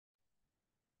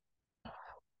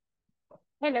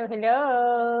Hello,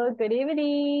 hello. Good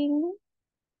evening.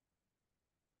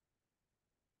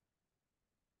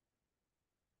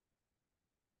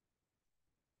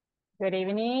 Good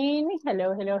evening.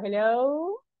 Hello, hello,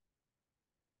 hello.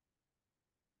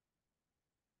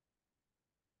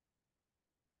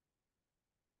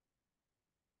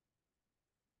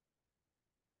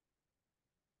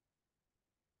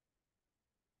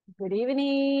 Good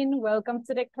evening. Welcome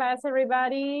to the class,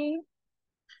 everybody.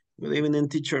 Good evening,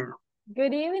 teacher.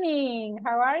 Good evening.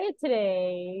 How are you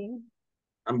today?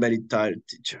 I'm very tired,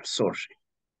 teacher. Sorry.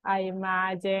 I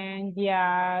imagine.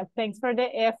 Yeah. Thanks for the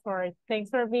effort. Thanks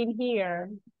for being here.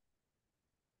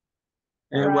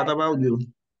 And what about you?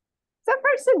 So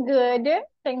far, so good.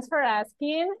 Thanks for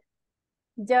asking.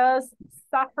 Just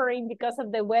suffering because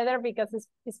of the weather because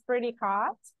it's pretty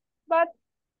hot, but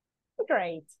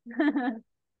great.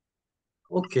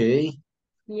 Okay.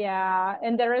 Yeah,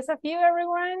 and the rest of you,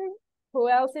 everyone. Who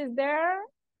else is there?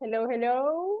 Hello,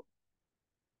 hello.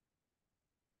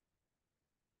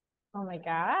 Oh my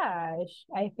gosh,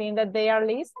 I think that they are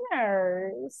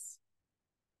listeners.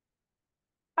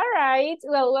 All right,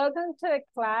 well, welcome to the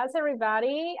class,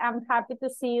 everybody. I'm happy to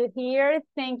see you here.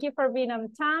 Thank you for being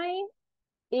on time.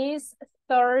 It's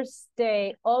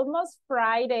Thursday, almost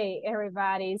Friday,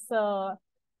 everybody. So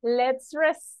let's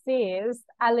resist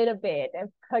a little bit,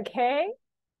 okay?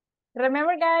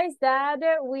 Remember, guys, that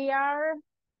we are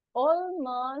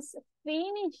almost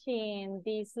finishing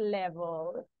this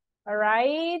level. All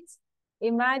right.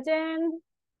 Imagine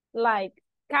like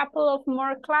couple of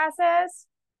more classes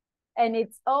and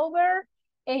it's over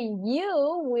and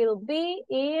you will be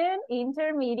in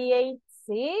intermediate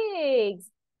 6.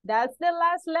 That's the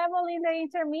last level in the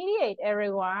intermediate,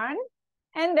 everyone.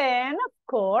 And then, of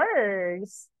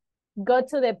course, go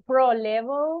to the pro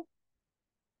level.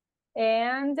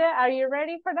 And are you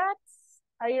ready for that?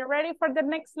 Are you ready for the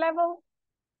next level?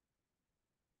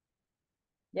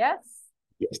 Yes?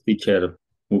 Yes, teacher.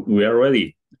 We are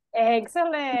ready.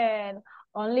 Excellent.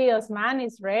 Only Osman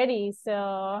is ready,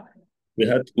 so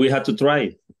We had to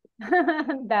try.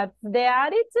 that's the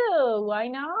attitude. Why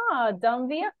not? Don't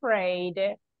be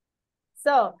afraid.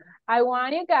 So I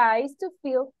want you guys to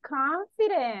feel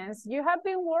confidence. You have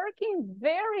been working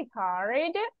very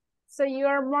hard, so you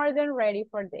are more than ready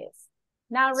for this.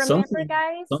 Now remember,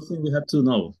 guys. Something we had to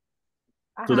know.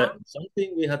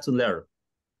 Something we had to learn.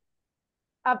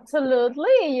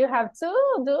 Absolutely, you have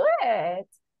to do it.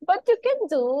 But you can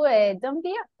do it. Don't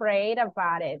be afraid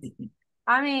about it.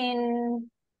 I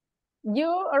mean, you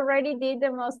already did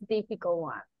the most difficult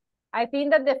one. I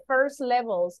think that the first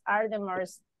levels are the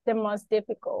most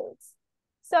difficult.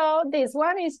 So this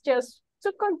one is just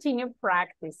to continue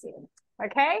practicing,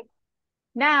 okay?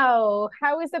 Now,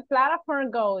 how is the platform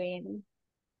going?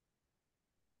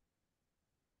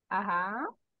 Uh-huh.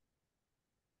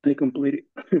 I completed.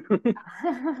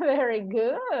 Very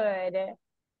good.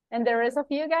 And the rest of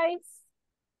you guys?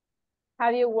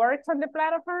 Have you worked on the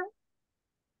platform?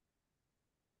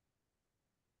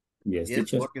 Yes,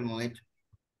 teacher. Working on it.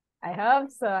 I hope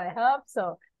so. I hope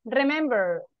so.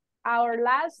 Remember, our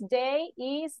last day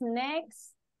is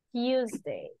next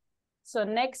Tuesday. So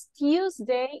next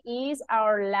Tuesday is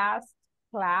our last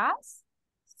class.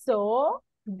 So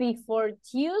before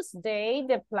Tuesday,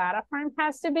 the platform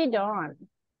has to be done.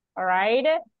 All right?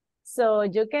 So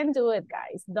you can do it,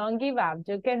 guys. Don't give up.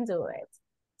 You can do it.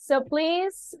 So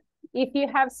please, if you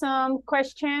have some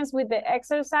questions with the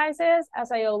exercises,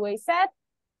 as I always said,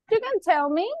 you can tell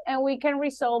me and we can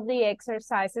resolve the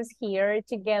exercises here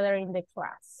together in the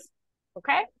class.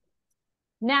 Okay?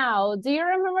 Now, do you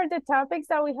remember the topics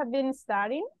that we have been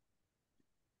studying?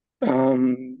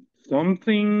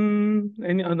 Something,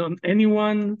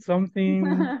 anyone,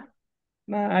 something.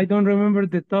 I don't remember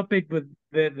the topic, but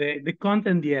the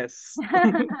content, yes.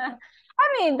 I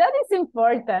mean, that is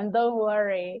important. Don't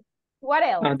worry. What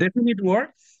else? Definite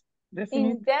words?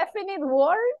 Definite? Indefinite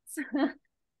words?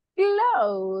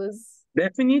 Close.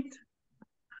 Definite?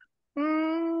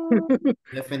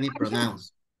 Definitely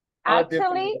pronouns.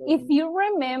 Actually, if you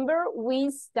remember, we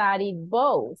studied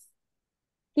both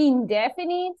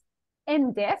indefinite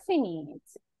and definite.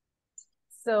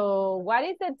 So what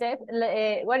is the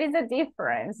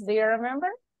difference? Do you remember?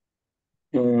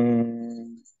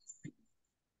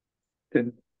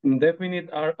 The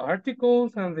indefinite are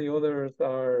articles and the others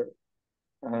are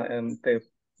and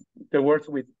the words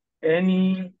with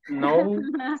any, no,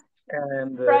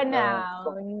 and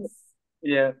Pronouns.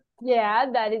 yeah. Yeah,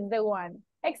 that is the one.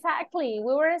 Exactly.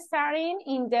 We were studying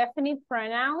indefinite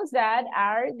pronouns that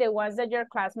are the ones that your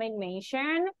classmate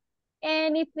mentioned.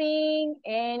 Anything,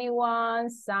 anyone,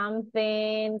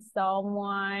 something,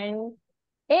 someone.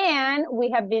 And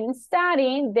we have been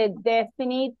studying the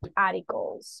definite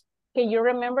articles. Can you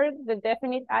remember the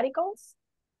definite articles?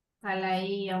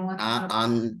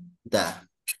 The.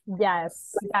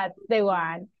 Yes, that's the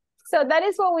one. So that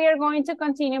is what we are going to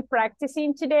continue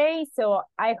practicing today. So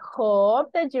I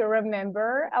hope that you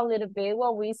remember a little bit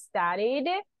what we studied,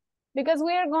 because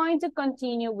we are going to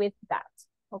continue with that,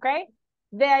 okay?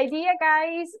 The idea,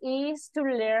 guys, is to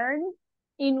learn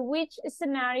in which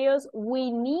scenarios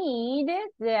we need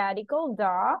the article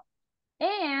the,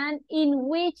 and in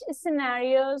which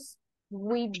scenarios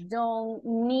we don't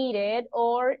need it,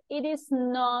 or it is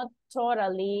not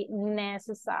totally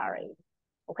necessary,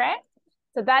 okay?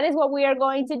 So that is what we are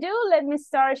going to do. Let me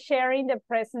start sharing the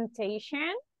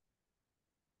presentation.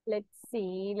 Let's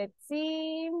see.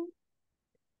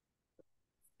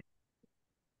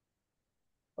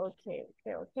 Okay.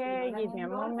 Give me a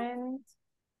moment.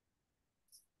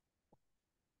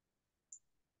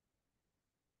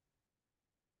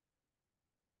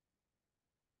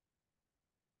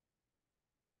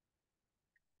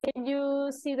 Can you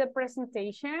see the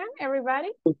presentation,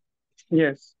 everybody?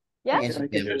 Yes. Yes?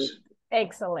 Yes.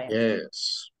 Excellent.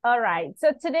 Yes. All right.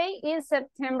 So today is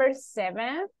September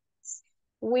 7th.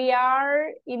 We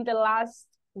are in the last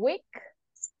week,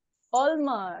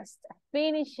 almost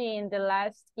finishing the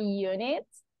last unit.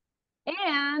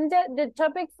 And the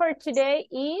topic for today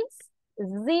is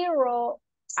zero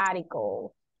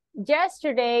article.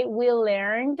 Yesterday, we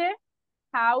learned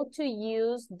how to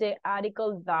use the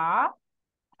article the,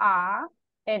 a,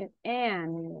 and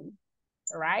an,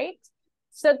 right?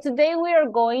 So today we are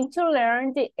going to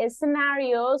learn the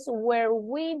scenarios where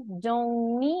we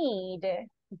don't need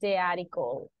the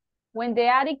article, when the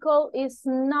article is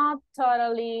not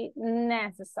totally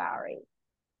necessary,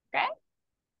 okay?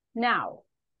 Now,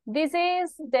 this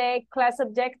is the class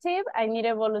objective. I need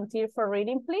a volunteer for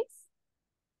reading, please.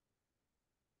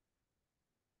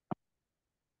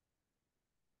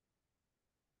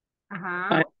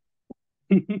 I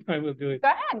will do it.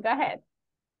 Go ahead.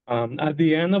 At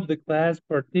the end of the class,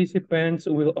 participants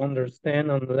will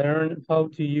understand and learn how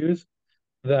to use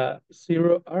the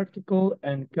zero article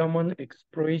and common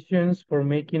expressions for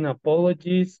making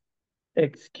apologies,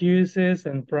 excuses,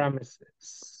 and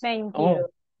promises. Thank you.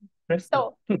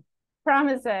 So,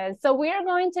 promises. So we are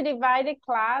going to divide the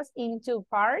class into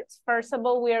parts. First of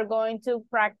all, we are going to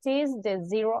practice the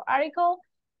zero article,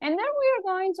 and then we are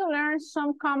going to learn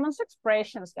some common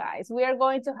expressions, guys. We are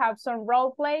going to have some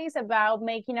role plays about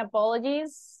making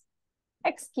apologies,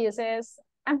 excuses,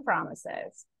 and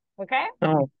promises. Okay?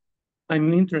 oh,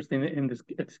 I'm interested in the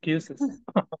excuses.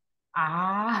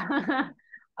 All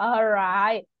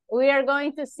right. We are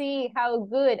going to see how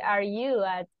good are you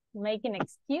at making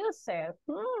excuses.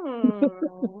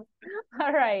 All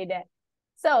right.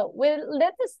 So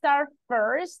let's start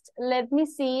first. Let me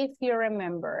see if you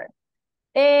remember.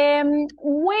 When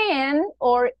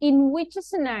or in which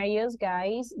scenarios,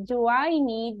 guys, do I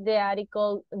need the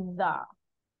article the?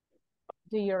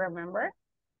 Do you remember?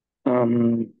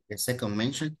 The second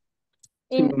mention.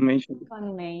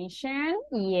 Convention,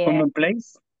 yeah.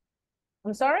 Commonplace.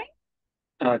 I'm sorry?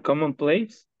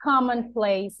 Commonplace.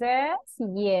 Commonplaces,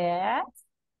 yes.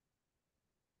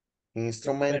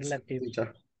 Instruments.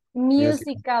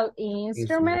 Musical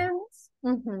instruments.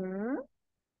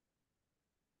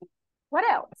 What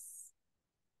else?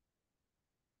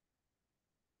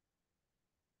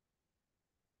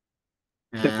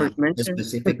 The first mention.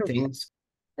 Specific things.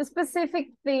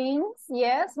 Specific things,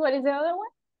 yes. What is the other one?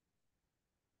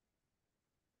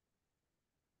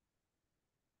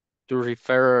 To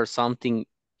refer something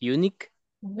unique.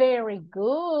 Very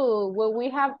good. Well, we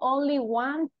have only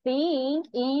one thing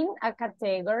in a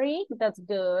category. That's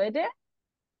good.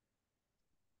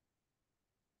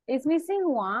 It's missing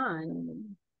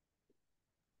one.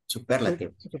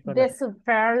 Superlative. The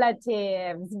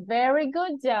superlatives. Very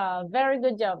good job. Very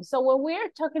good job. So when we are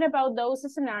talking about those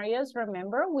scenarios,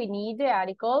 remember, we need the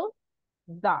article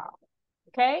the.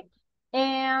 Okay?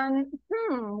 And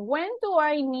when do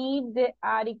I need the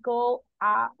article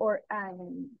a or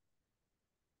an?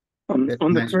 On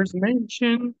the first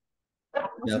mention.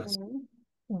 Jobs.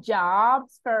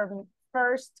 Jobs for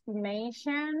first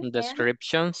mention.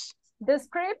 Descriptions.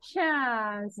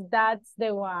 Descriptions, that's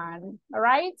the one. All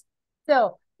right.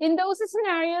 So in those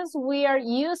scenarios, we are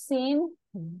using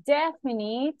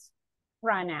definite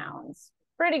pronouns.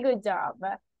 Pretty good job.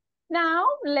 Now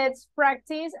let's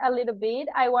practice a little bit.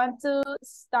 I want to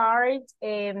start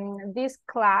this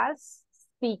class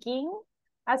speaking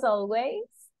as always.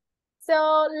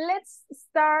 So let's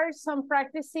start some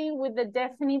practicing with the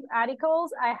definite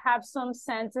articles. I have some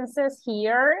sentences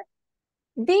here.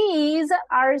 These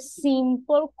are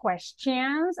simple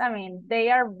questions. I mean,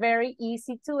 they are very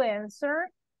easy to answer.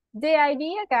 The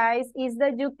idea, guys, is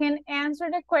that you can answer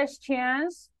the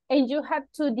questions and you have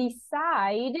to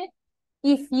decide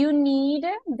if you need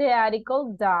the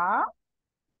article the,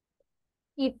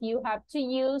 if you have to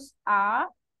use a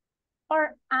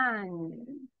or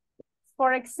an.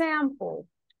 For example,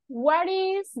 what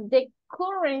is the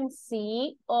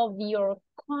currency of your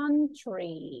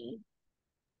country?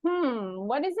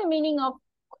 What is the meaning of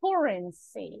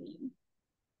currency?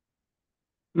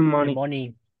 Money.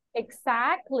 Money.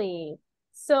 Exactly.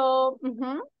 So,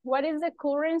 what is the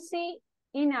currency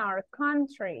in our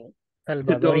country?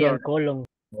 Salvadorian colon.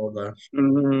 El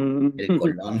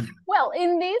colón. Well,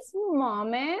 in this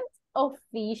moment,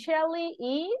 officially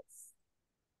is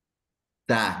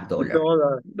Da dólar.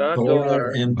 Dollar. That dollar.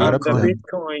 and The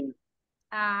Bitcoin.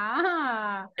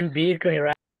 Bitcoin. And Bitcoin,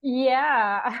 right?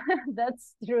 Yeah,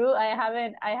 that's true. I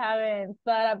haven't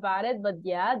thought about it, but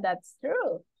yeah, that's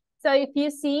true. So if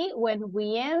you see, when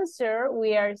we answer,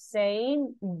 we are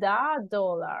saying the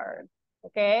dollar,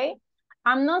 okay?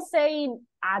 I'm not saying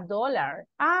a dollar.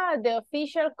 The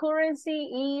official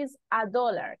currency is a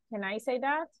dollar. Can I say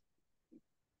that?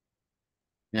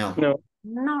 No. No.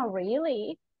 Not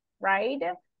really, right?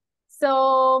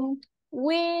 So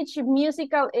which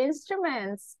musical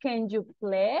instruments can you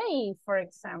play, for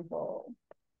example?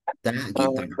 Da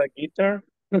guitar. The guitar.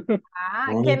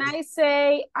 Can I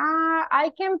say,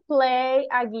 I can play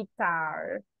a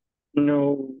guitar?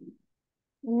 No.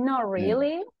 Not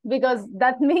really, because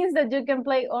that means that you can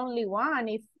play only one.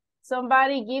 If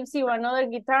somebody gives you another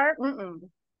guitar,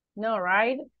 no,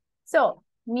 right? So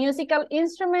musical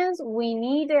instruments, we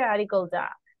need the article da.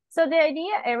 So the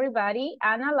idea, everybody,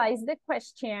 analyze the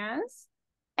questions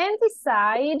and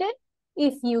decide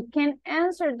if you can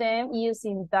answer them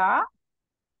using the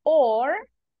or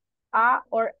a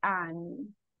or an.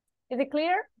 Is it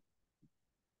clear?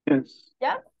 Yes.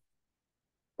 Yeah?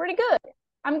 Pretty good.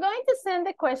 I'm going to send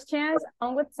the questions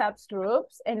on WhatsApp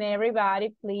groups, and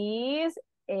everybody, please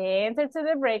enter to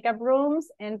the breakout rooms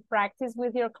and practice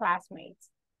with your classmates.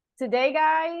 Today,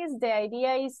 guys, the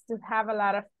idea is to have a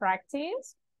lot of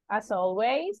practice, as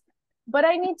always, but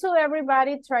I need to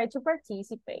everybody try to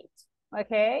participate,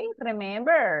 okay?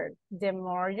 Remember, the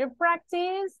more you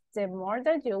practice, the more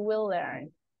that you will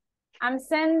learn. I'm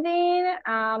sending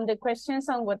the questions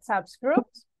on WhatsApp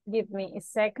groups. Give me a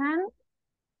second.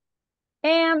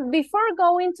 And before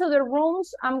going to the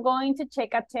rooms, I'm going to check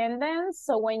attendance.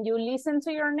 So when you listen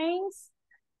to your names,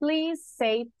 please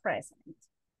say present.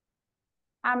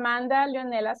 Amanda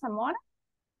Leonela Zamora.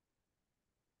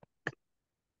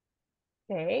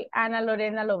 Okay. Ana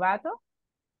Lorena Lobato.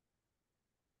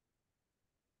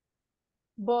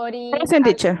 Boris. Present,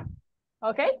 teacher.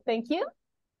 Okay, thank you.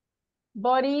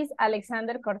 Boris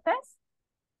Alexander Cortés.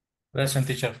 Present,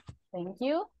 teacher. Thank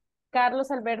you. Carlos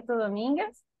Alberto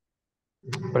Domínguez.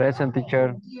 Present,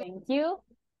 teacher. Thank you.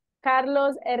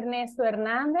 Carlos Ernesto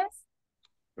Hernández.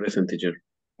 Present, teacher.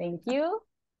 Thank you.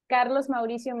 Carlos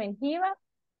Mauricio Menjiva.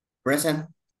 Present.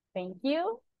 Thank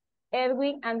you.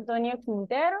 Edwin Antonio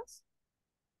Quinteros.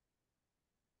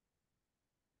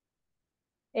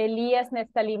 Elías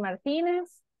Neftalí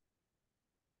Martínez.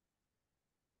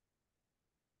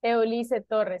 Eunice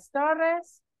Torres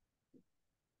Torres.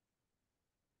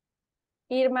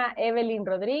 Irma Evelyn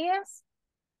Rodríguez.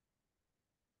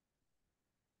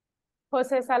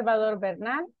 José Salvador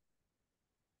Bernal.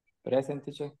 Present,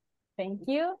 teacher. Thank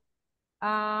you.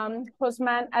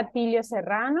 Josman Atilio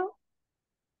Serrano.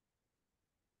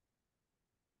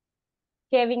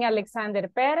 Kevin Alexander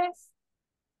Pérez.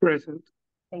 Present.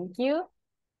 Thank you.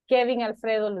 Kevin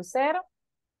Alfredo Lucero.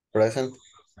 Present.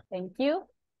 Thank you.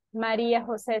 María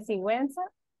José Sigüenza.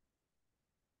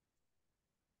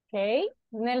 Okay.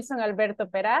 Nelson Alberto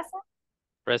Peraza.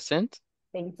 Present.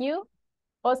 Thank you.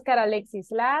 Oscar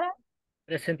Alexis Lara.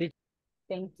 Present, teacher.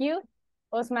 Thank you.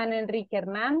 Osman Enrique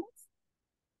Hernández.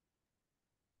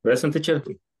 Present, teacher.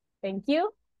 Thank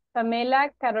you. Pamela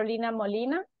Carolina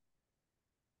Molina.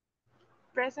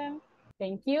 Present.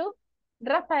 Thank you.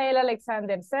 Rafael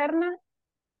Alexander Serna.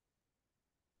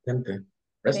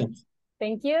 Present.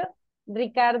 Thank you.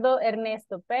 Ricardo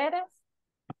Ernesto Pérez.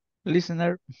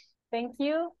 Listener. Thank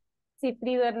you.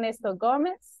 Cifrido Ernesto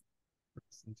Gómez.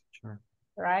 Present, teacher.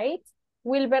 Right.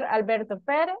 Wilber Alberto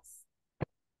Pérez.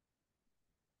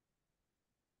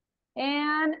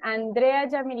 And Andrea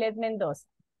Yamilet Mendoza.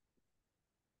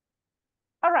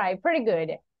 All right, pretty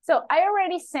good. So I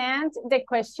already sent the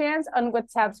questions on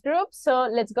WhatsApp group. So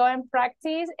let's go and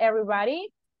practice, everybody.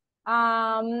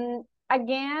 Again,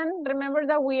 remember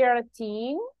that we are a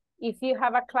team. if you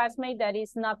have a classmate that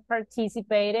is not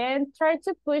participating, try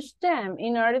to push them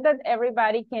in order that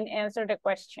everybody can answer the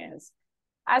questions.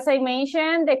 As I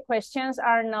mentioned, the questions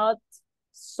are not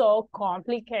so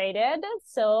complicated,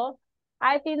 so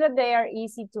I think that they are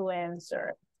easy to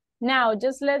answer. Now,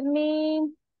 just let me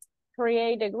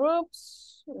create the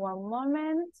groups. One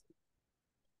moment.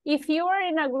 If you are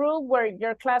in a group where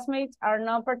your classmates are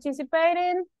not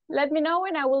participating, let me know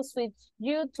and I will switch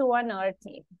you to another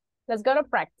team. Let's go to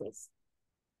practice.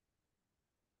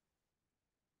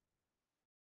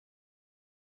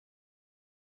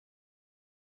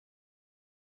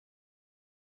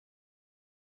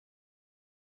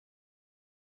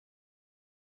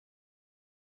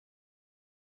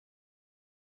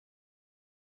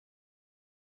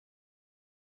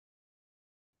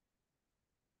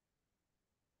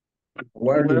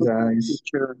 Where are you guys?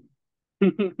 Teacher.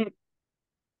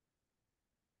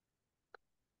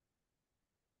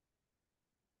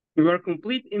 We are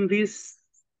complete in this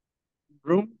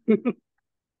room.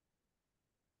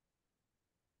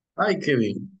 Hi,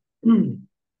 Kevin.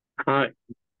 Hi.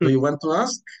 Do you want to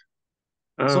ask?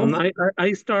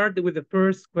 I start with the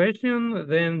first question,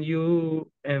 then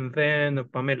you, and then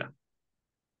Pamela.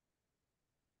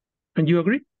 And you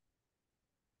agree?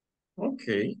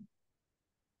 Okay.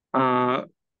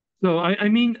 So I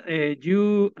mean,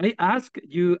 I ask,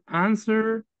 you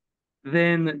answer,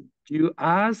 then you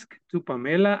ask to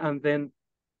Pamela, and then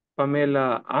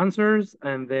Pamela answers,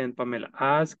 and then Pamela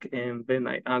asks, and then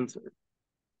I answer.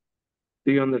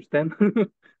 Do you understand?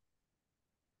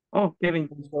 Oh, Kevin,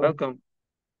 welcome.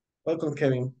 Welcome,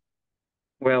 Kevin.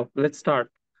 Well, let's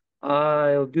start.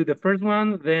 I'll do the first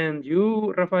one, then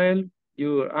you, Rafael,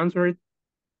 you answer it,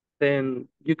 then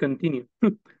you continue.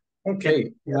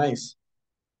 Okay, nice.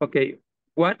 Okay,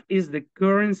 what is the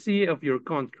currency of your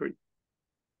country?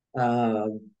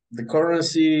 The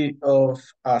currency of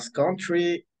our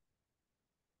country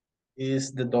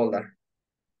is the dollar.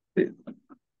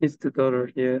 It's the dollar,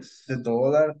 yes. The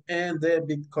dollar and the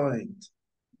Bitcoin.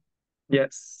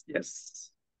 Yes,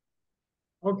 yes.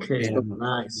 Okay,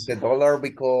 nice. The dollar,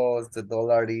 because the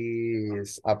dollar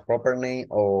is a proper name,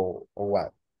 or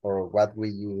what? Or what we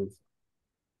use,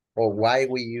 or why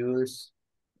we use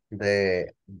the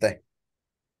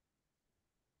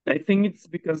I think it's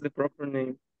because the proper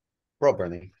name. proper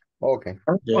name. Okay.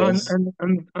 Yes.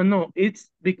 And no, it's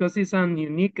because it's an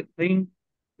unique thing,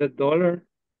 the dollar.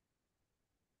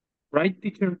 Right,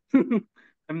 teacher?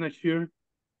 I'm not sure.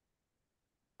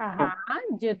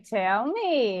 You tell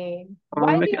me.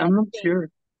 Why do you I'm not think? sure.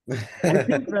 I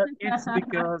think that it's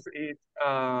because it's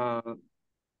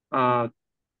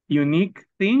unique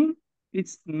thing.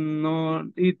 It's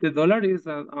not, the dollar is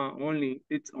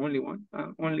it's only one,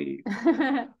 only.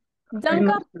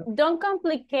 Don't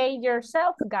complicate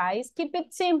yourself, guys. Keep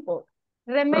it simple.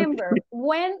 Remember,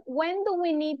 when do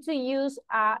we need to use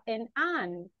an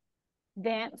and?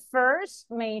 Then first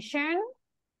mention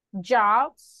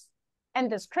jobs and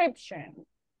description.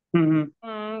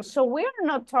 So we are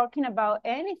not talking about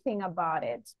anything about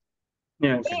it.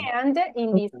 Yes. And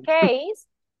in this case,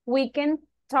 we can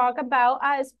talk about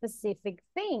a specific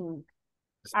thing.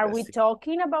 Are we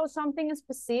talking about something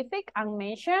specific and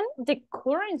mention the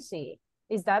currency?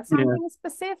 Is that something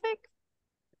specific?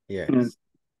 Yes.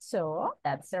 So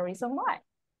that's the reason why.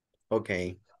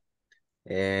 Okay.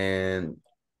 And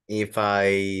if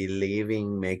I live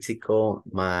in Mexico,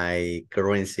 my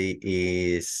currency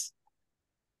is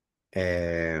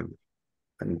Mexican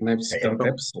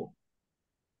peso.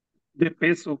 The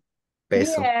peso.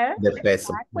 Peso. Yeah, The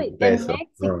peso. exactly. Peso.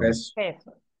 The Mexican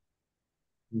peso.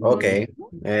 Okay.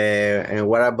 And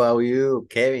what about you,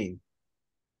 Kevin?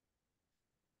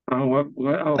 What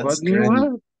That's do you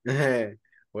want?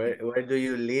 Where do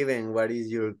you live and what is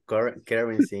your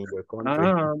currency in your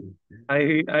country?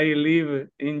 I live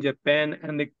in Japan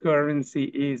and the currency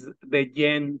is the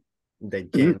yen. The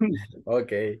yen.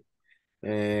 Okay.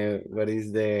 What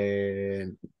is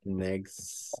the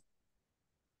next?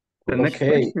 The next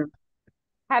question.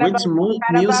 How about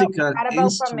musical Pamela?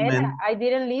 instrument? I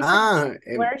didn't listen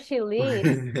where she lives.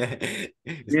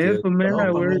 Yes,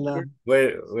 Pamela,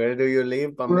 where do you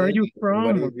live, Pamela? Where are you from?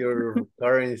 What is your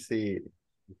currency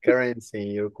in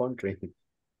your country?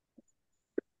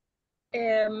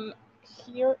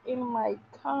 Here in my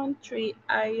country,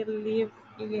 I live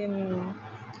in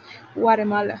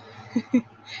Guatemala.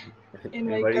 And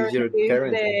my What is your currency is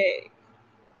currency? the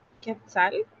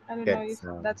quetzal. I don't know if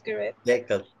Quetzal. that's correct.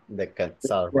 The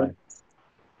quetzal, right?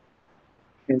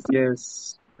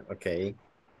 Yes. Okay.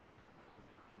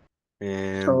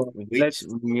 And So which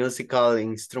musical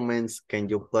instruments can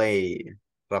you play,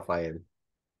 Rafael?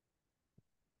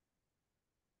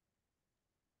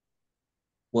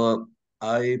 Well,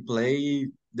 I play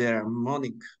the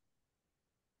harmonic.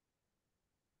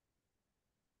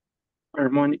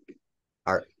 Harmonic.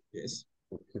 Yes.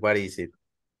 What is it?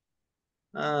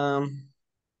 I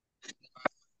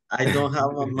don't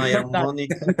have my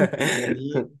harmonic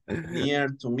near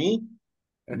to me,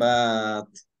 but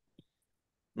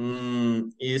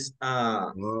it's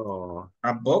a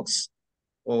box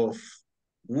of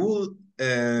wood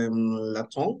and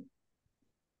laton.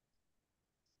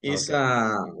 It's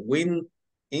a wind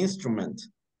instrument.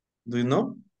 Do you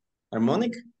know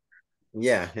harmonic?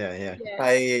 Yeah. Yes.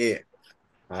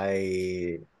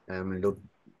 I am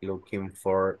looking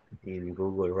for in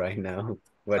Google right now.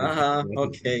 What is it?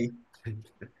 Okay.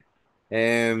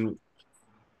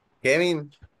 Kevin,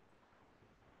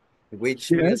 which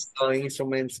Yes. musical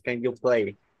instruments can you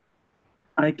play?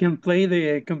 I can play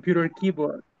the computer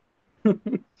keyboard.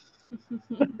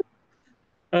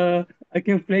 I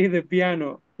can play the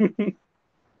piano.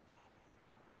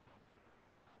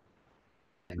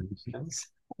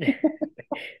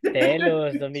 Tell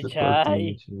us, don't be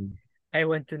shy. I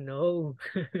want to know.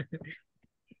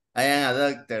 I am a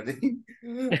doctor.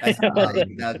 I sound like a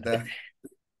doctor.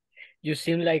 You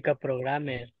seem like a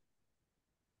programmer,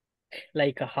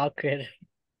 like a hacker.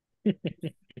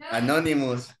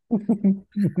 Anonymous. What's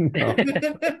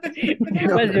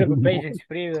your occupation,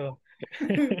 Frido?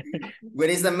 Where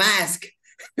is the mask?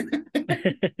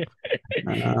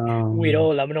 We're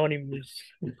all anonymous.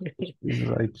 It's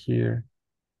right here.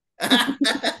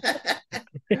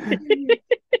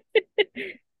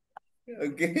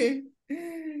 Okay.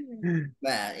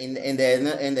 Well, in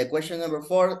the question number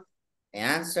 4, the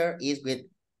answer is with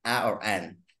a or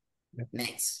an.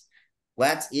 Next,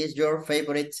 what is your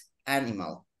favorite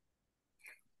animal?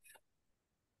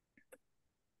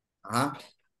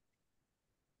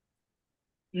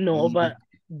 No, but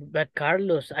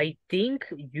Carlos, I think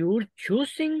you're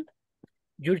choosing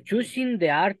the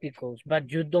articles, but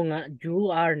you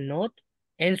are not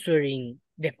answering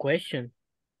the question.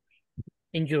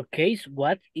 In your case,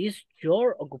 what is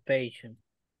your occupation?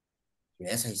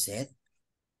 Yes, I said.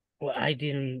 Well, I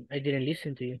didn't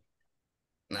listen to you.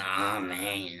 No,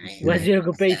 man. What's your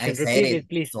occupation? I said Repeat it,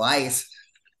 please. twice.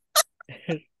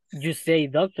 You say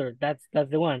doctor. That's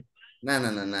the one.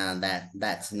 No.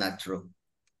 That's not true.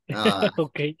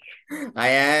 Okay. I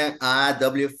am a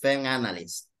WFM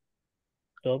analyst.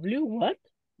 W what?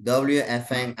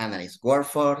 WFM analyst.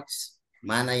 Workforce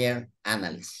manager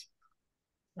analyst.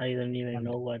 I don't even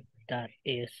know what that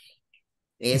is.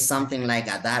 It's something like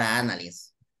a data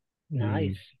analyst.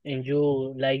 Nice. And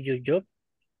you like your job?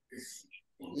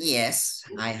 Yes,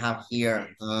 I have here.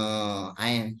 I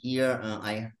am here.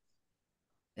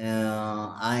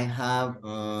 I have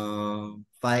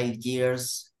 5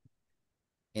 years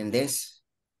in this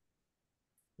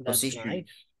position.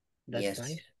 Nice. That's yes.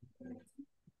 nice.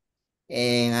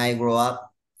 And I grew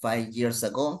up 5 years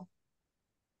ago.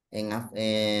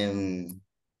 And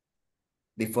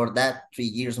before that, 3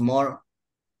 years more,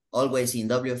 always in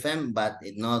WFM, but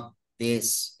not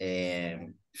this.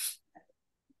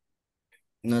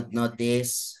 Not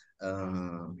this.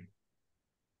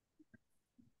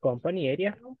 Company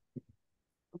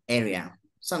area,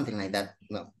 something like that.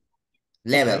 No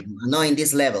level, okay. No, in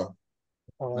this level.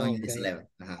 Oh, no, in okay. this level.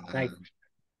 Nice.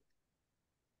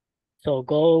 So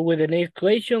go with the next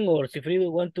question, or if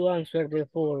you want to answer the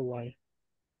 4 one.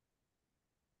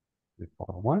 The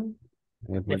 4 one?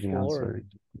 The 4.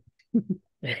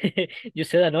 You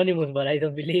said anonymous, but I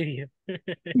don't believe you.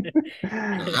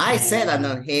 I said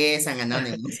he is an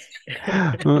anonymous.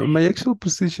 My actual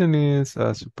position is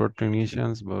support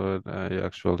technicians, but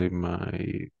actually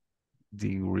my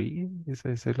degree, if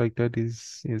I say like that,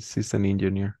 is system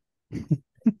engineer.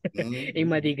 In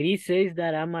my degree says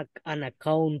that I'm an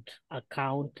accounter.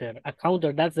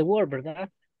 Accounter, that's the word, ¿verdad?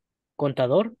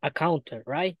 Contador, accounter,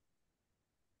 right?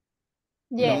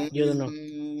 Yeah. No, you don't know.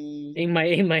 In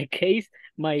my case,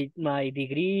 my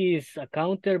degree is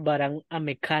accounter, but I'm a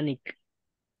mechanic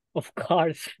of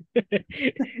cars.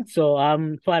 So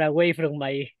I'm far away from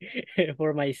my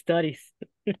for my studies.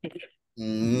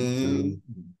 And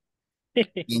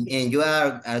you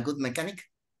are a good mechanic?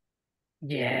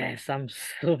 Yes, I'm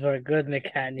super good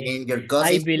mechanic. And your cost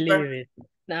I is believe cheaper? it.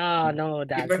 No,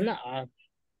 that's Cheaper? not.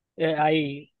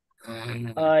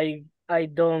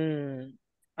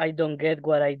 I don't get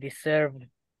what I deserve.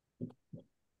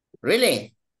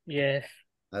 Really? Yes.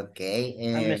 Okay.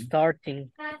 I'm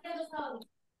starting.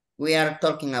 We are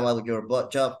talking about your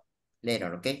job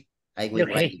later, okay? I will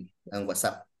write you on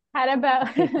WhatsApp. How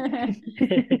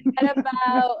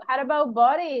about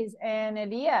Boris and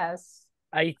Elias?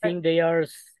 I think they are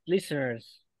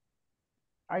listeners.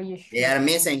 Are you sure? They are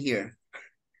missing here.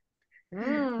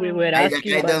 We were I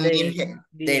asking, but don't they need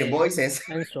their voices.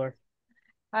 answer.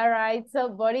 All right, so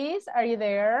Boris, are you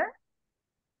there?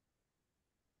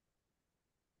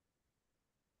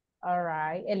 All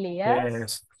right, Elias?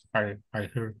 Yes, I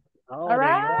hear. Oh, All there you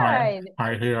are. right.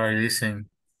 I hear, I listen.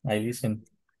 I listen.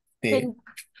 They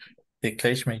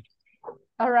catch me.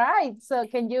 All right, so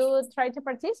can you try to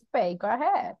participate? Go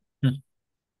ahead.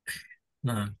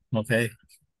 Okay,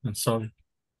 I'm sorry.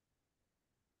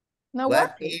 No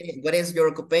What worries. what is your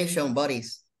occupation,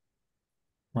 Boris?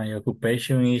 My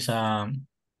occupation is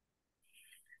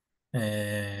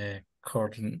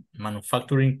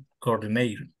manufacturing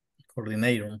coordinator.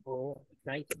 Oh,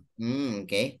 nice.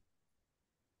 Okay.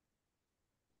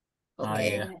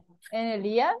 Okay. And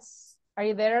Elias? Are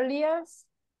you there, Elias?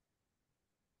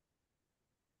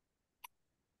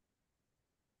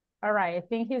 All right, I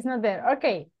think he's not there.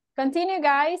 Okay, continue,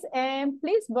 guys. And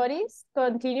please, Boris,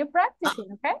 continue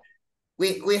practicing, okay?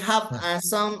 We have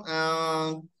some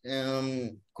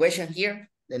question here,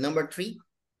 the number 3.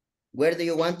 Where do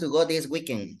you want to go this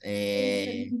weekend?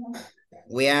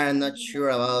 We are not sure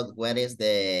about what is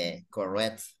the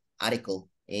correct article.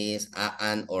 Is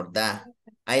an or that.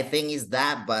 I think it's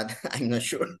that, but I'm not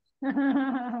sure.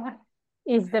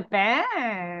 It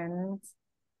depends.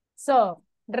 So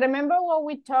remember what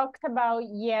we talked about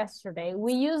yesterday.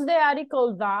 We use the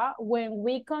article that when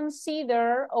we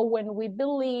consider or when we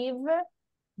believe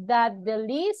that the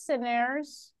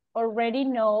listeners already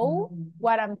know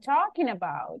what I'm talking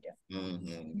about.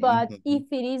 But if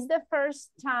it is the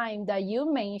first time that you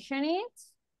mention it,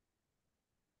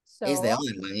 so it's the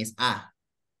only one, is a.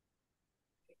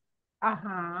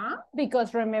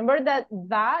 Because remember that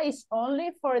is only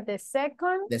for the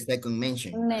second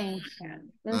mention.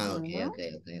 Okay.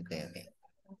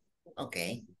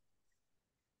 Okay.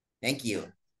 Thank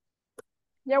you.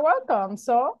 You're welcome.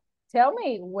 So tell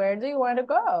me, where do you want to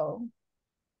go?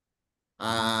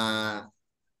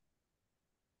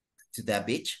 To the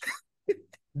beach.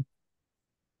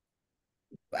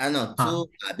 No, to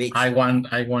a beach. I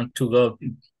want to go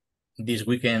this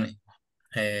weekend.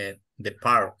 The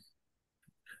park.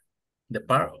 The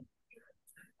park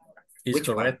is Which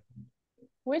correct. Park?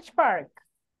 Which park?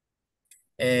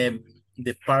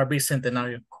 The park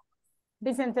Bicentenario.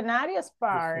 Bicentenarios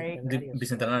Park.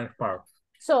 Bicentenario Park.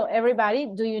 So everybody,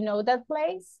 do you know that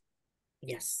place?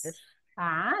 Yes.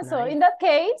 So in that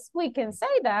case, we can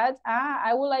say that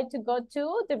I would like to go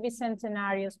to the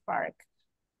Bicentenarios Park,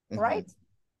 right?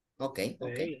 Okay.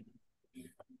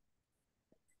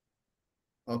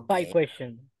 5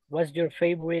 questions. What's your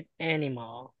favorite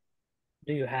animal?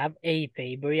 Do you have a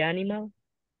favorite animal?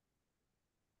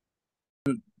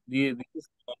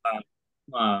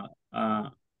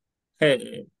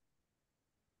 Hey,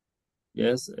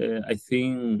 yes, I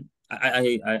think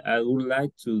I would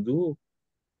like to do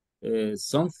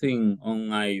something on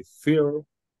my fear.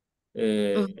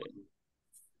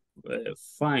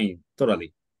 Fine,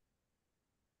 totally.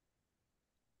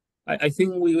 I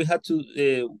think we had to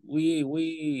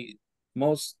we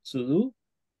must to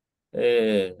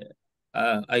do.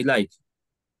 I like.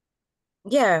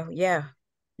 Yeah.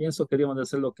 Pienso que queríamos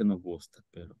hacer lo que nos gusta,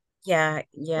 pero. Yeah,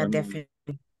 definitely.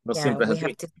 No siempre we es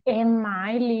have así. to. Am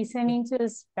I listening to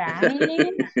Spanish?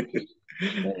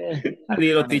 A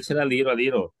little, teacher, a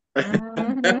little.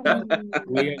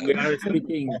 We are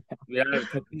talking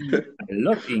a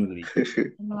lot English.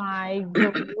 My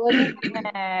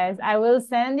goodness. I will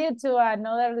send you to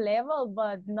another level,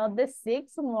 but not the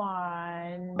 6th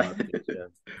one.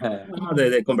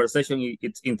 The conversation,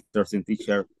 it's interesting,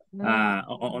 teacher.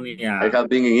 Only I have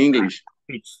been in English.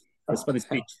 Spanish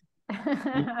speech.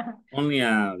 Only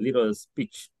a little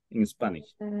speech in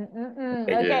Spanish.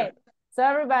 Okay, so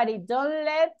everybody, don't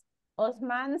let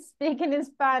Osman speak in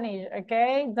Spanish,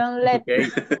 okay? Don't let. Okay.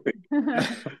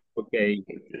 Okay.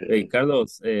 Hey,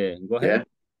 Carlos, go ahead.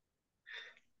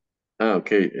 Yeah.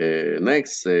 Okay.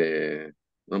 Next,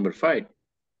 number 5.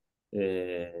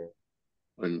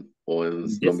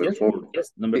 Number 4.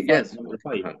 Yes, number 5. Yes. Number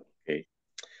 5. Okay.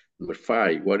 Number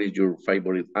 5. What is your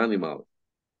favorite animal?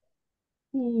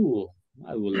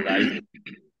 I would like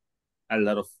a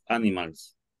lot of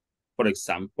animals. For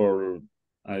example,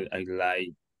 I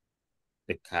like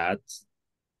the cats.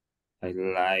 I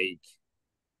like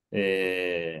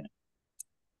the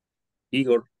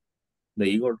eagle,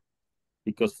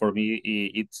 because for me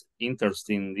it's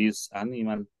interesting, this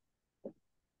animal,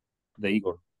 the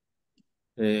eagle.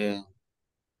 There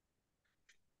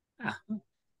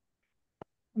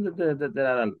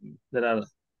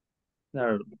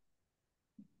are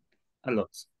a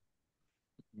lot.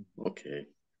 Okay.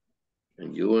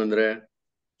 And you, Andrea?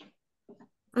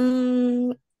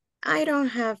 I don't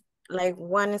have like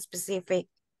one specific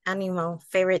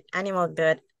favorite animal,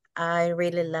 but I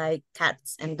really like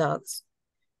cats and dogs.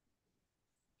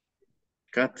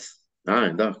 Cats. Ah,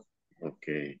 and dog.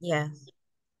 Okay. Yeah.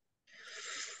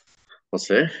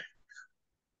 Jose?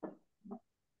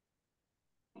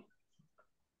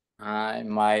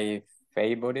 My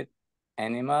favorite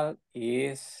animal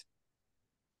is,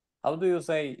 how do you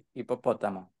say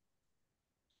hippopotamus?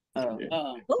 I don't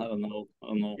know. I don't know.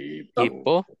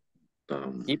 Hippo.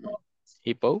 Hippo.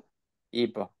 Hippo.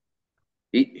 Hippo.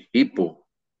 Hippo.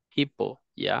 Hippo.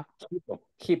 Yeah.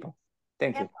 Hippo.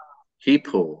 Thank you.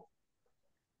 Hippo.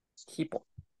 Hippo.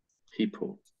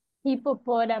 Hippo.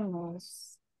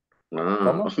 Hippopotamus. Ah,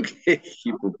 ¿Cómo? okay.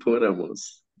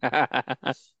 Hippopotamus.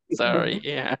 Sorry.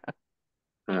 Yeah.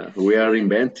 We are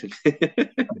inventing.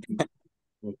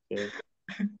 Okay.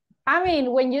 I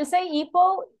mean, when you say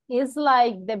hippo, it's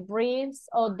like the brief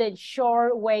or the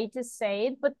short way to say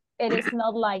it, but it is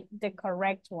not like the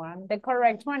correct one. The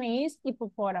correct one is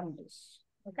hippopotamus.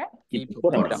 Okay?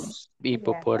 Hippopotamus.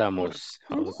 Hippopotamus.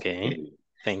 Okay.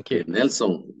 Thank you.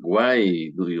 Nelson, why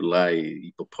do you like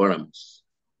hippopotamus?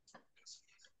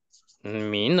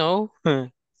 Me, no.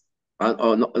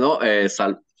 Oh, no,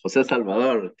 Jose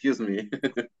Salvador, excuse me.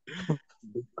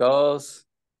 Because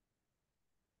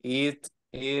it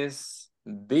is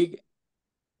big.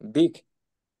 Okay.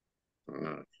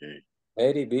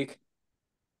 Very big.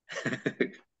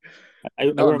 I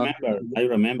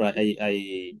remember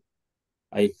I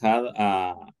had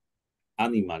a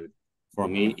animal. For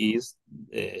me is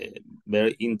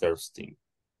very interesting.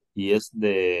 Yes,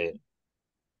 how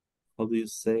do you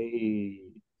say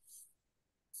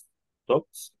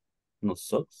socks? No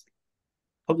socks.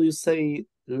 How do you say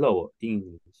low in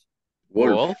English?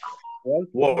 Wolf.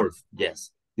 Wolf.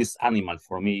 Yes, this animal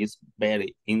for me is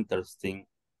very interesting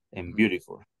and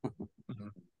beautiful.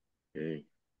 Okay.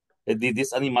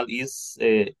 This animal is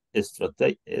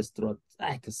strategy.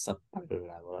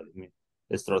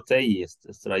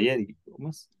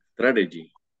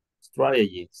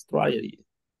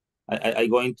 I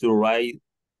going to write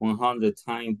 100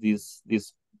 times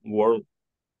this word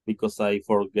because I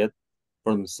forget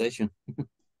pronunciation.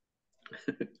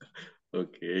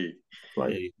 Okay.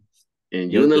 Strategy.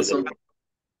 And you, Nelson?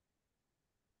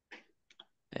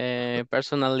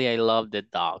 Personally, I love the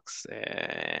dogs.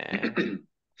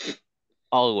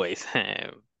 Always.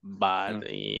 But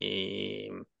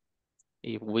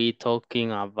if we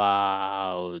talking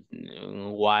about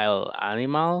wild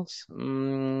animals,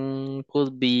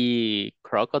 could be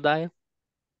crocodile.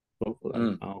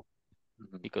 Crocodile. Oh.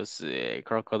 Because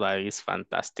crocodile is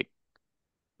fantastic.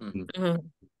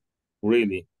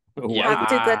 Really? You have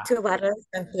to go to Barra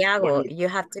Santiago. You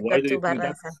have to go to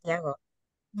Barra Santiago.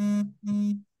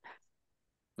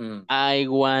 I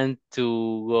want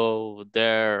to go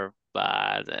there,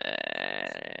 but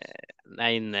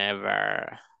I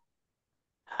never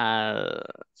had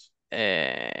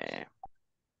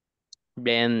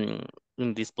been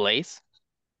in this place.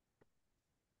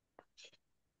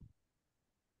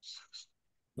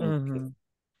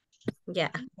 Yeah.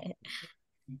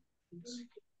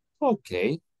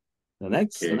 Okay. The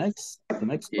next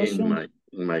question.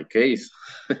 In my case.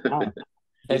 Carlos.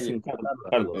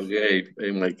 Okay,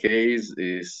 in my case,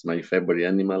 is my favorite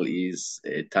animal is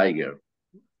a tiger.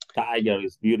 Tiger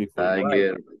is beautiful.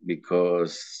 Tiger,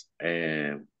 because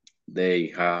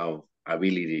they have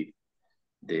ability.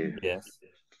 The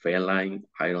feline,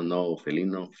 I don't know,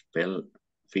 feline.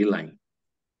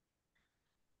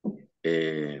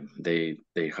 They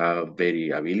have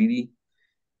very ability.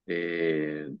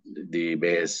 The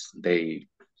best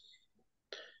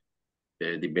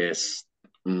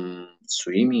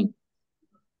swimming.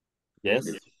 Yes.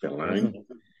 The feline.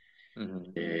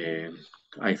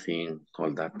 I think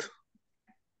all that.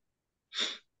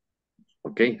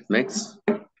 Okay, next.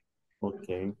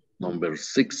 Okay. Number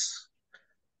 6.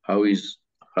 How is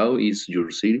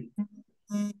your city?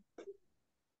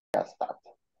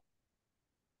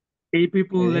 Hey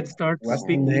people, let's start What's the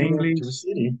speaking name English. of your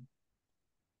city?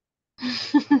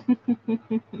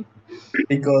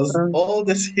 Because all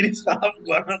the cities have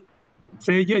one.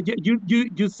 So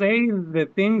you say the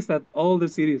things that all the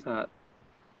cities have.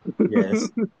 Yes.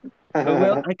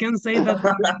 Well, I can say that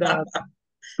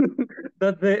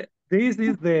this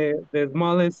is the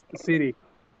smallest city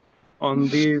on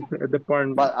this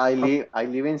department. But I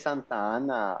live in Santa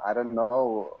Ana. I don't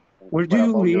know. Where do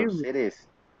you live? Cities?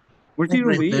 Where do you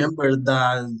live? Remember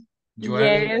that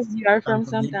Yes, you are from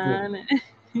Santa Ana.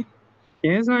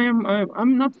 Yes,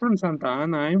 I'm not from Santa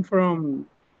Ana. I'm from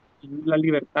La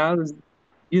Libertad.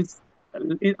 It's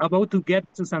about to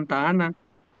get to Santa Ana.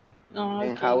 Oh,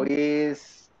 And how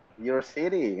is your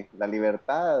city, La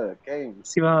Libertad. Okay.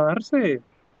 Ciudad Arce.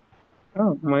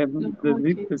 Oh,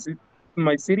 Okay.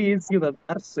 my city is Ciudad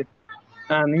Arce,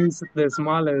 and it's the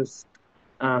smallest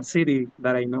city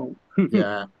that I know.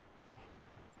 Yeah,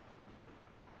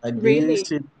 I Really?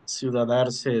 visit Ciudad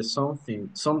Arce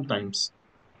sometimes.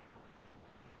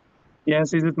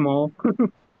 Yes, it's small.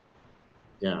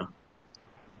 Yeah.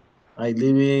 I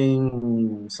live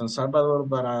in San Salvador,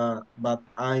 but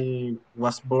I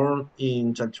was born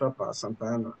in Chalchuapa, Santa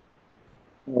Ana.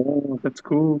 Oh, that's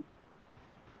cool.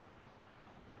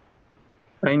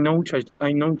 I know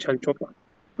Chalchopa.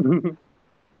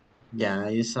 Yeah,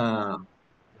 it's a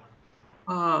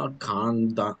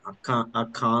con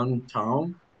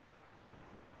town.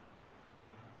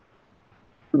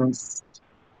 Nice.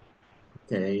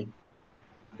 Okay.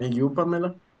 And you,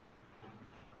 Pamela?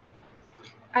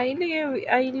 I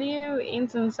live in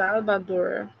San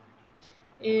Salvador.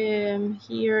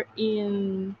 Here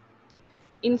in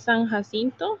San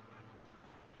Jacinto,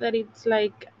 that it's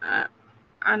like a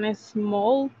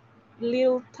small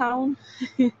little town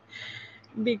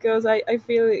because I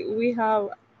feel we have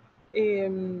a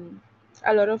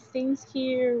lot of things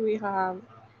here. We have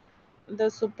the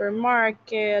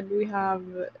supermarket, we have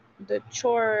the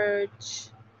church,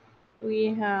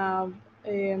 we have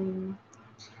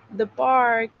the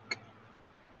park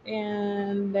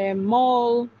and the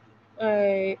mall,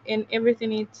 and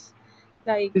everything is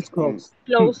like It's In close.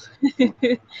 close. in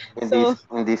So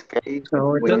this case,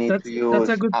 So we need to that's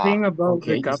a use good thing about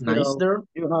the Okay, it's nice capital. there.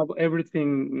 You have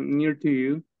everything near to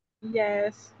you.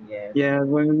 yes, yes. Yeah,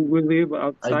 when we live I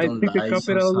outside don't the like San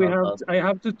capital, Salvador. I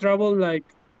have to travel like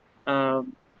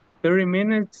um 30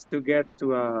 minutes to get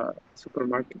to a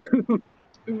supermarket.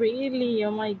 Really?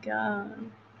 Oh my God.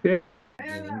 Yeah.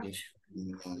 In English.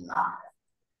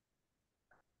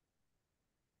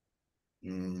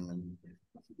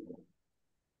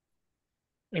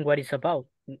 And what it's about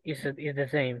is the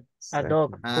same. A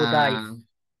dog Exactly. who dies.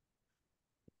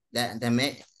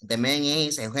 The man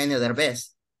is Eugenio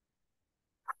Derbez.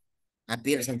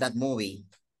 Appears in that movie.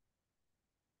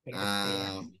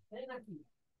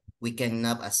 We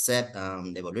cannot accept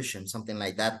the evolution, something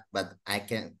like that, but I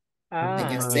can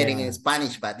say it in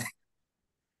Spanish, but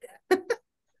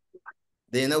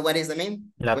do you know what is the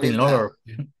mean? Latin lover.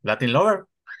 Latin lover?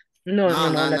 No, No.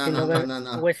 Latin lover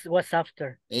was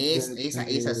after. It's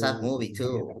a sad movie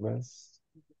too.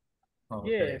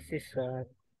 Yes, it's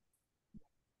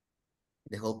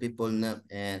The whole people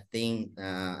think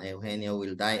Eugenio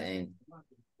will die and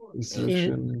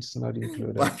Instructions not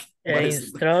included. what is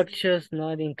instructions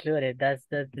not included. That's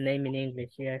the name in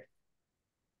English, yes.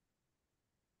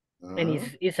 And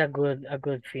it's a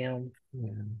good film.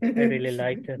 Yeah. I really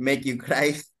liked it. Make you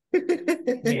cry.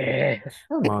 Yes.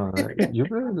 Come on, you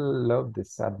really love the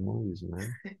sad movies,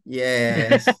 man.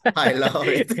 Yes, I love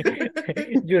it.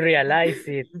 You realize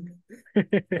it.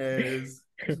 Yes.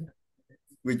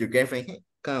 With your girlfriend, "Hey,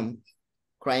 come,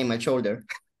 cry in my shoulder."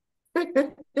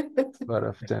 But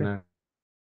often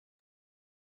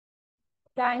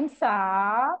Time's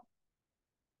up.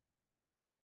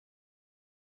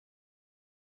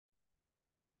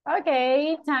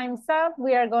 Okay, time's up.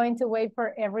 We are going to wait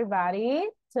for everybody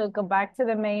to go back to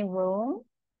the main room.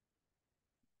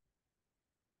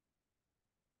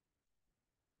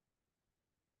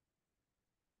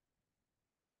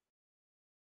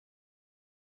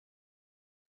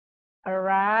 All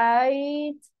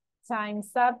right,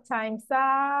 time's up, time's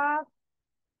up.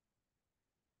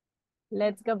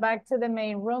 Let's go back to the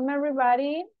main room,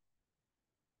 everybody.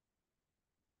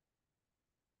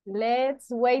 Let's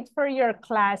wait for your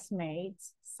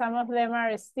classmates. Some of them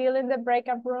are still in the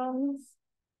breakout rooms.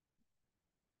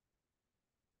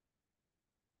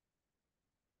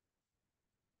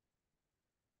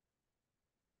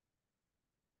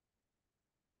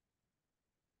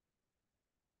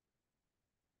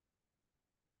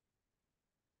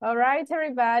 All right,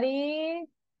 everybody.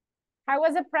 How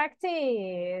was the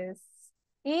practice?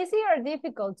 Easy or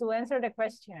difficult to answer the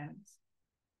questions?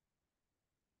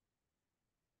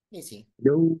 Easy.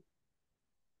 No.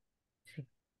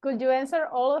 Could you answer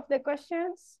all of the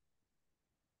questions?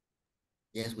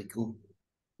 Yes, we could.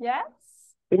 Yes?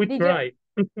 We tried.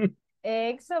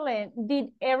 Excellent. Did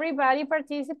everybody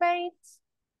participate?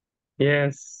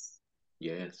 Yes.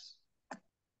 Yes.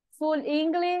 Full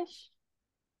English?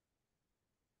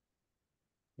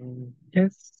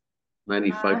 Yes.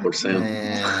 95%.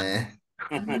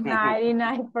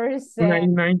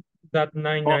 99%.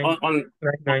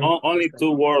 99.99. Only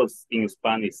 2 words in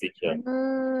Spanish, teacher.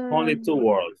 Only 2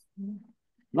 words.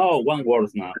 No, 1 word,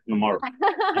 no more.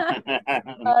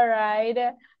 All right.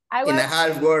 In a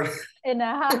half word. In a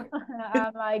half.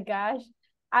 Oh my gosh.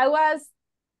 I was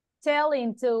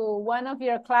telling to one of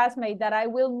your classmates that I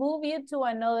will move you to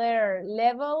another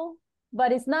level,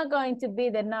 but it's not going to be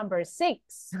the number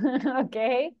 6,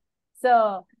 okay?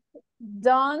 So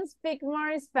don't speak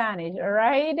more Spanish, all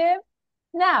right?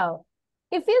 Now,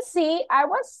 if you see, I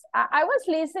was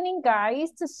listening,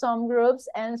 guys, to some groups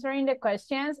answering the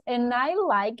questions, and I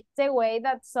like the way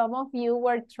that some of you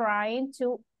were trying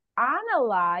to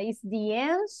analyze the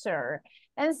answer.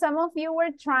 And some of you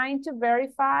were trying to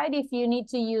verify if you need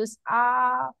to use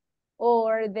a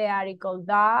or the article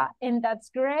da, and that's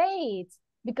great.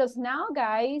 Because now,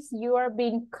 guys, you are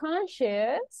being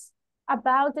conscious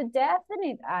about the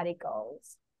definite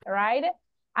articles, right?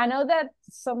 I know that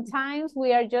sometimes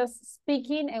we are just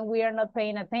speaking and we are not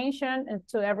paying attention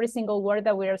to every single word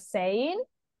that we are saying,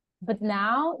 but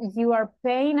now you are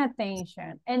paying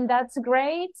attention, and that's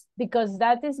great because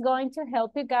that is going to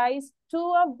help you guys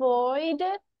to avoid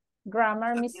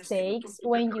grammar mistakes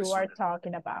when you are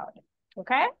talking about it,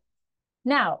 okay?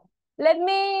 Now, let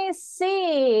me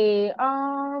see.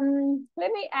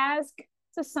 Let me ask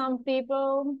to some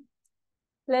people.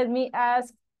 Let me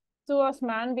ask to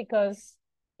Osman because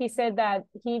he said that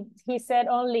he said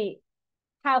only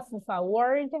half of a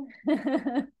word.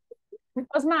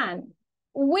 Osman,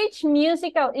 which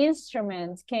musical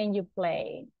instruments can you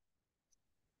play?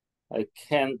 I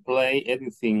can play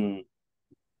anything,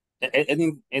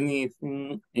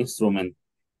 anything instrument,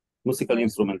 musical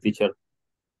instrument, teacher.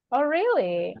 Oh,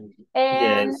 really?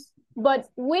 And Yes. but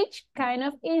which kind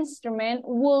of instrument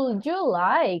would you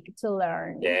like to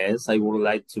learn? Yes, I would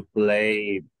like to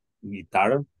play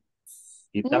guitar.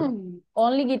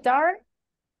 Only guitar?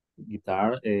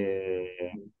 Guitar.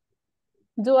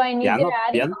 Do I need Piano, the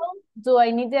article? piano. Do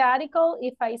I need the article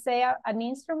if I say an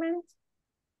instrument?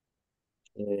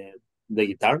 The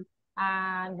guitar.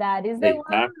 That is The the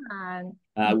guitar. one.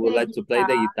 I would The like to play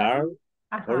the guitar.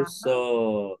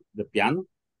 Also the piano.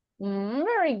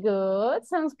 Very good.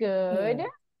 Sounds good.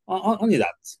 Only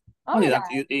that. Only that.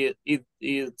 that.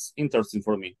 It's interesting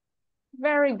for me.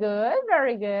 Very good.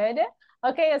 Very good.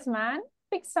 Okay, Osman,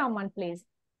 pick someone, please.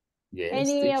 Yes,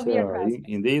 Any of your teacher. classmates.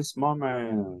 In this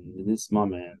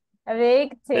moment.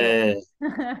 Victor.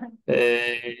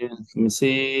 Let me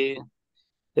see.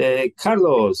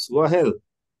 Carlos, go ahead.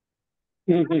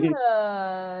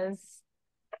 Carlos.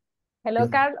 Hello,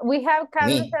 Carlos. We have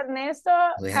Carlos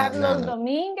Ernesto, Carlos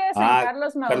Dominguez, and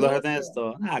Carlos Mauricio. Carlos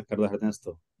Ernesto. Carlos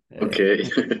Ernesto. Okay.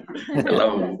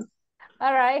 Hello.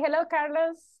 All right. Hello,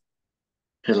 Carlos.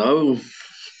 Hello.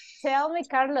 Tell me,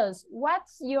 Carlos,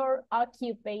 what's your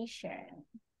occupation?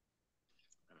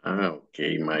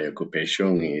 Okay, my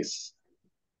occupation is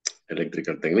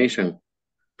electrical technician,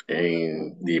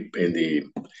 and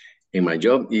my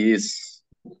job is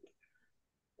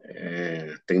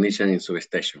technician in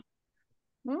substation.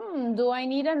 Do I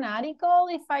need an article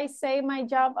if I say my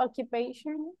job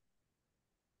occupation?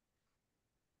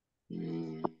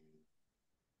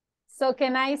 So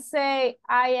can I say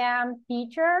I am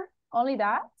teacher? Only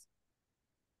that?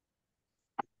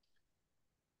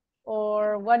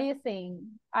 Or what do you think?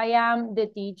 I am the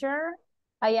teacher,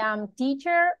 I am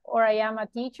teacher, or I am a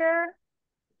teacher,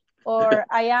 or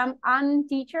I am an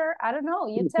teacher. I don't know.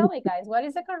 You tell me, guys, what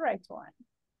is the correct one?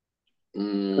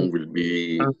 Will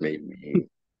be maybe.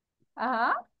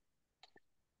 Huh?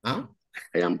 I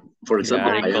am, for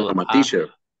example, I am a teacher.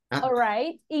 All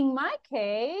right. In my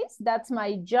case, that's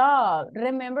my job.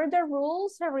 Remember the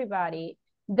rules, everybody.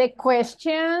 The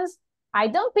questions, I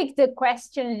don't pick the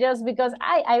question just because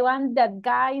I want that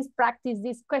guys practice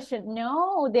this question.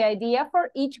 No, the idea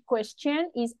for each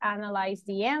question is analyze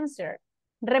the answer.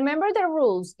 Remember the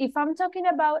rules. If I'm talking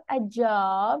about a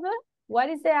job, what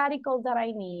is the article that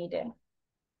I need?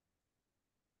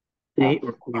 The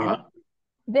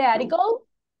article?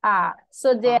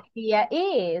 So the idea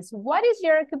is, what is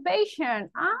your occupation?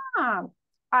 I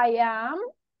am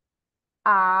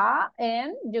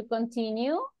and you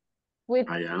continue with.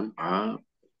 I am a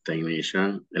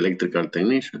technician, electrical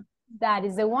technician. That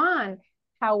is the one.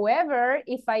 However,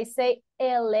 if I say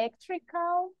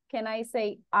electrical, can I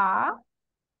say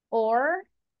or?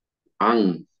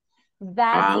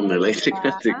 That's an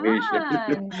electrical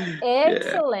technician.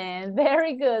 Excellent. Yeah.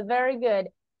 Very good. Very good.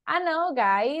 I know,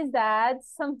 guys, that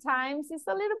sometimes it's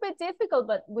a little bit difficult,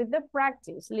 but with the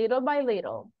practice, little by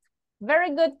little.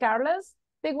 Very good, Carlos.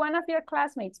 Pick one of your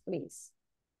classmates, please.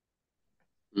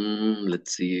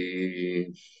 Let's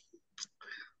see,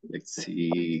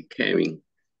 Kevin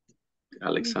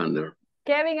Alexander.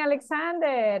 Kevin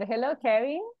Alexander. Hello,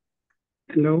 Kevin.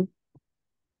 Hello.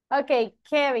 Okay,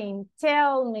 Kevin,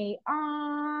 tell me,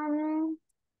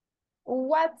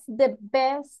 what's the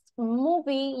best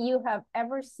movie you have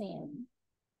ever seen?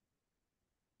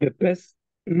 The best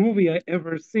movie I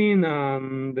ever seen,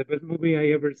 the best movie I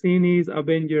ever seen is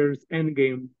Avengers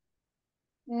Endgame.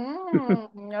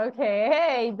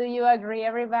 Okay, do you agree,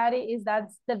 everybody? Is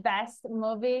that the best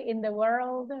movie in the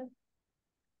world?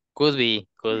 Could be,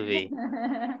 could be.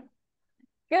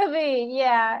 Could be,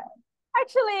 yeah.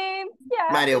 Actually, yeah,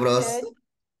 Mario it's Bros. good.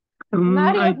 I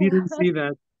Mario didn't see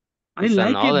that. I It's like it,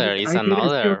 another, but it's I still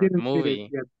another didn't see it movie.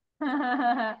 yet.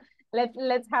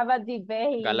 Let's have a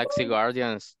debate. Galaxy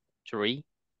Guardians 3.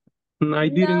 I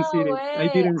didn't see No it. I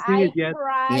way. didn't see it yet.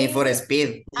 Need for Cried.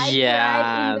 Speed. I cried in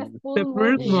Yeah, the The full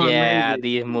first movie. one, yeah,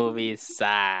 maybe. this movie is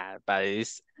sad, but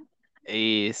it's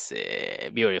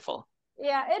beautiful.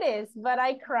 Yeah, it is, but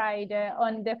I cried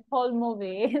on the whole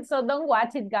movie. So don't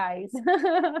watch it, guys.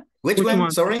 Which one?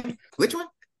 Sorry? Which one?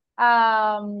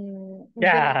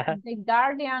 Yeah. The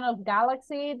Guardian of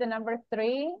Galaxy, the number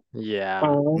 3. Yeah.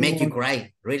 Make you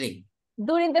cry, really.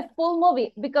 During the full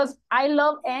movie, because I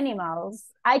love animals.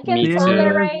 I can Me too.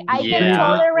 tolerate, I can Yeah.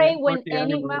 tolerate when the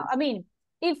animal, animals. I mean,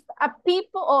 if if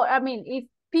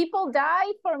people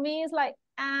die, for me, it's like,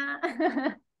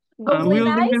 but when We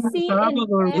live I in El see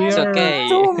Salvador. an We It's are, okay.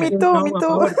 Me you too, know me too.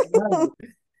 about that.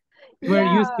 We're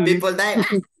used to it. People die,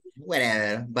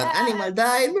 whatever. But animal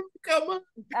die, come on.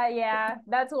 yeah,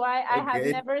 that's why I have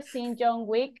Okay. never seen John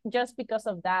Wick, just because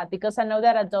of that, because I know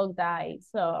that a dog died,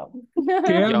 so. John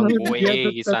Yeah, Wick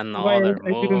is that's why another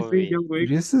I didn't see movie. John Wick.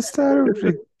 Just the start of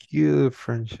a good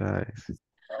franchise.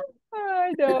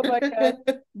 Oh my God.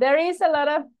 There is a lot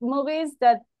of movies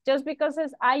that just because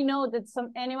I know that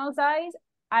some animals dies,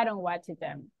 I don't watch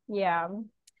them. Yeah.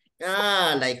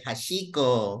 Like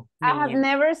Hashiko. I have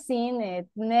never seen it.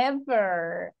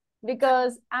 Never.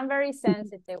 Because I'm very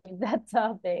sensitive with that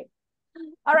topic.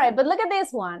 All right, but look at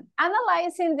this one.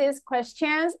 Analyzing these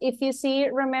questions, if you see,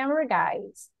 remember,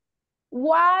 guys,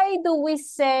 why do we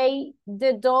say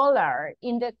the dollar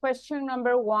in the question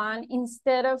number 1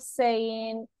 instead of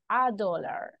saying a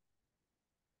dollar?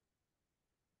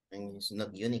 And it's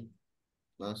not unique.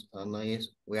 No,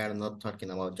 we are not talking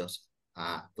about just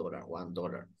 $1,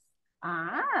 $1.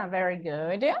 Ah, very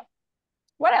good.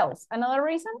 What else? Another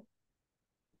reason?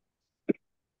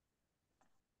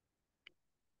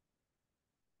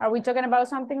 Are we talking about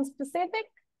something specific?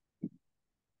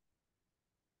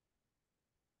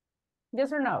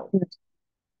 Yes or no?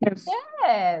 Yes.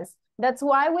 Yes. That's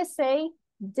why we say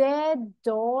the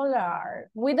dollar.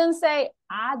 We don't say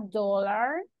a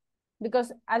dollar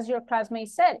because, as your classmate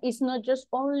said, it's not just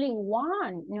only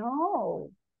one.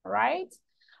 No, right?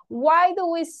 Why do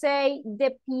we say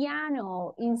the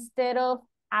piano instead of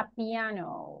a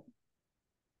piano?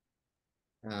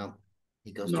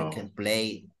 Because you can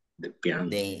play the piano,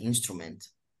 the instrument.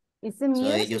 It's a music.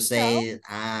 So if you say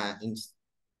a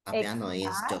piano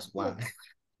is just one.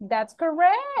 That's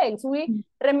correct. We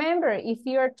remember, if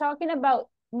you're talking about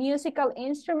musical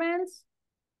instruments,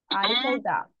 article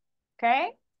da,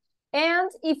 okay?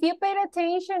 And if you paid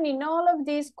attention in all of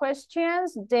these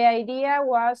questions, the idea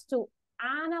was to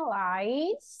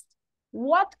analyze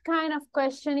what kind of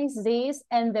question is this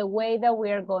and the way that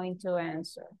we are going to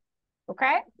answer,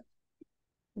 okay?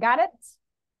 Got it?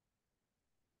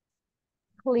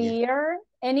 Clear?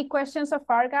 Yeah. Any questions so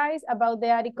far, guys, about the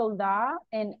article da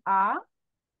and a?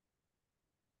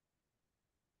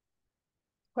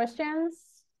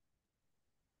 Questions?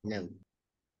 No.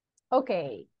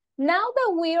 Okay. Now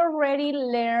that we already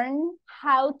learned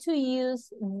how to use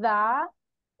the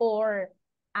or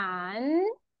an,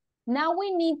 now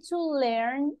we need to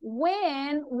learn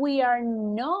when we are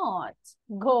not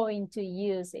going to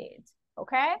use it,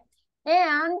 okay?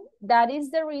 And that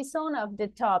is the reason of the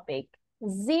topic,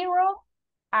 zero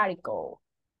article.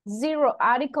 Zero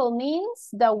article means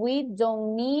that we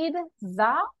don't need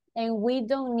the and we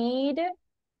don't need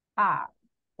a,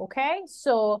 okay?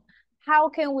 So how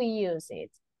can we use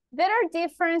it? There are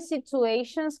different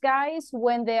situations, guys,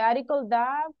 when the article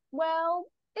da, well,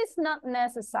 it's not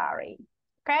necessary,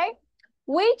 okay?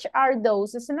 Which are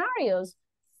those scenarios?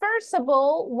 First of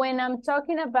all, when I'm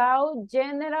talking about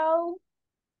general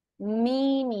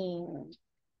meaning.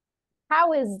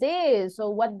 How is this,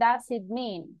 or what does it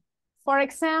mean? For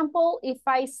example, if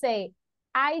I say,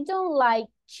 I don't like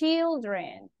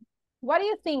children, what do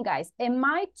you think, guys? Am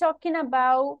I talking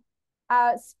about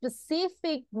a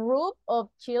specific group of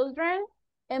children?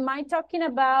 Am I talking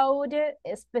about a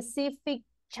specific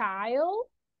child?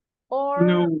 Or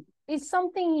no. It's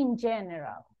something in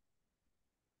general?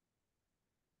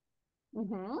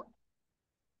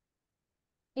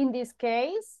 In this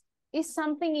case, it's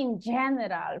something in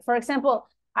general. For example,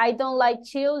 I don't like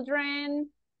children.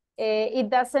 It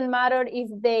doesn't matter if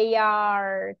they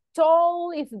are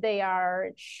tall, if they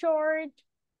are short.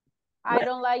 I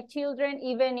don't like children,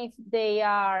 even if they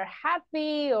are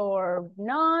happy or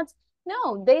not.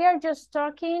 No, they are just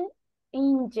talking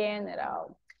in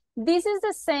general. This is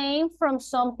the same from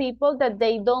some people that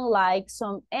they don't like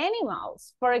some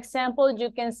animals. For example,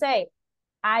 you can say,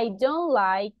 I don't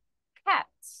like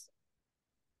cats.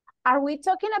 Are we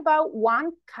talking about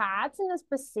one cat in a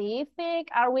specific?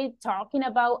 Are we talking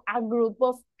about a group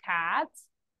of cats?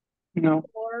 No.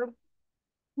 Or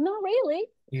not really.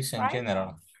 It's in right?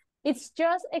 general. It's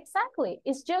just, exactly,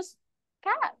 it's just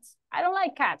cats. I don't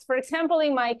like cats. For example,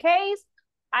 in my case,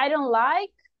 I don't like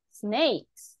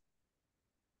snakes.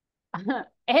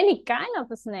 Any kind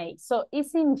of snake. So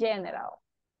it's in general.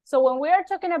 So when we are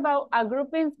talking about a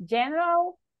group in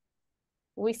general,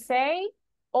 we say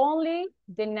only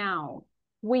the noun.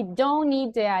 We don't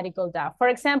need the article that. For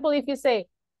example, if you say,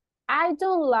 I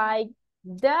don't like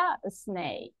the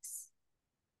snakes.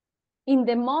 In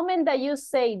the moment that you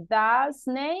say the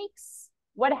snakes,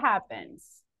 what happens?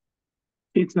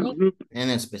 It's a group.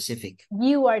 And a specific.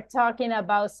 You are talking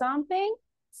about something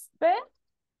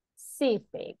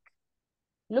specific.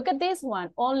 Look at this one.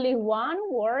 Only one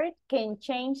word can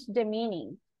change the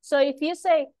meaning. So if you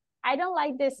say, I don't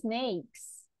like the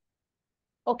snakes.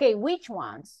 Okay, which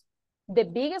ones? The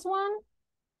biggest one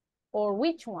or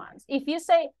which ones? If you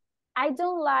say, I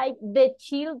don't like the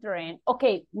children.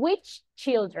 Okay, which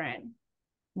children?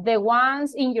 The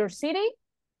ones in your city?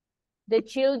 The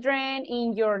children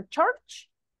in your church?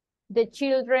 The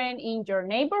children in your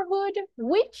neighborhood?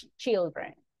 Which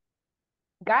children?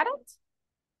 Got it?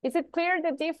 Is it clear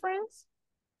the difference?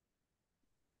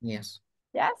 Yes.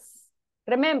 Yes.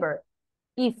 Remember,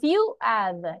 if you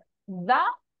add the,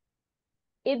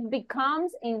 it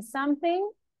becomes in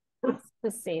something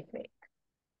specific.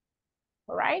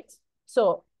 All right?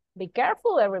 So be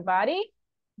careful, everybody,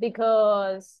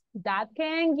 because that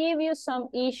can give you some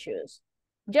issues.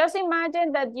 Just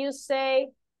imagine that you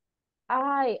say,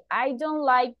 I don't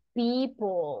like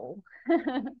people.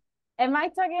 Am I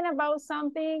talking about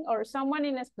something or someone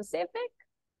in a specific?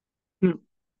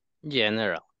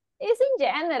 General. It's in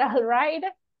general, right?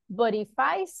 But if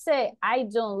I say I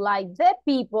don't like the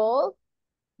people,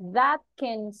 that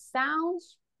can sound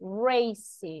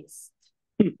racist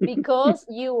because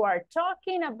you are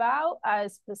talking about a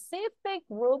specific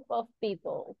group of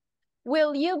people.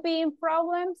 Will you be in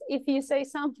problems if you say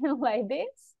something like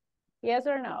this? Yes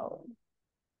or no?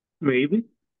 Maybe.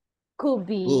 Could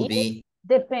be. Could be.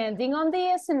 Depending on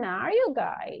the scenario,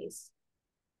 guys.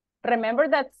 Remember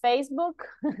that Facebook,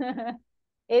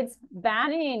 it's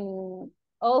banning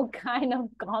all kind of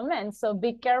comments, so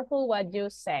be careful what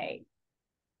you say.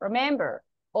 Remember,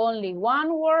 only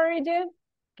one word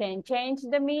can change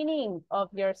the meaning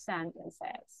of your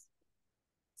sentences.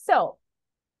 So,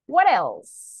 what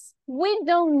else? We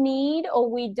don't need or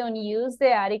we don't use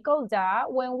the article da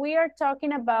when we are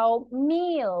talking about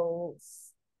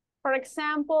meals. For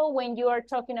example, when you are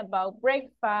talking about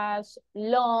breakfast,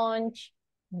 lunch,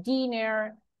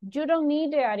 dinner, you don't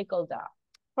need the article da.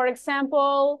 For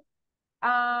example,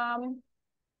 I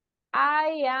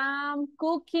am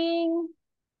cooking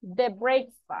the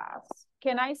breakfast.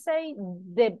 Can I say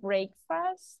the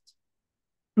breakfast?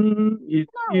 Not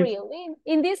really.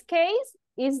 In this case,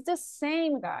 it's the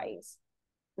same, guys.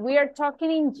 We are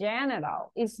talking in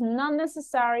general. It's not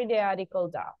necessary the article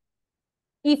da.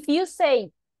 If you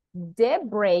say the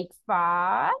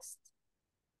breakfast,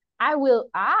 I will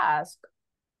ask,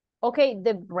 okay,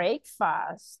 the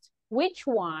breakfast, which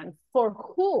one? For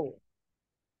who?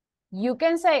 You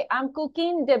can say, I'm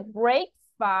cooking the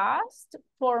breakfast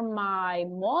for my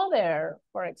mother,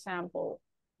 for example,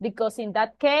 because in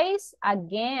that case,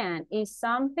 again, is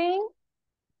something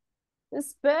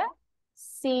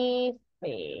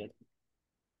specific,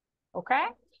 okay?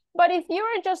 But if you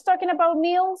are just talking about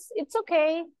meals, it's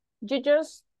okay. You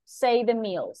just say the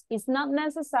meals. It's not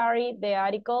necessary the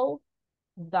article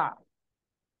the.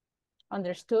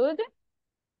 Understood?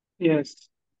 Yes.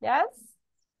 Yes?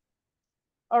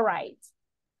 All right.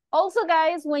 Also,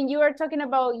 guys, when you are talking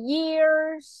about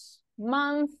years,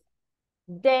 month,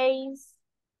 days,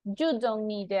 you don't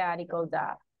need the article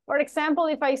that. For example,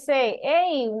 if I say,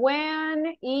 hey,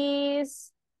 when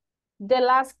is the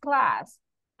last class?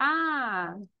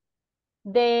 Ah,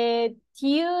 the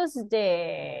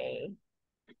Tuesday.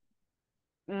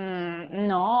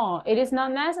 No, it is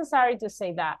not necessary to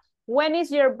say that. When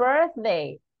is your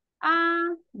birthday? Ah,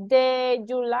 the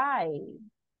July.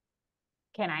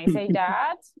 Can I say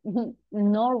that?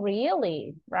 Not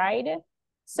really, right?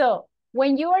 So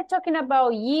when you are talking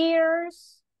about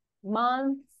years,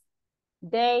 months,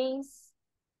 days,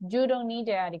 you don't need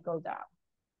the article that.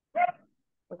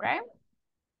 Okay?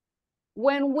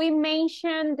 When we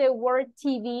mention the word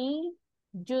TV,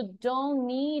 you don't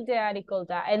need the article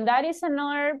that. And that is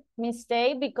another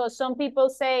mistake because some people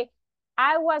say,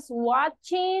 I was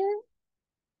watching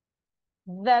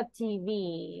the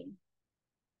TV.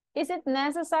 Is it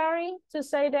necessary to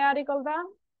say the article that?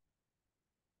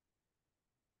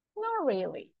 Not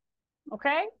really,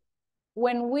 okay?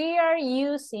 When we are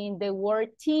using the word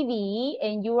TV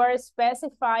and you are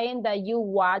specifying that you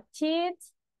watch it,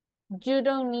 you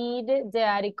don't need the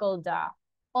article da.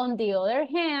 On the other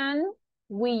hand,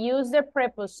 we use the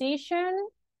preposition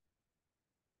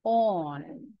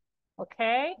on,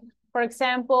 okay? For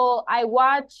example, I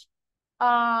watch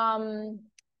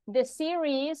the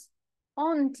series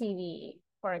on TV,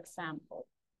 for example,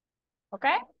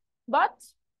 okay? But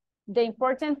the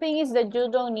important thing is that you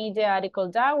don't need the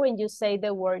article da when you say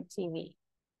the word TV.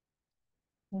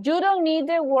 You don't need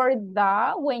the word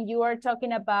da when you are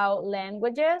talking about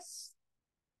languages.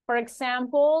 For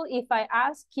example, if I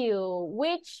ask you,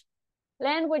 which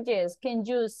languages can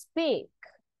you speak?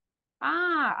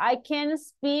 I can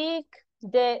speak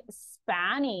the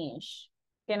Spanish.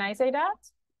 Can I say that?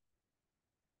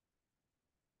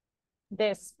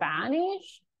 The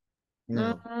Spanish?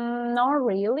 No. Not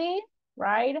really,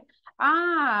 right?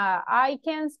 I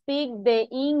can speak the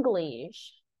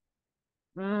English.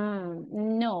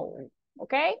 No,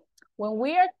 okay? When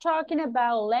we are talking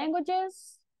about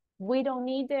languages, we don't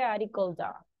need the article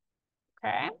da,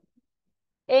 okay?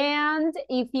 And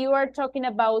if you are talking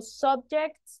about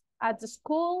subjects at the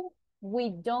school, we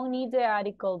don't need the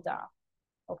article da,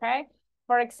 okay?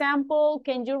 For example,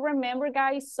 can you remember,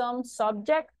 guys, some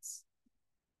subjects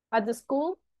at the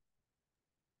school?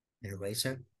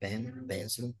 Eraser, pen,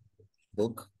 pencil,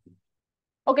 book.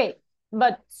 Okay,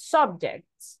 but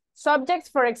subjects. Subjects,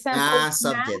 for example,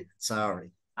 Subject, sorry.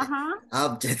 math.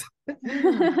 Object.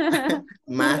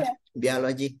 Math,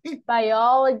 biology.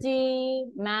 Biology,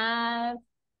 math,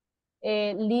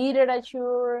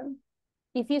 literature.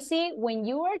 If you see, when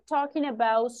you are talking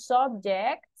about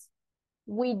subjects,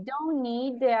 we don't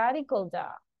need the article da.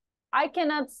 I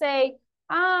cannot say,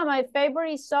 my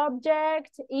favorite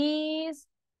subject is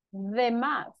the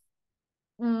math.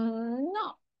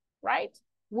 No, right?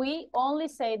 We only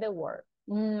say the word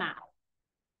math.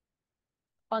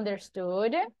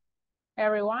 Understood,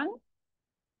 everyone?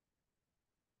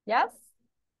 Yes?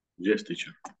 Yes,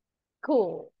 teacher.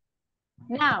 Cool.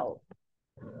 Now,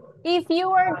 if you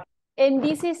are, and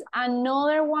this is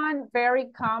another one very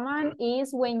common,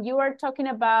 is when you are talking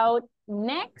about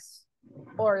next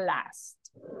or last,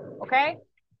 okay?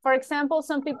 For example,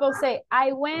 some people say,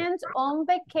 I went on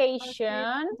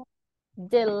vacation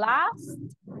the last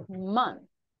month.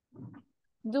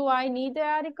 Do I need the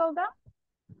article da?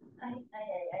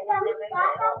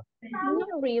 Not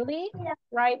really,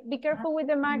 right? Be careful with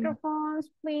the microphones,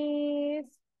 please.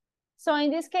 So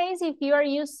in this case, if you are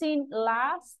using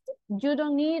last, you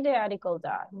don't need the article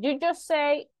da. You just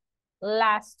say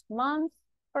last month,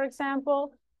 for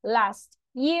example, last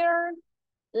year,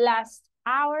 last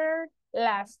hour,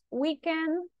 last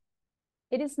weekend.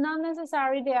 It is not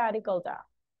necessary the article da.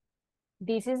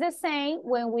 This is the same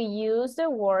when we use the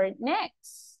word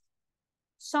next.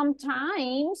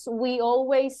 Sometimes we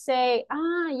always say,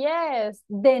 yes,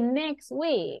 the next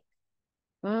week.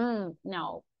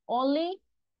 No, only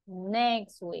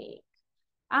next week.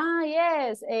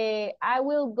 Yes, I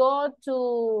will go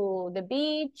to the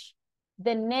beach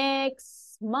the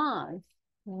next month.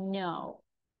 No,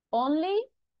 only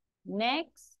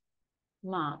next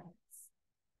month.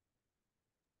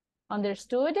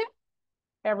 Understood,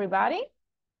 everybody?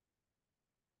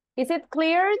 Is it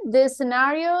clear the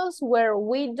scenarios where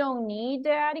we don't need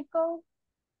the article?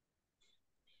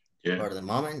 Yeah. For the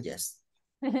moment, yes.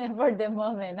 For the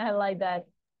moment, I like that.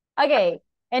 Okay,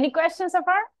 any questions so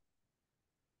far?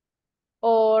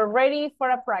 Or ready for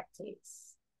a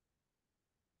practice?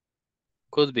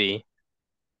 Could be.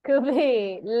 Could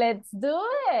be. Let's do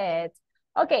it.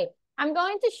 Okay, I'm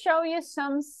going to show you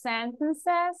some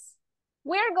sentences.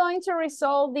 We're going to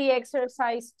resolve the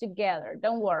exercise together.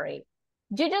 Don't worry.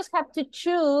 You just have to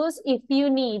choose if you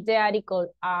need the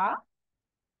article a,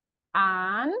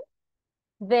 an,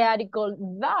 the article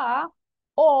the,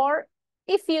 or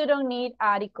if you don't need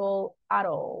article at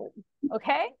all.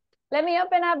 Okay? Let me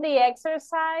open up the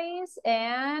exercise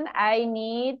and I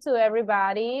need to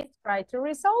everybody try to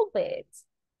resolve it.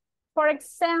 For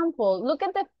example, look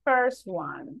at the first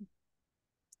one.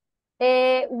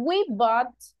 We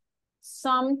bought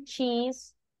some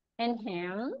cheese and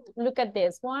ham. Look at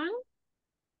this one.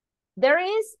 There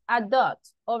is a dot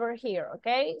over here,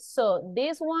 okay? So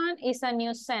this one is a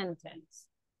new sentence.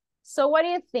 So what do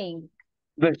you think?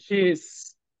 The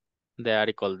cheese. The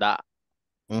article da.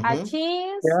 A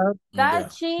cheese, Yeah.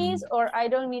 that cheese, or I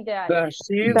don't need the The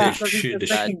cheese The because it's the That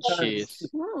second time. cheese. The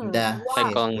why? cheese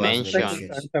Second was the mention. Second choice.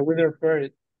 time, so we refer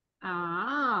it.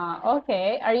 Ah,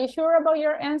 okay. Are you sure about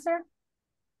your answer?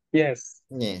 Yes.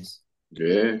 Yes.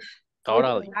 Yes.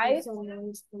 Totally. Guys,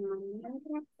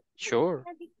 Sure.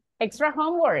 extra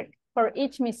homework for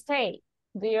each mistake.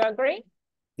 Do you agree?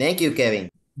 Thank you, Kevin.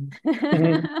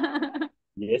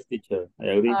 Yes, teacher. I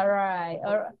agree. All right.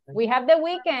 We have the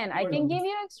weekend. I can give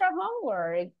you extra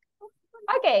homework.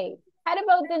 Okay. How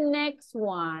about the next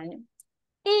one?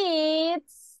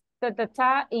 It's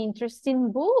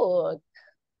interesting book.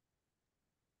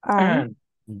 and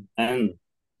And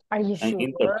Are you I'm sure?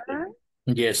 interested.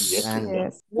 Yes. And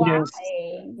yes. Why?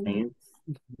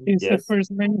 It's the Yes.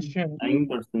 first mention. An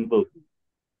interesting book.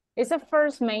 It's a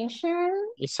first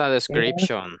mention. It's a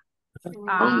description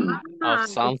Ah, of it's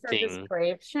a something.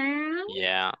 description.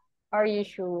 Yeah. Are you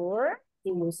sure?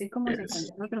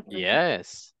 Yes.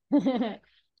 Yes.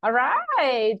 All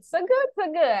right. So good, so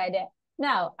good.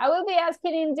 Now, I will be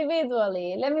asking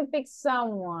individually. Let me pick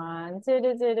someone.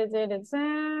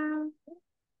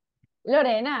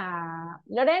 Lorena.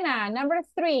 Lorena, number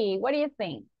 3. What do you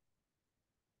think?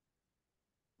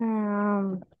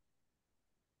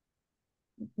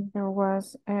 There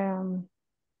was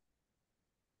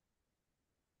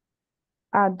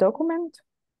a document.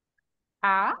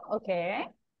 Ah, okay.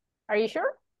 Are you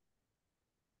sure?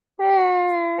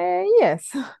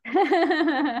 Yes.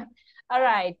 All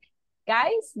right.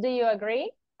 Guys, do you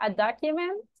agree? A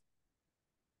document?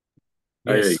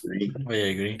 I agree. I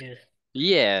agree.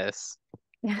 Yes.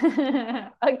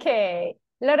 Okay.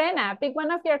 Lorena, pick one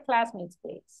of your classmates,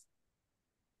 please.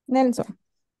 Nelson.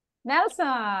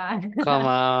 Nelson. Come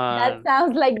That on.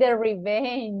 sounds like the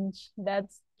revenge.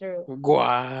 That's true.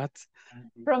 What?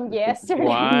 From yesterday.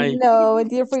 Why? No,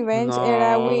 the revenge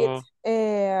era with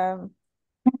No.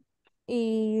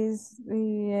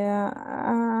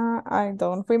 I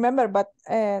don't remember, but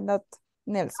not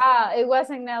Nelson. Ah, it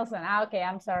wasn't Nelson. Ah, okay,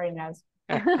 I'm sorry, Nelson.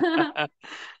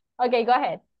 Okay, go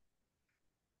ahead.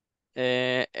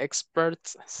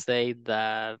 Experts say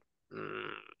that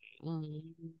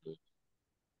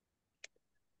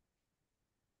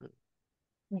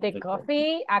The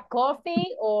coffee, a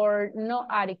coffee, or no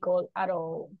article at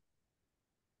all?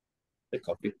 The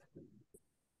copy.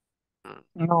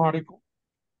 No article.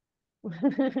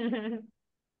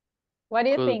 What do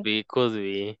you think? could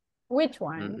be. Which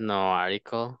one? No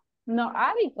article. No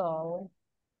article.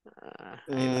 I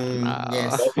don't know.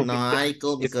 Yes, no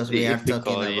article It's because we are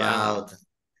talking difficult, yeah. about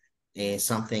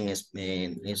something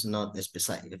is not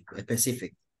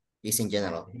specific. It's in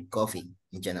general, coffee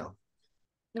in general.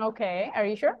 Okay, are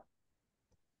you sure?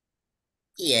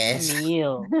 Yes.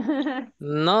 Meal.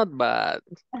 Not bad.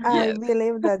 I Yes.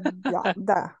 believe that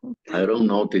I don't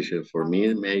know, teacher. For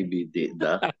me, maybe the.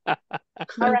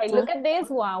 All right, look at this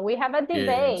one. We have a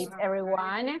debate,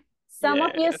 everyone. Some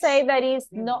of you say that is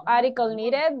no article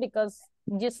needed because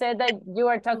you said that you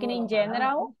are talking in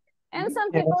general. And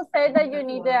some people say that you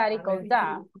need the article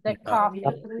the coffee.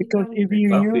 Because if you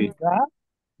use that,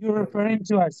 you're referring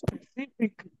to a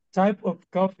specific type of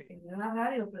coffee.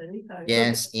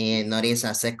 Yes, and notice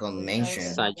a second mention.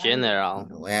 It's a general.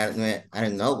 Where I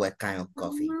don't know what kind of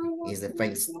coffee is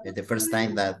the first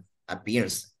time that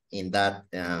appears in that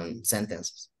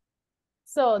sentence.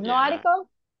 So no article?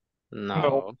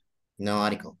 No. No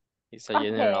article. It's a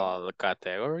general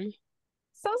category.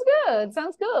 Sounds good.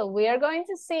 Sounds good. We are going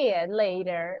to see it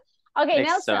later. Okay,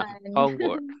 Extra Nelson.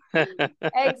 homework.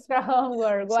 Extra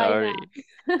homework. Why Sorry.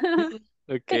 not?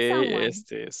 Okay,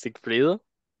 Sigfrido.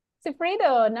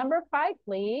 Sigfrido, number 5,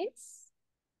 please.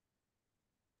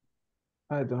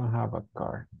 I don't have a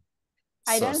car.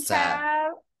 I don't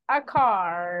have a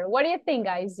car. What do you think,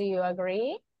 guys? Do you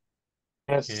agree?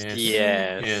 Yes.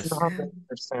 Yes.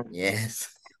 100%. Yes.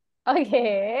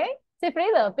 Okay.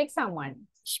 Sigfrido, pick someone.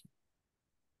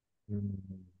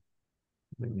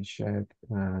 Let me check.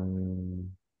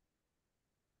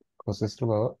 José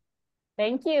Salvador.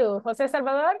 Thank you. Jose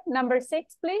Salvador, number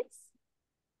 6, please.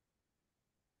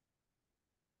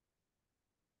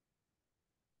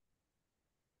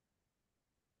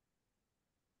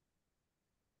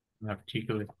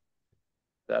 Article.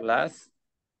 The last.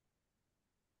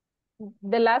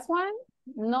 The last one?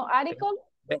 No article?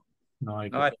 No, I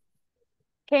No,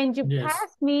 Can you Yes.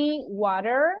 pass me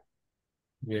water?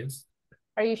 Yes.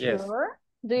 Are you Yes. sure?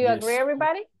 Do you Yes. agree,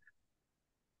 everybody?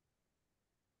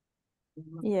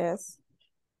 Yes.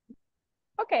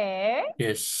 Okay.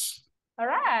 Yes. All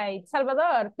right.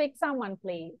 Salvador, pick someone,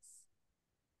 please.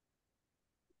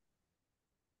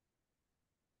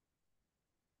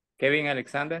 Kevin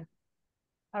Alexander.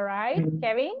 All right.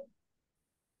 Kevin?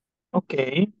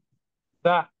 Okay.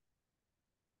 The.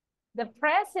 The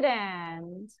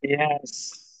president.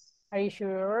 Yes. Are you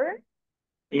sure?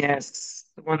 Yes,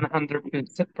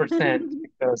 100%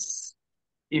 because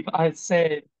if I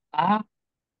said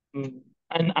and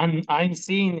I'm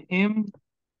seeing him,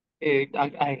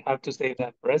 I have to say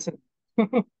that president.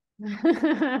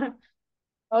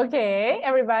 Okay,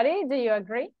 everybody, do you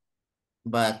agree?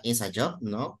 But it's a job,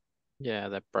 no? Yeah,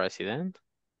 the president.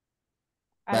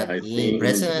 But I the think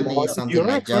president No, is something you're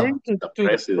like job. referring to the the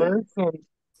president. person,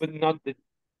 but not the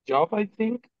job, I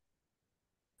think.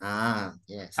 Ah,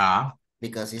 yes. Ah,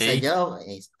 Because it's a hey, job,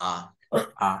 it's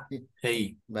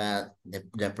hey. but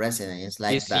the president is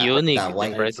like It's the unique. The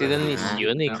white. Hey, president is Uh-huh.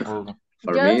 unique.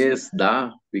 For me, Just it's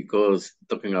that because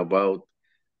talking about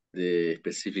the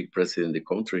specific president of the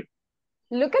country.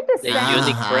 look at the The sentence.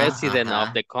 unique president of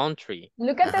Uh-huh. the country.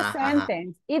 Look at the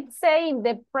sentence. It's saying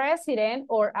the president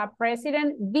or a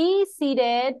president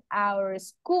visited our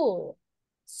school.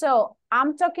 So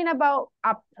I'm talking about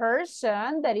a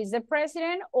person that is the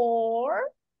president,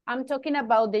 or I'm talking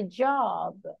about the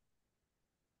job.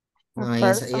 No,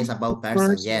 it's about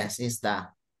person. Yes, it's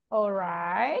that. All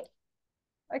right.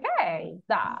 Okay.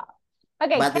 That.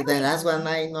 Okay. But the Kevin. last one,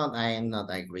 I am not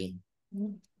agree.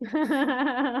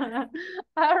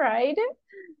 All right.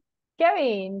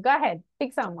 Kevin, go ahead.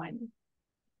 Pick someone.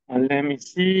 Let me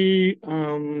see.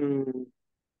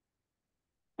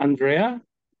 Andrea.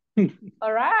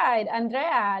 All right,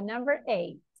 Andrea, number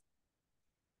 8.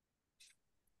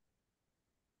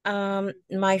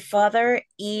 My father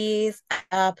is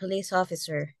a police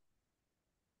officer.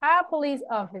 A police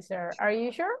officer. Are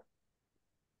you sure?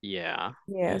 Yeah.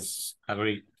 Yes,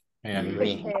 agree. I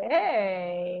agree.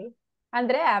 Okay.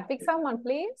 Andrea, pick someone,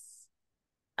 please.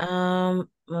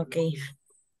 Okay.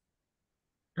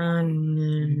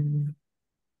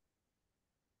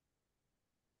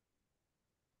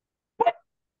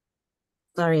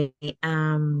 Sorry.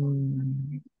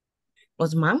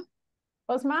 Osman?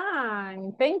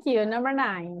 Osman, thank you. Number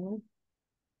 9.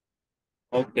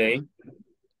 Okay.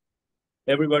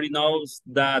 Everybody knows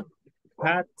that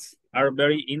cats are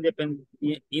very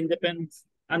independent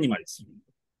animals.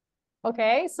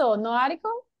 Okay, so no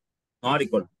article? No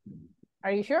article.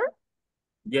 Are you sure?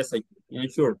 Yes, I am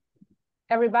sure.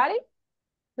 Everybody?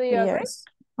 Do you agree?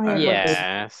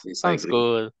 Yes. Sounds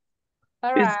good.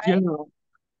 All It's right. general.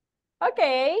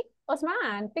 Okay,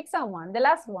 Osman, pick someone. The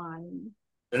last one.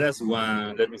 The last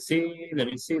one. Let me see.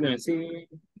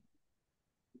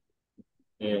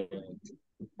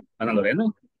 Ana Lorena.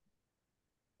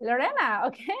 Lorena,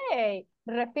 okay.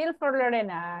 Refill for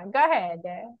Lorena. Go ahead.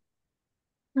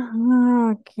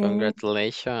 Okay.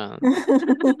 Congratulations.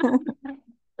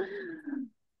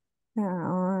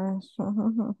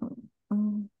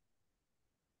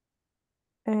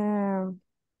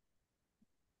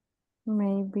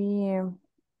 Maybe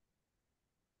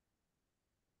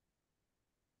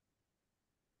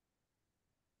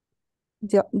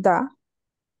da.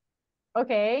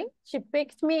 Okay, she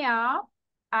picked me up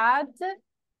at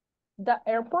the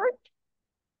airport.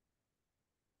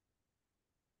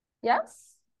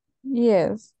 Yes?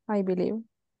 Yes, I believe.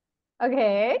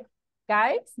 Okay,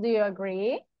 guys, do you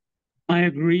agree? I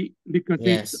agree because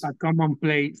it's Yes. a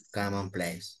commonplace.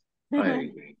 Commonplace. I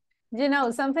agree. You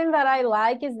know, something that I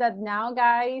like is that now,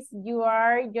 guys, you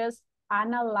are just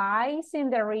analyzing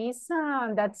the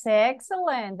reason. That's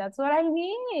excellent. That's what I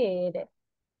need.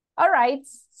 All right,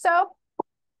 so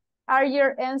are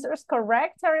your answers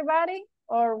correct, everybody?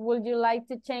 Or would you like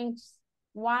to change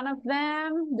one of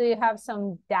them? Do you have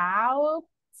some doubt?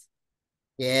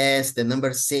 Yes, the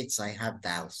number 6, I have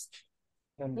doubts.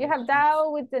 You have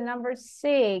doubt with the number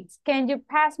 6. Can you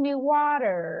pass me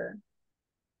water?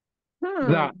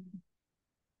 The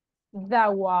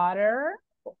water,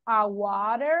 a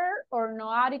water, or no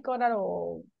article at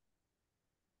all?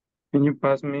 Can you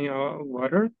pass me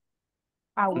water?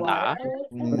 A water.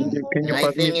 Can you I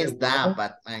pass think me it's the that, water?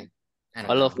 but I don't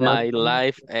All know. of my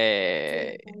life,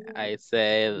 I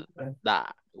said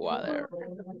that water.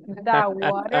 The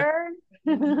water.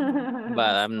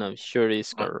 But I'm not sure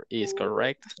it's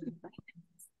correct.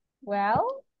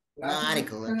 Well. No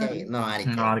article, okay. No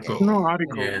article. No article. Okay. No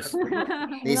article. Yes.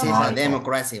 This No is a article.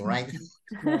 democracy, right?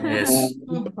 Yes.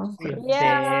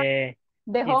 Yeah.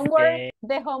 The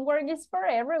the homework is for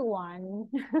everyone.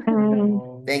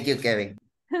 Thank you, Kevin.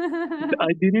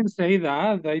 I didn't say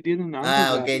that. I didn't answer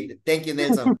that. Okay. Thank you,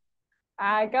 Nelson.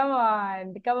 Come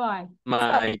on, come on.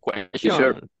 My question.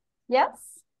 Sure.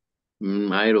 Yes.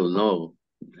 I don't know.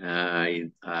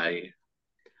 I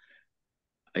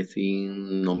think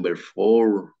number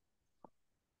 4.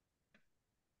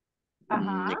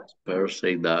 Experts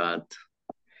say that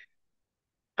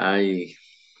I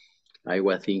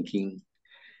was thinking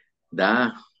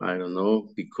that, I don't know,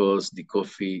 because the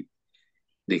coffee,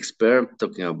 the expert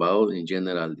talking about in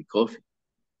general the coffee.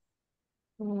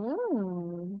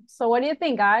 So what do you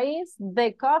think, guys?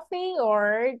 The coffee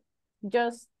or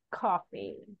just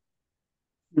coffee?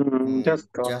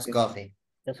 Just coffee. Just coffee.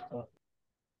 Just coffee.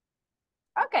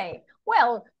 Okay,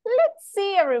 well, let's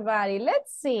see, everybody.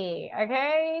 Let's see,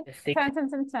 okay? Stick. Tan, tan,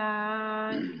 tan,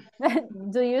 tan.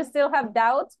 Do you still have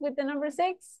doubts with the number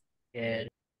 6? Yeah.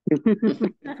 Okay.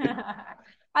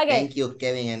 Thank you,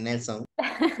 Kevin and Nelson.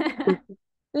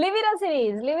 Leave it as it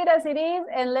is. Leave it as it is,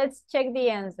 and let's check the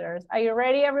answers. Are you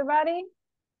ready, everybody?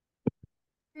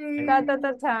 Ta, ta,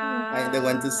 ta, ta. I'm the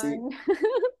one to see.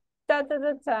 Ta, ta,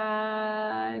 ta,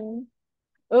 ta.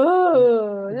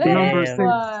 Ooh, look at Number this 6.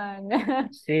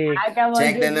 one. Six. Ah, come on,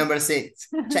 Check the you- number 6.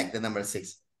 Check the number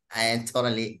 6. I am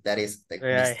totally, that is the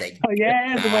Right. mistake. Oh,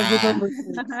 yes, it was the number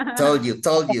 6.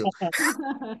 Told you.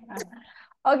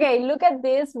 Okay, look at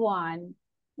this one.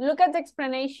 Look at the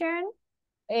explanation.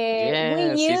 We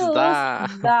Yes, it's use that.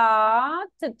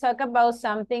 the to talk about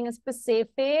something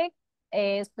specific,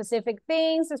 specific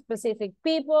things, specific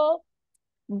people.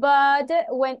 But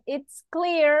when it's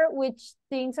clear which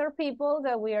things or people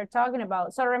that we are talking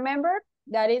about. So remember,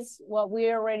 that is what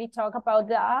we already talked about.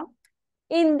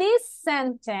 In this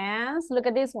sentence, look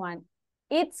at this one.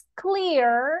 It's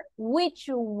clear which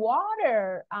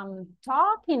water I'm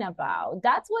talking about.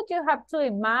 That's what you have to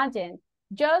imagine.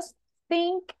 Just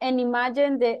think and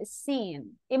imagine the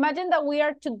scene. Imagine that we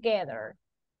are together.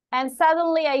 And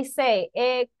suddenly I say,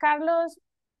 Carlos,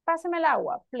 pásame el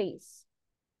agua, please.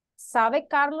 ¿Sabe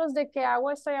Carlos de qué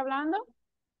agua estoy hablando?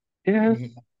 Yes,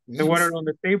 the water on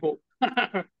the table.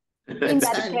 In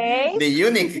that case, the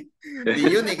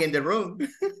eunuch in the room.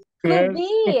 Could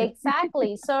be,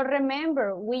 exactly. So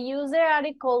remember, we use the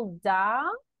article da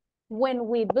when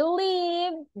we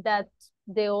believe that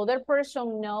the other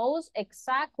person knows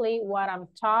exactly what I'm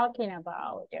talking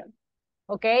about.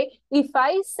 Okay? If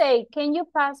I say, can you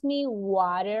pass me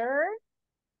water?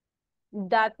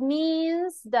 That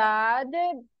means that,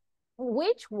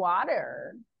 which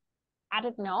water? I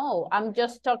don't know. I'm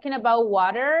just talking about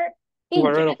water in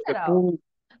Water of the general. pool.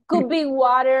 Could be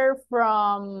water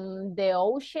from the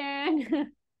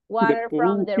ocean, water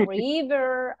from the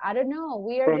river. I don't know.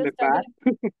 We are From just the bath.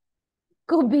 talking.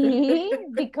 Could be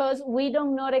because we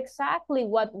don't know exactly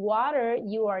what water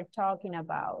you are talking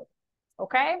about.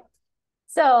 Okay?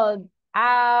 So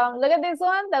look at this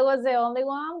one. That was the only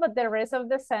one, but the rest of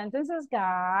the sentences,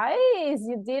 guys,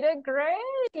 you did it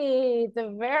great.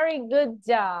 A very good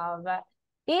job.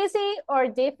 Easy or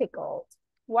difficult?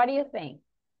 What do you think?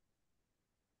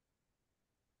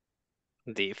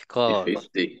 Difficult.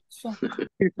 50.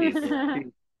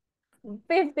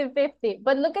 50-50.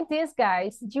 But look at this,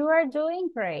 guys. You are doing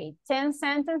great. 10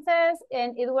 sentences,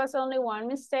 and it was only one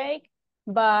mistake.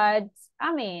 But,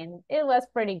 I mean, it was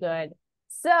pretty good.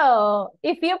 So,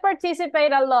 if you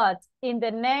participate a lot in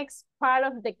the next part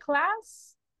of the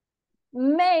class,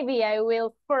 maybe I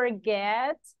will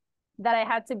forget that I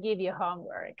had to give you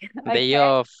homework. Day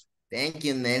off. Thank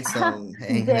you, Nelson.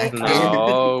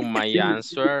 No, my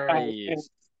answer is...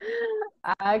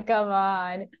 Come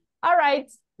on. All right,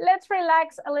 let's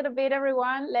relax a little bit,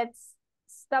 everyone. Let's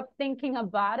stop thinking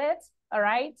about it, all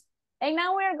right? And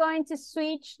now we're going to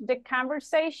switch the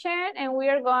conversation and we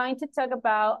are going to talk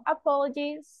about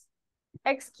apologies,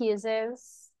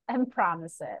 excuses, and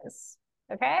promises,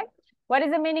 okay? What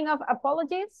is the meaning of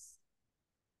apologies?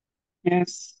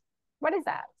 Yes. What is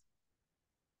that?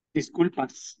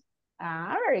 Disculpas.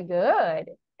 Ah, very good.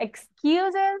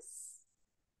 Excuses?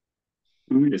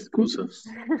 Excusas.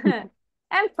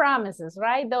 And promises,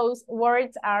 right? Those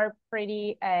words are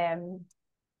pretty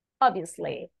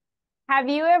obviously. Have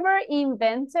you ever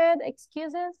invented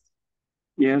excuses?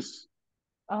 Yes.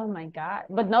 Oh my God.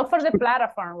 But not for the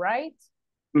platform, right?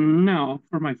 No,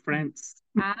 for my friends.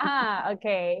 Ah,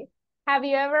 okay. Have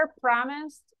you ever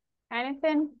promised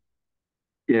anything?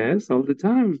 Yes, all the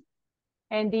time.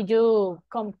 And did you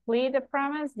complete the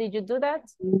promise? Did you do that?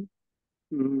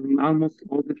 Almost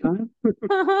all the time.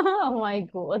 Oh my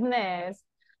goodness.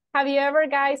 Have you ever,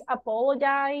 guys,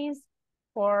 apologized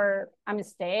for a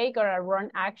mistake or a wrong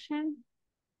action?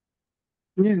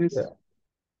 Yes.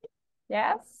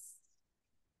 Yes?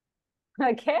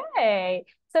 Okay.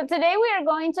 So today we are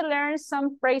going to learn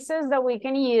some phrases that we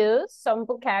can use, some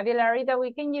vocabulary that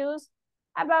we can use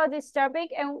about this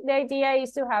topic. And the idea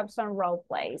is to have some role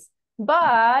plays.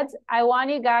 But I want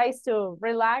you guys to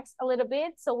relax a little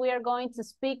bit. So we are going to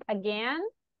speak again.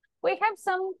 We have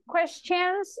some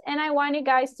questions and I want you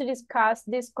guys to discuss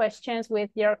these questions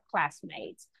with your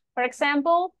classmates. For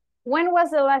example, When was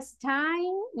the last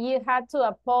time you had to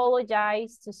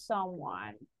apologize to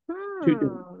someone?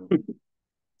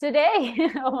 Today.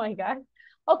 Oh my God.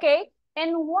 Okay.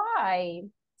 And why?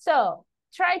 So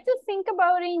try to think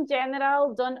about it in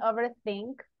general. Don't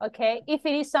overthink. Okay. If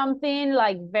it is something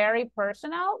like very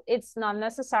personal, it's not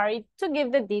necessary to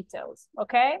give the details.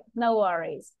 Okay. No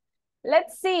worries.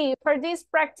 Let's see. For this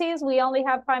practice, we only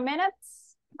have 5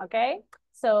 minutes. Okay.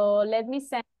 So let me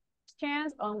send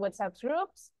questions on WhatsApp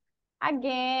groups.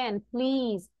 Again,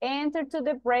 please enter to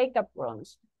the breakup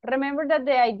rooms. Remember that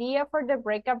the idea for the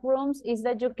breakup rooms is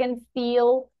that you can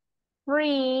feel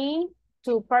free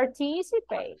to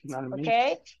participate,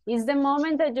 okay? It's the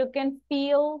moment that you can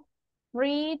feel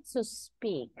free to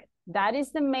speak. That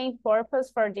is the main purpose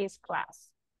for this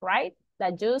class, right?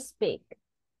 That you speak.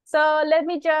 So let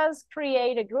me just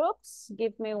create a groups.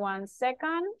 Give me 1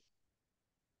 second.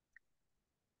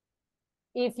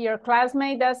 If your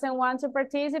classmate doesn't want to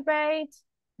participate,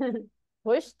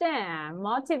 push them,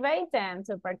 motivate them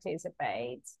to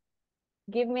participate.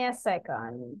 Give me a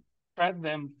second. Add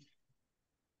them.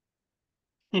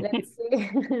 Let's see.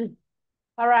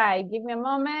 All right, give me a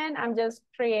moment. I'm just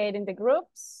creating the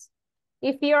groups.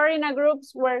 If you're in a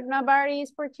groups where nobody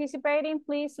is participating,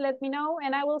 please let me know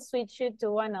and I will switch you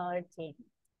to another team.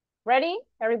 Ready,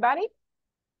 everybody?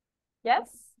 Yes?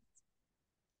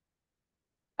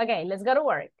 Okay, let's go to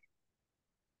work.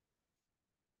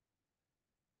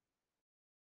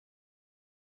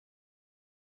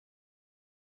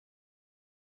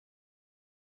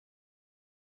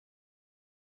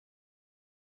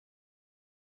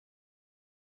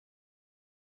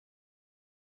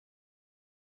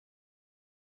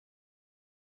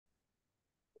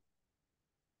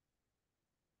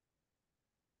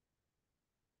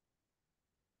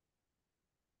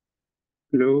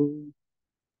 Hello.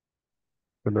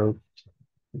 Hello.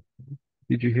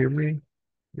 Did you hear me?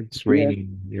 It's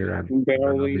raining here and I don't know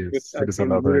Barely, but this. I It is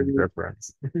can another hear you.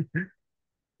 reference.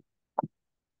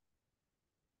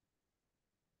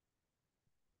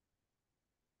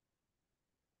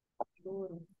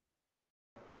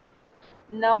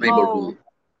 No, Neighborhood.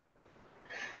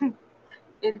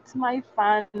 it's my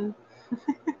fan.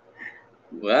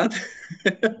 What?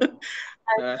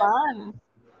 My fan.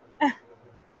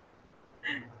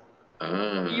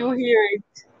 You hear it,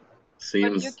 but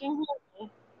you Seems can hear me.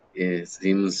 it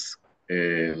seems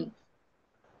that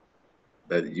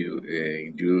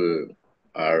you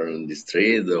are on the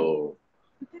street or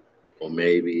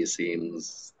maybe it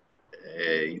seems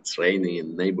it's raining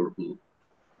in neighborhood.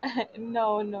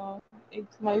 No,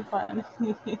 it's my fan.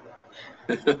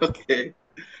 Okay.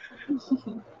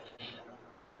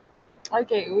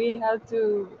 Okay, we have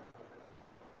to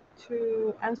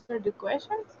answer the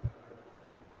questions.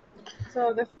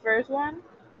 So the first one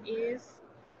is,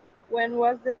 when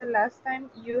was the last time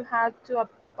you had to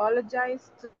apologize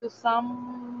to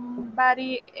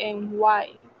somebody and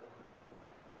why?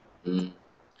 Mm.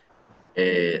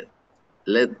 Uh,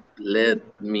 let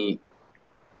me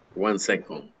 1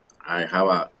 second. I have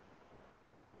a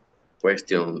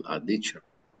question. A teacher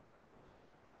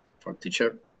for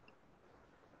teacher.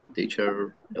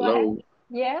 Teacher, Go ahead. hello.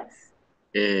 Yes.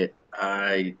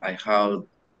 I have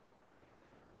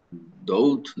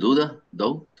doubt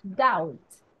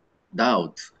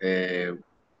Doubt.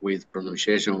 with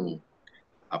pronunciation.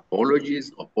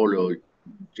 Apologies, apologize,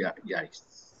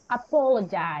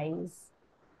 Apologize.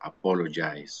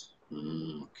 apologize.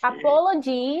 Okay.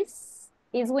 Apologies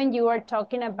is when you are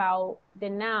talking about the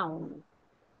noun.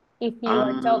 If you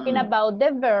are talking about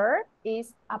the verb,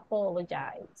 is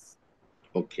apologize.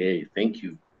 Okay, thank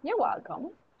you. You're welcome.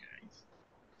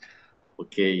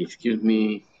 Okay, excuse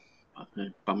me,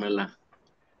 Pamela.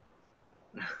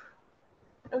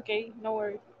 Okay, no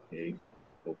worries.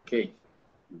 Okay.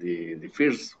 The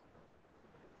first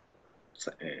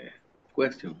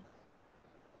question.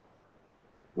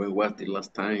 When was the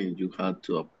last time you had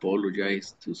to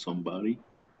apologize to somebody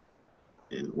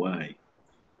and why?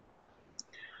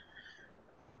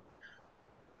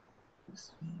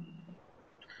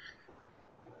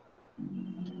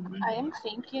 I am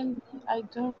thinking, I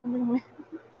don't remember.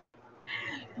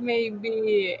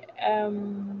 Maybe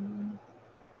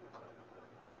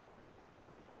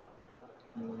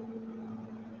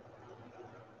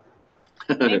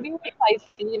maybe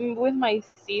with my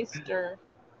sister,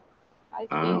 I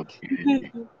think.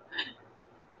 Okay.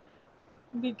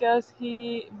 because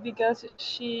she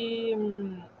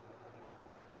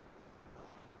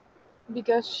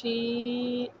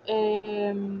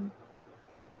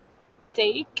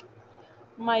take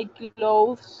my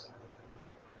clothes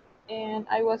and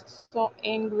I was so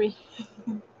angry.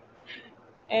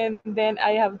 And then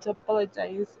I have to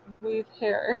apologize with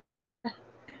her.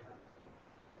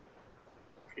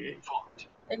 Okay.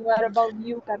 And what about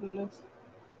you, Carlos?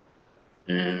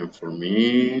 And for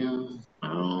me,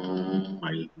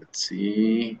 let's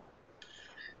see,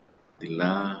 the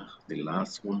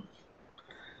last one.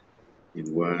 It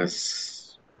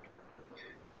was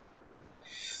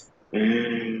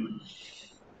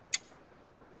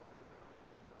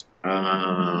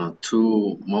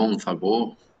 2 months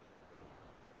ago.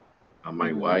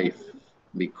 My wife,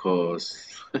 because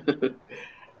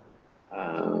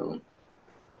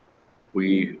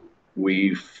we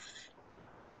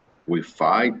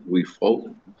fight, we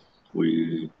fought,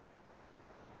 we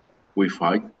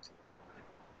fight.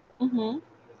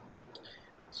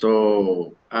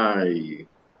 So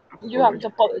You have to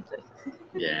apologize.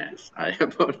 yes, I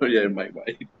apologize my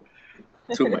wife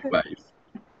to my wife.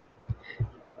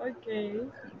 Okay.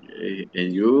 Okay.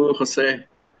 And you, Jose?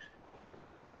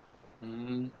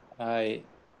 I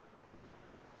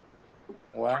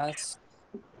was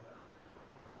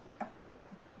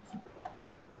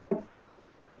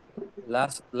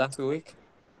last week.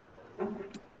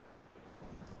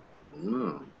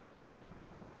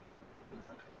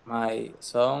 My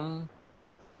son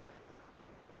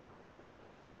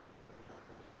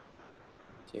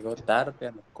llegó tarde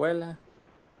a la escuela.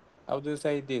 How do you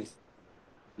say this?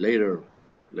 Later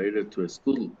to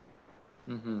school.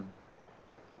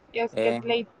 Yes, get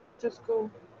late to school.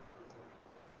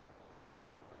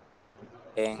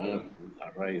 And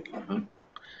all right.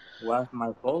 was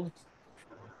my fault.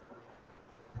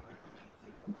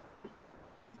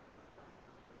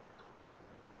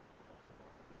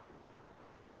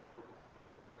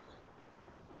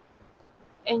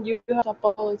 And you have to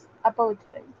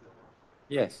apologize.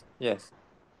 Yes.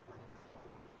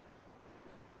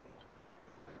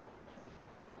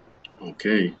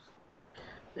 Okay.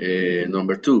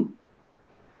 Number 2.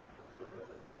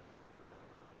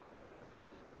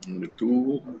 Number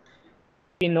 2.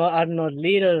 Are not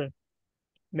little,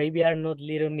 maybe are not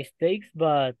little mistakes,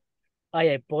 but I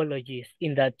apologize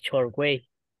in that short way.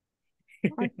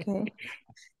 Okay.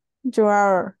 You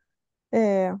are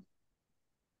a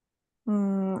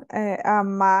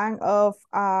man of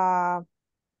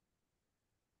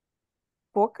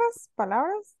pocas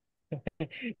palabras.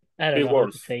 I don't Few know how to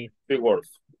words. say it. Few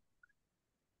words.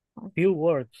 Few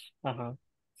words. Sounds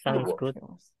words. good.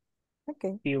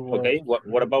 Okay. Few words. Okay.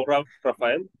 What about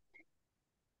Rafael?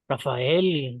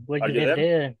 Rafael, where Are you you get there?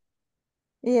 there?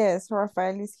 Yes,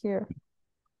 Rafael is here.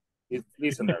 It's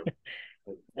listener.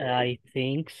 I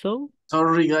think so.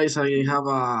 Sorry, guys, I have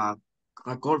a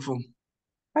call phone.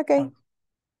 Okay.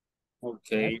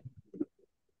 Okay.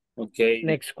 Okay.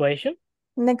 Next question.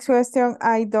 Next question,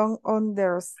 I don't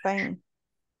understand.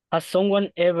 Has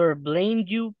someone ever blamed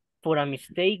you for a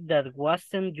mistake that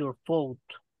wasn't your fault?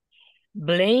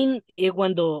 Blame es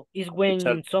when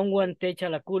someone te echa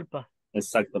la culpa.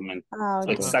 Exactamente.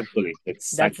 Okay. Exactly.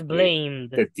 That's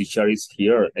blamed. The teacher is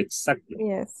here. Exactly.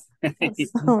 Yes.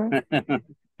 Sorry.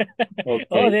 Okay.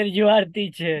 Oh, there you are,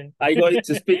 teacher. I'm going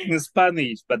to speak in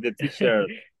Spanish, but the teacher.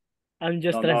 I'm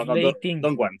just translating.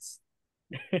 Don't want.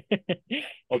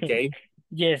 Okay.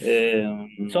 Yes.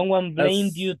 Someone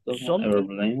blamed you something? Ever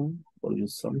blamed for you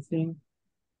something?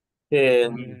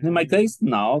 In my case,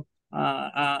 no.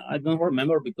 I don't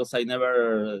remember because I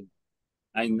never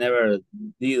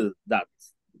did that.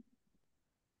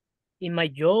 In my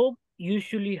job,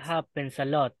 usually happens a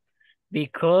lot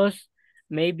because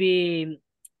maybe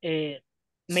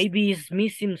it's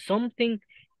missing something,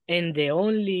 and the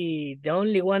only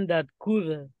one that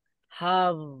could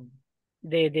have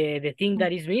the thing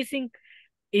that is missing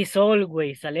is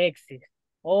always Alexis.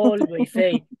 Always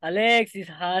say, Alexis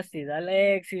has it.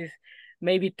 Alexis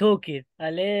maybe took it.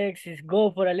 Alexis,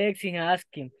 go for Alexis and ask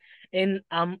him. And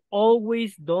I'm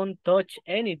always don't touch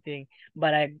anything.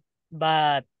 But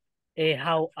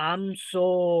how I'm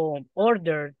so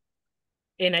ordered,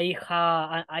 and I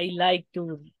like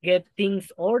to get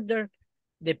things ordered,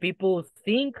 the people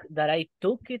think that I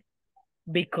took it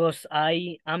because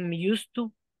I'm used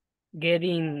to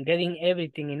getting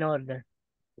everything in order.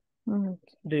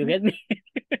 Okay. Do you get me?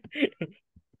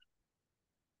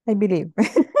 I believe.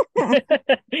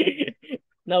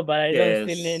 No, but I don't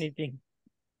steal anything.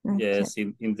 Yes,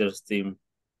 interesting.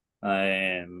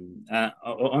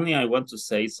 Only I want to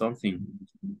say something.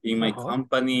 In my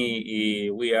company,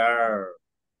 we are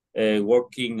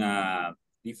working a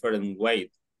different way.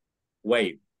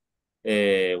 We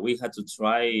had to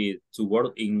try to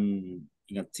work in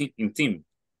a team.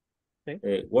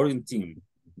 Okay. Working team.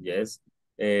 Yes.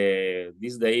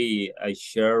 This day I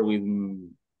share with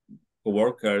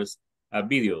coworkers a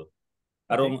video.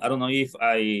 I don't know if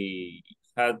I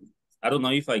don't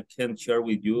know if I can share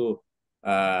with you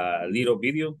a little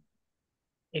video.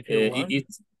 If you want.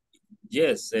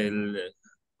 Yes.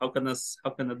 How can I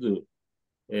do?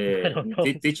 I don't know.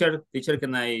 Teacher,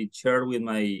 can I share with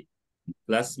my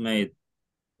classmate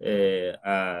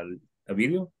a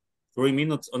video? 3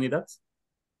 minutes, only that?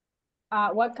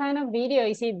 What kind of video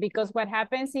is it? Because what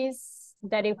happens is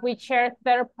that if we share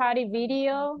third-party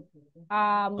video,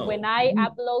 when I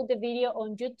upload the video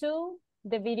on YouTube,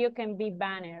 the video can be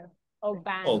banned or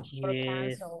banned or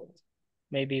canceled.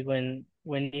 Maybe when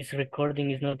it's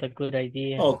recording is not a good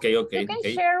idea. Okay. You can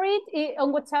share it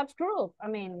on WhatsApp group. I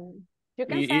mean, you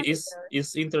can send it there.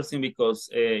 It's interesting because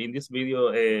in this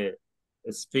video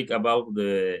speak about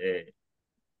the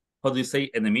how do you say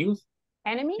enemies?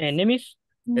 Enemies?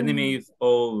 Enemies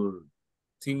or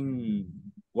team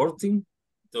working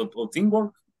or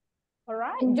teamwork. All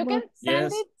right, you can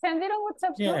send it on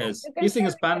WhatsApp group. Yes, it's in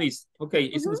Spanish. Okay,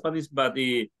 it's in Spanish, but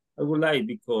I would like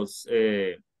because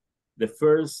the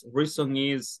first reason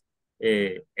is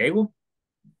ego.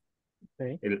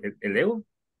 Okay. El ego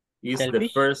is Selfish. the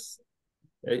first,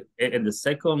 and the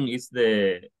second is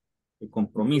the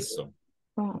compromiso.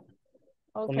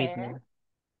 Okay.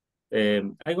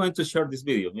 I'm going to share this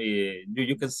video.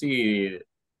 You can see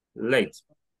late.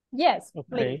 Yes,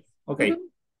 okay. Okay.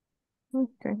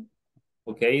 Okay.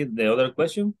 Okay, the other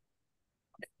question?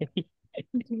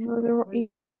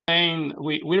 And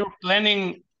we're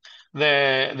planning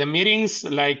the meetings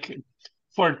like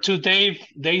for 2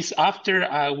 days after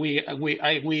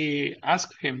we ask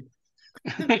him.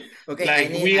 Okay, like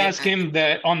we ask him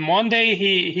that on Monday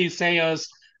he say us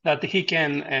that he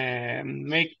can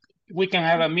we can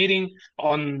have a meeting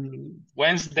on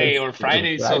Wednesday or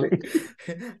Friday. So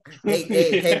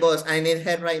hey boss, I need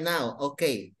help right now.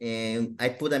 Okay, I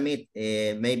put a meet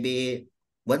maybe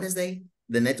Wednesday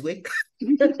the next week.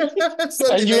 and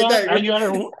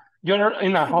you're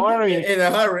in a hurry. In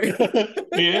a hurry.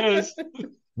 Yes.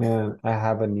 Yeah, I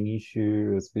have an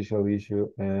issue, a special issue,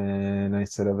 and I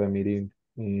set up a meeting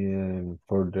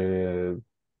for the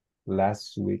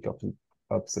last week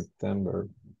of September.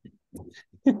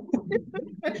 In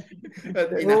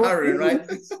a hurry, right?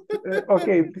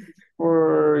 Okay,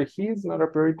 for he's not a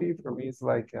priority. For me, it's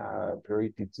like a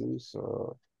priority too.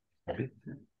 So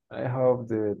I hope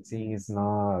the thing is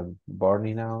not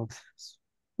burning out.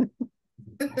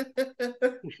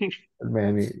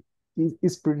 Man,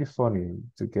 it's pretty funny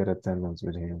to get attendance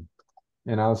with him.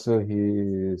 And also he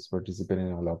is participating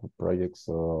in a lot of projects,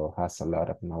 so has a lot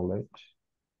of knowledge.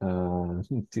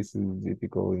 This is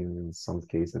difficult in some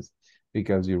cases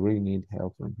because you really need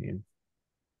help from him.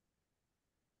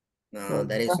 No,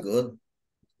 that is good.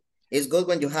 It's good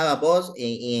when you have a boss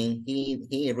and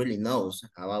he really knows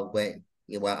about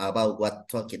what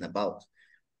talking about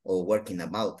or working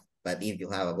about. But if you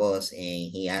have a boss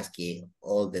and he asks you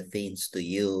all the things to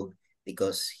you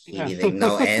because he didn't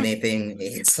know anything,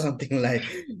 it's something like,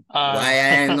 why I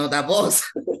am not a boss?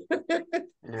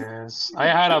 Yes, I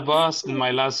had a boss in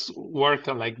my last work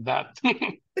like that.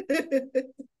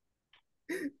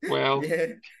 Well,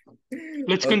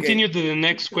 let's continue to the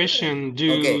next question. Do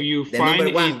you find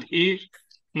it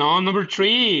no, number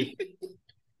 3.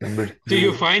 Do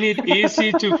you find it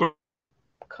easy to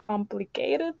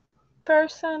complicated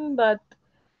person, but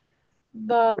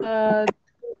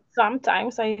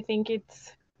sometimes I think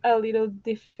it's a little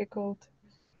difficult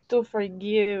to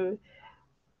forgive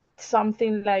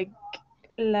something like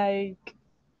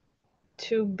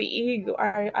too big,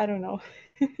 or I don't know.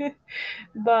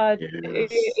 But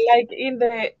like in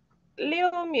the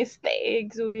little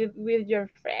mistakes with your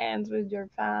friends, with your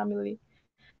family,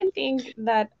 I think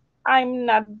that I'm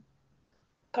not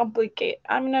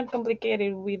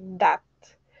complicated with that.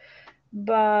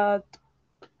 But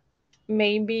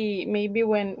maybe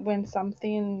when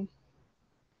something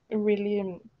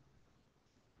really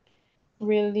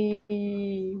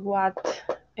what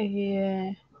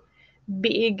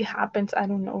big happens, I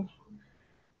don't know,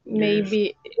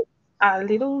 maybe a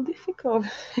little difficult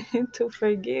to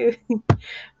forgive.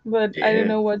 But I don't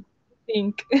know what you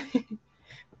think.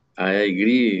 I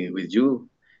agree with you.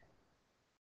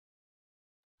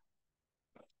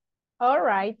 All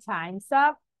right, time's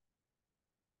up.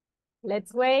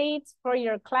 Let's wait for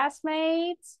your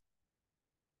classmates.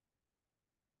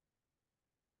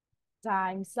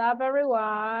 Time's up,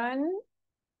 everyone.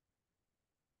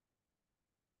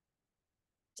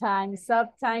 Time's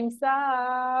up, time's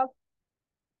up.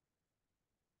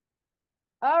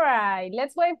 All right,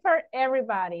 let's wait for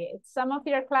everybody. Some of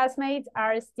your classmates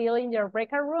are still in your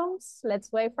breakout rooms.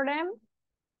 Let's wait for them.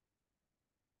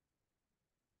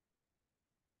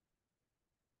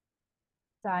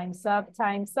 Time's up,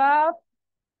 time's up.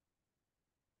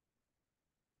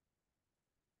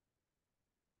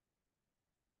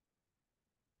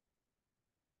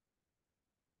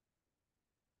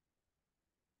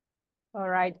 All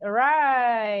right, all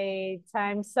right.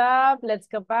 Time's up. Let's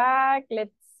go back. Let's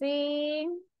see.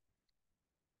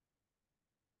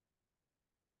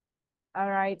 All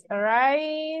right, all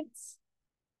right.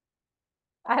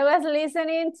 I was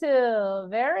listening to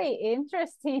very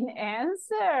interesting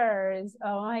answers.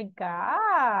 Oh my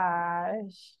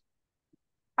gosh.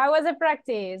 How was the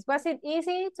practice? Was it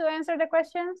easy to answer the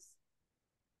questions?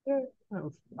 Yeah,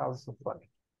 that was so funny.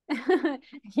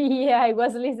 Yeah, I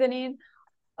was listening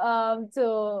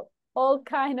to all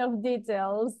kind of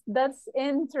details. That's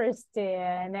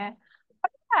interesting.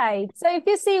 Right. So if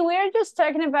you see, we're just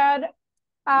talking about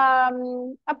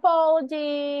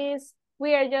apologies.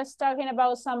 We are just talking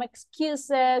about some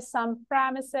excuses, some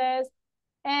promises,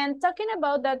 and talking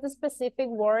about that specific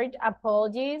word,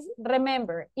 apologies.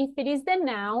 Remember, if it is the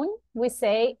noun, we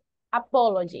say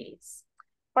apologies.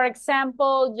 For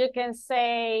example, you can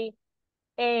say,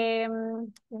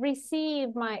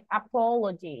 receive my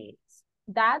apologies.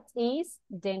 That is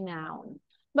the noun.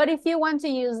 But if you want to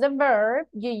use the verb,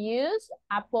 you use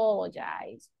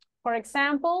apologize. For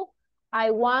example,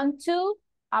 I want to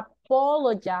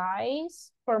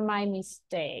apologize for my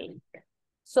mistake.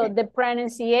 So the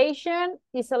pronunciation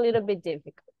is a little bit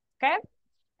difficult, okay?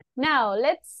 Now,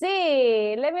 let's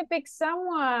see. Let me pick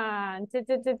someone.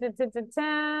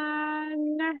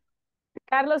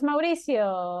 Carlos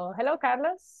Mauricio. Hello,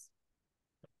 Carlos.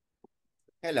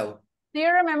 Hello. Do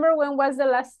you remember when was the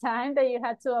last time that you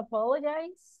had to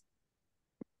apologize?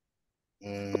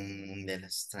 The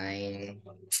last time.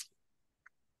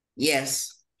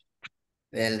 Yes.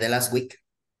 The last week.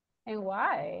 And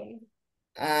why?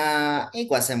 It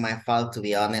wasn't my fault, to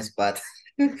be honest, but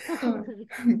Are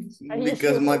you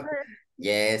because sure?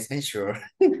 yes, I'm sure.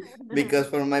 Because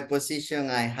for my position,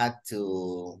 I had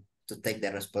to take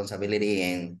the responsibility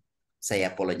and say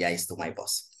apologize to my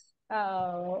boss.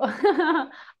 Oh,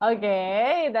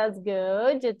 okay, that's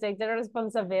good. You take the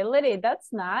responsibility.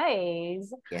 That's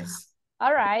nice. Yes.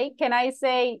 All right. Can I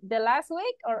say the last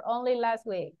week or only last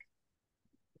week?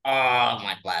 Oh,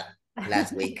 my God.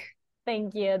 Last week.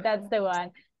 Thank you. That's the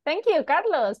one. Thank you,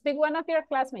 Carlos. Pick one of your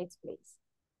classmates, please.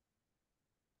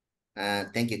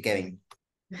 Thank you, Kevin.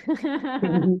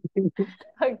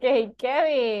 Okay,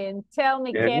 Kevin. Tell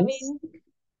me, Yes.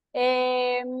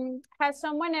 Kevin. Has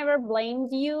someone ever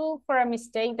blamed you for a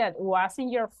mistake that wasn't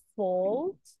your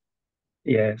fault?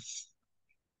 Yes.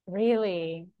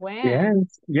 Really? When?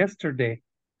 Yes. Yesterday.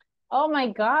 Oh my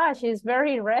gosh, it's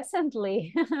very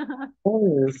recently.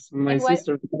 Yes, my And what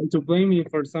sister tried to blame me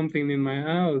for something in my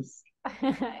house.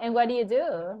 and what do you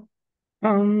do?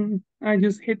 I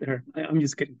just hit her. I'm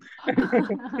just kidding.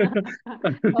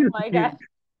 Oh my God.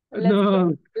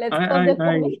 No, Let's call the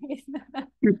police.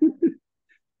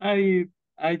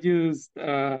 I just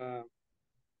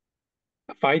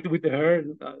fight with her,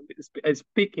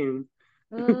 speaking.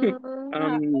 Okay.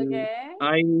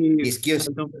 Excuse.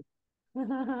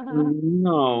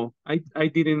 No, I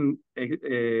didn't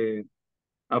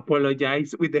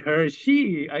apologize with her.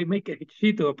 I make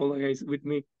she to apologize with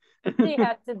me. She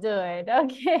had to do it.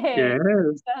 Okay.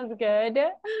 Yes. Sounds good.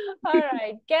 All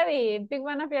right. Kevin, pick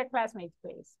one of your classmates,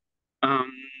 please.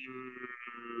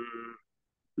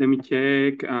 Let me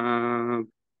check.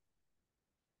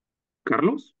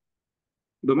 Carlos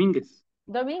Dominguez.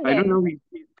 Dominguez. I don't know if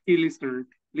he listener.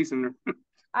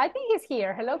 I think he's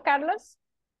here. Hello, Carlos.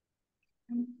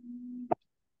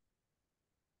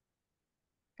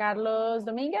 Carlos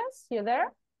Dominguez, you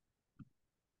there?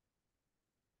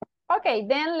 Okay,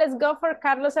 then let's go for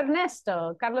Carlos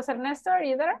Ernesto. Carlos Ernesto, are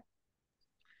you there?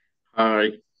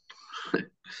 Hi.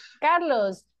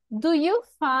 Carlos, do you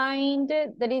find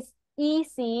that it's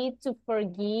easy to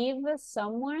forgive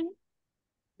someone?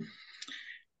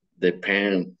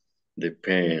 Depend.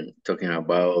 Talking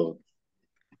about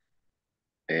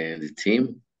the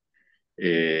team,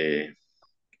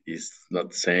 is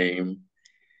not the same.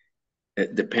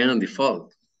 Depend on the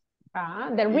fault.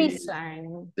 The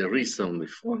reason. The reason the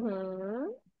fault.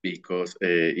 Because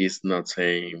it's not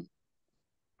same.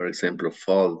 For example,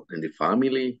 fault in the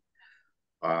family,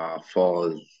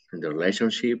 fault in the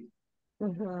relationship,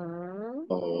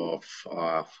 or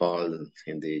fault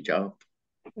in the job.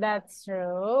 That's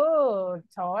true.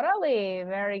 Totally.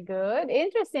 Very good.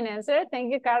 Interesting answer.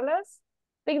 Thank you, Carlos.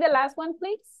 Pick the last one,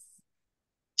 please.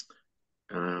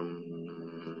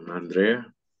 Andrea.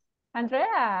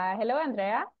 Andrea. Hello,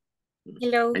 Andrea.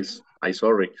 Hello. I'm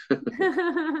sorry.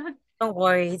 Don't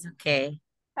worry, it's okay.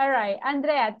 All right,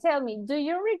 Andrea, tell me, do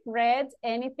you regret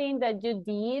anything that you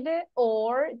did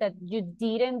or that you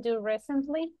didn't do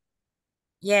recently?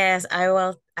 Yes, I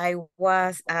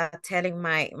was telling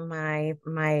my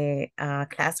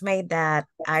classmate that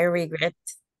I regret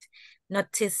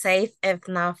not to save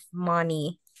enough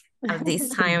money at this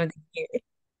time of the year.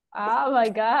 Oh my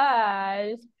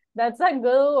gosh, that's a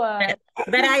good one.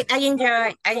 But I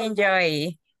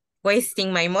enjoy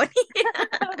wasting my money.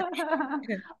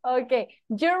 Okay,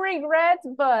 you regret,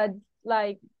 but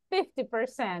like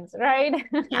 50%, right?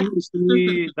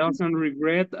 She doesn't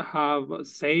regret have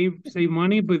save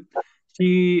money, but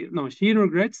she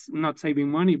regrets not saving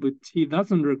money, but she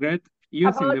doesn't regret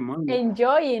using About the money.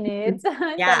 enjoying it.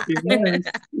 Yeah. Yes.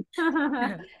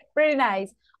 Pretty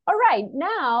nice. All right,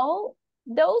 now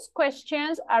those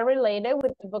questions are related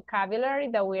with the vocabulary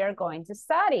that we are going to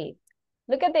study.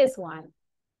 Look at this one.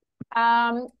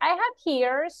 I have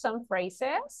here some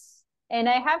phrases and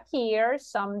I have here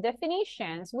some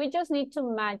definitions. We just need to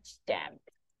match them.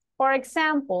 For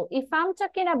example, if I'm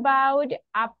talking about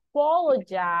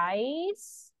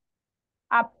apologize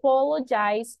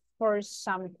for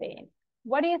something.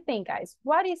 What do you think, guys?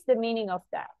 What is the meaning of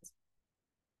that?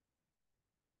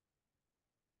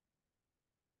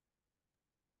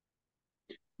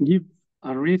 Give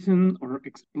a reason or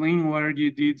explain why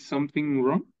you did something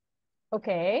wrong.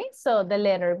 Okay, so the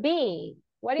letter B.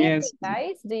 What do you Yes. think,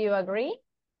 guys? Do you agree?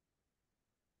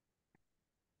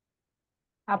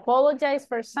 Apologize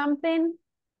for something,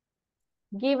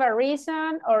 give a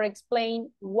reason, or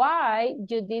explain why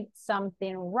you did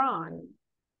something wrong.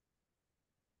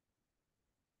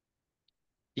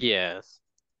 Yes.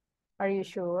 Are you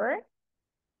sure?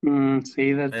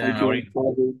 Say that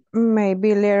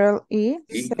Maybe little E.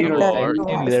 Say Or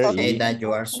that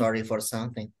you are sorry for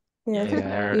something. Yes.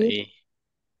 letter E. E.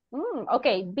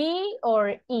 Okay, B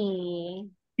or E?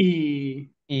 E.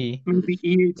 Maybe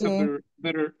E is a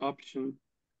better option.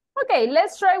 Okay,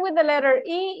 let's try with the letter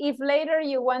E. If later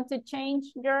you want to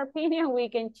change your opinion, we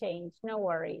can change, no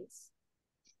worries.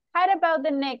 How about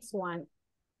the next one?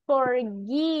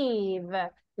 Forgive.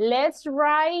 Let's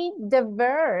write the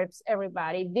verbs,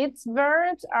 everybody. These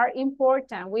verbs are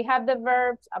important. We have the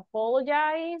verbs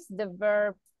apologize, the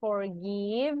verb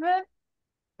forgive.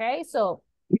 Okay, so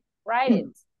write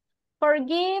it.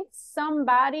 Forgive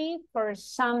somebody for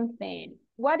something.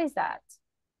 What is that?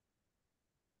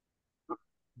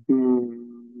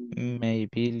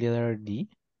 Maybe letter D.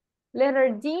 Letter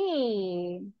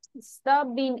D.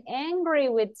 Stop being angry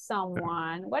with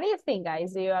someone. What do you think,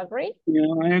 guys? Do you agree?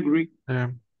 Yeah, I agree.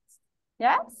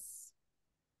 Yes?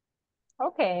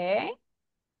 Okay.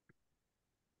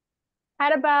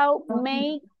 How about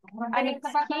make an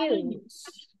excuse?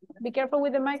 Be careful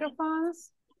with the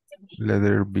microphones.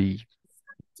 Letter B.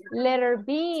 Letter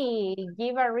B,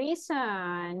 give a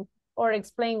reason or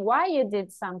explain why you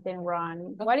did something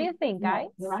wrong. What do you think, guys?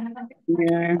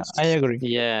 Yes. I agree.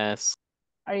 Yes.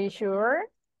 Are you sure?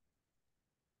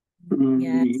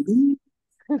 Yes.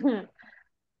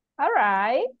 All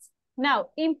right. Now,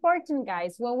 important,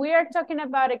 guys, when we are talking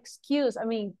about excuse, I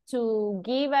mean, to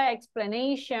give an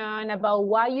explanation about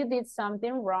why you did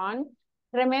something wrong,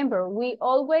 remember, we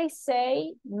always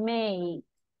say make,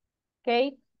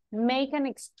 okay? Make an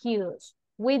excuse.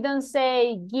 We don't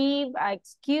say give an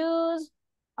excuse,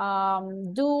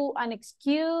 do an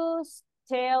excuse,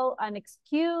 tell an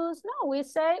excuse. No, we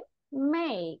say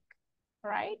make,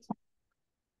 right?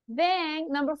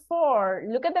 Then number 4,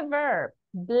 look at the verb,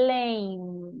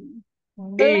 blame.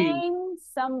 Blame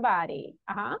somebody.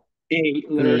 A.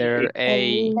 Letter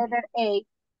A. Letter A.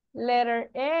 Letter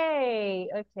A,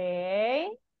 okay.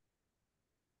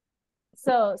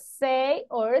 So say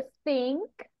or think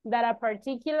that a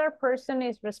particular person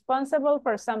is responsible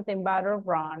for something bad or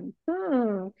wrong.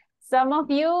 Some of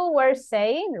you were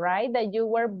saying, right, that you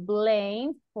were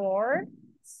blamed for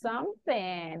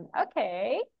something.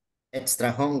 Okay.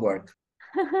 Extra homework.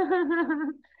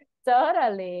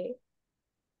 Totally.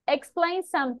 Explain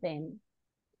something.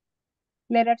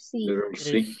 Letter C. Letter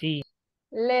C.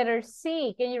 Letter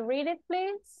C. Can you read it,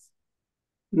 please?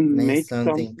 Make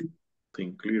something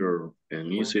clearer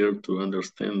and easier to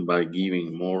understand by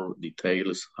giving more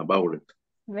details about it.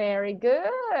 Very good.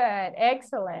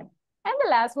 Excellent. And the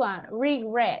last one,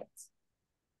 regret.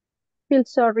 Feel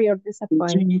sorry or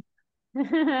disappointed.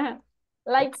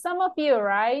 Like some of you,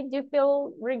 right? You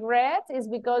feel regret is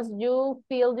because you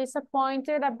feel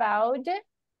disappointed about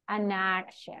an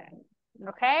action.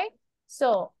 Okay?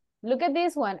 So look at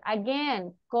this one.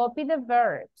 Again, copy the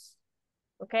verbs.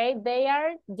 Okay? They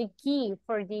are the key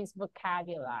for this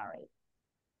vocabulary.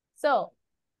 So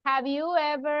have you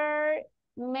ever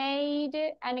made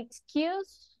an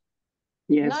excuse?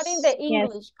 Yes. Not in the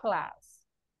English class.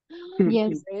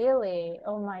 Yes. Really?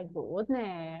 Oh my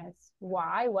goodness.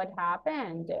 Why? What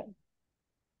happened?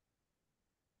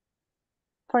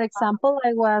 For example,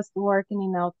 I was working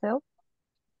in hotel.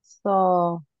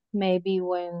 So maybe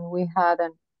when we had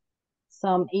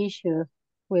some issues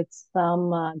with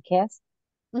some guests,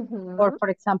 or for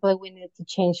example, we need to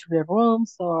change the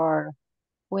rooms, or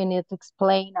we need to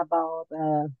explain about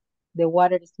the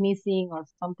water is missing or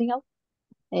something else.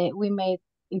 We made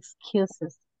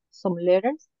excuses, some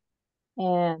letters,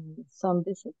 and some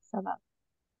visits about.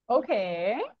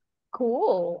 Okay,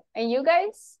 cool. And you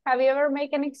guys, have you ever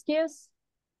made an excuse?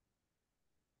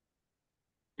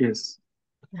 Yes.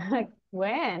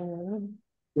 When?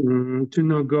 To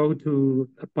not go to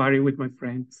a party with my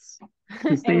friends.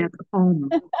 To stay at home.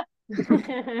 Do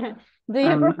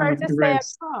you prefer to stay at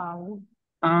rest. home?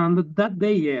 That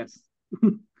day, yes.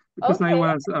 Because I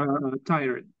was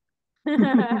tired.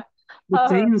 The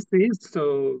day insists,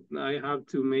 so I have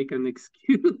to make an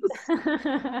excuse.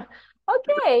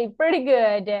 Okay, pretty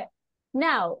good.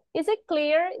 Now, is it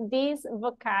clear this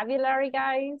vocabulary,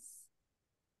 guys?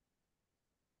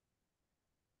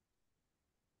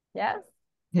 Yes?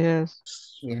 Yes.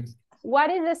 Yes. What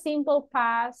is the simple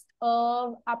past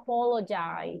of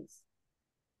apologize?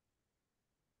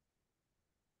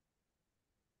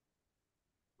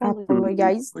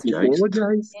 Apologize.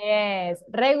 Apologize. Yes,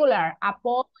 regular,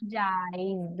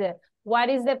 apologized. What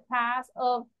is the past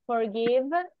of forgive?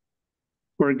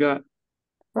 Forgot.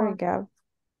 Forgot.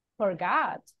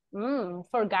 Forgot.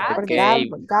 Forgot. Forgave.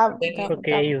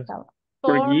 Forgave.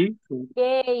 Forgive.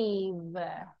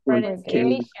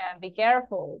 Pronunciation. Be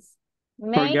careful.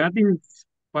 Make. Forgot is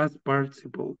past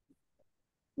participle.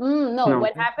 No,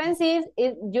 what happens is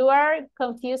you are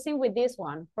confusing with this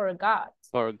one. Forgot.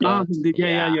 Forgot. That's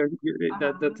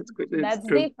good. That's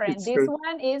true. different. It's This true.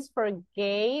 one is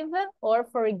forgave or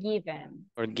forgiven.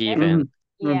 Forgiven.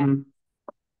 Yeah.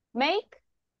 Make.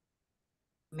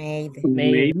 Made.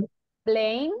 Blame.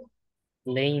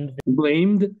 Blamed.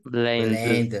 Blamed.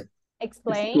 Blamed.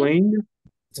 Explain.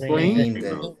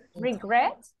 Explained.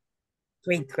 Regret.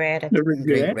 Regretted.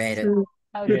 Regretted.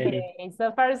 Okay,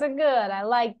 so far so good. I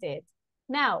liked it.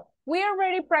 Now, we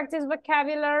already practiced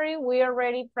vocabulary. We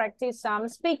already practiced some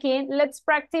speaking. Let's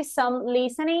practice some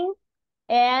listening.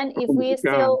 And if we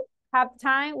still have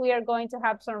time, we are going to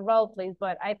have some role plays,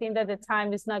 but I think that the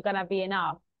time is not going to be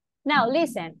enough. Now,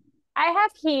 listen. I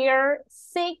have here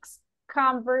 6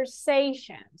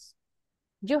 conversations.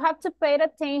 You have to pay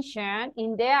attention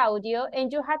in the audio and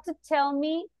you have to tell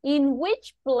me in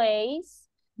which place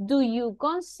do you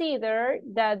consider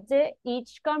that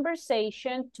each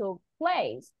conversation took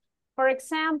place. For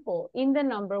example, in the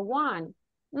number 1,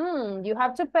 you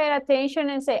have to pay attention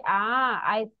and say,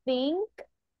 I think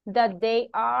that they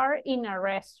are in a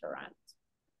restaurant.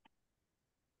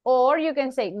 Or you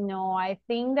can say, no, I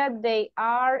think that they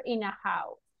are in a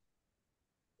house.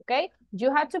 Okay,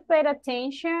 you have to pay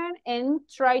attention and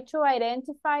try to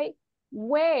identify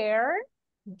where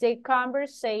the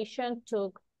conversation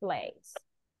took place.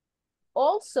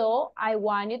 Also, I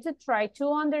want you to try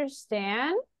to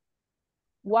understand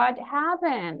what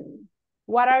happened.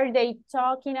 What are they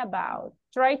talking about?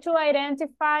 Try to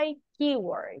identify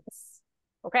keywords.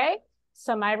 Okay,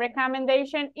 so my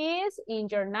recommendation is in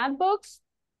your notebooks,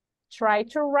 try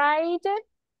to write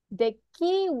the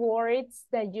keywords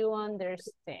that you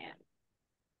understand.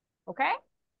 Okay?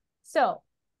 So,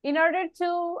 in order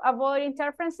to avoid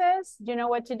interferences, you know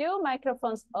what to do.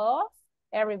 Microphones off.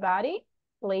 Everybody,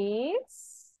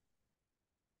 please.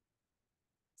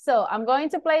 So, I'm going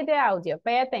to play the audio.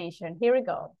 Pay attention. Here we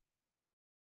go.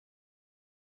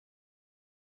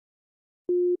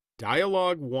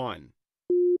 Dialogue 1.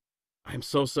 I'm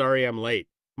so sorry I'm late.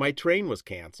 My train was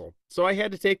canceled, so I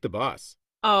had to take the bus.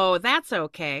 Oh, that's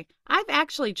okay. I've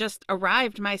actually just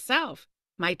arrived myself.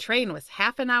 My train was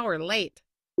half an hour late.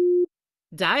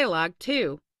 Dialogue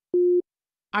 2.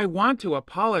 I want to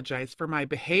apologize for my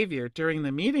behavior during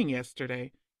the meeting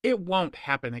yesterday. It won't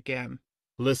happen again.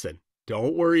 Listen,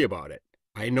 don't worry about it.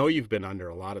 I know you've been under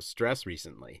a lot of stress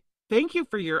recently. Thank you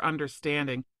for your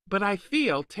understanding, but I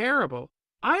feel terrible.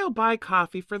 I'll buy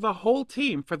coffee for the whole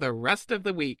team for the rest of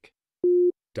the week.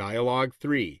 Dialogue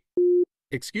 3.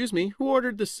 Excuse me, who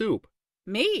ordered the soup?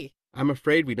 Me. I'm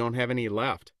afraid we don't have any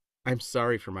left. I'm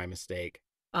sorry for my mistake.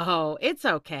 Oh, it's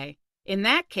okay. In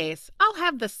that case, I'll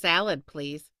have the salad,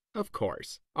 please. Of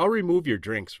course. I'll remove your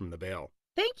drinks from the bill.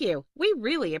 Thank you. We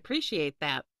really appreciate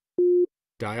that.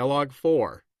 Dialogue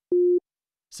 4.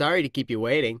 Sorry to keep you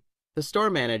waiting. The store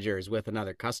manager is with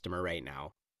another customer right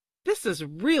now. This is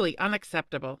really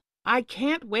unacceptable. I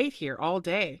can't wait here all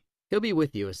day. He'll be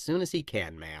with you as soon as he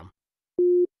can, ma'am.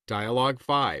 Dialogue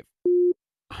 5.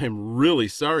 I'm really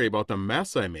sorry about the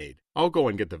mess I made. I'll go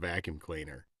and get the vacuum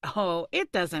cleaner. Oh,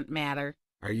 it doesn't matter.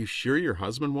 Are you sure your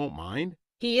husband won't mind?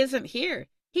 He isn't here.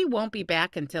 He won't be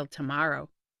back until tomorrow.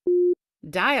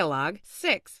 Dialogue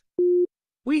 6.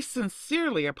 We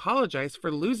sincerely apologize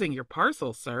for losing your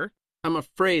parcel, sir. I'm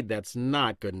afraid that's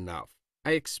not good enough.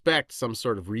 I expect some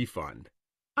sort of refund.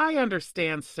 I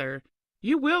understand, sir.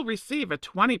 You will receive a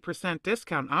 20%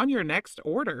 discount on your next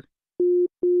order.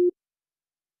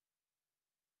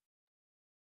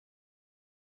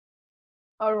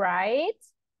 All right.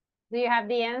 Do you have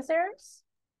the answers?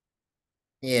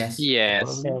 Yes.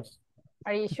 Yes.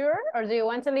 Are you sure? Or do you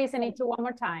want to listen it to one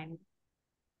more time?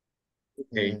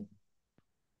 Okay.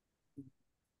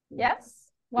 Yes?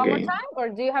 One more Okay. time? Or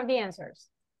do you have the answers?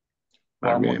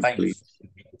 One more time, please.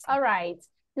 All right.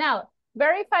 Now,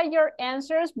 verify your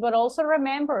answers, but also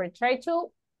remember, try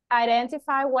to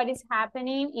identify what is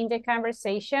happening in the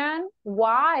conversation.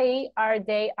 Why are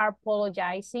they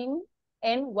apologizing?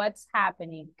 And what's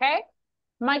happening, okay?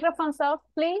 Microphones off,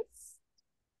 please.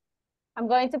 I'm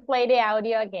going to play the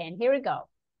audio again. Here we go.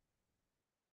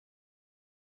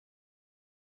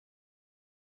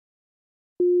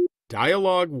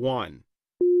 Dialogue 1.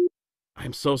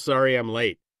 I'm so sorry I'm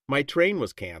late. My train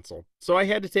was canceled, so I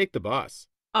had to take the bus.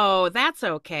 Oh, that's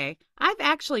okay. I've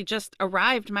actually just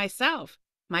arrived myself.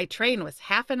 My train was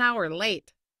half an hour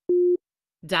late.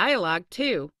 Dialogue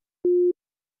 2.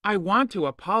 I want to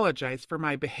apologize for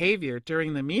my behavior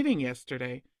during the meeting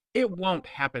yesterday. It won't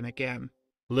happen again.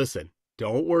 Listen,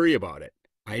 don't worry about it.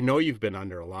 I know you've been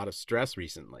under a lot of stress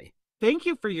recently. Thank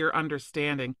you for your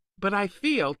understanding, but I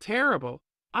feel terrible.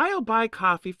 I'll buy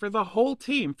coffee for the whole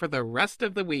team for the rest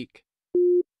of the week.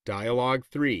 Dialogue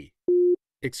 3.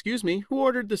 Excuse me, who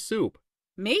ordered the soup?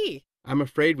 Me. I'm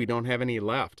afraid we don't have any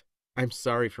left. I'm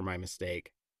sorry for my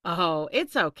mistake. Oh,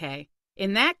 it's okay.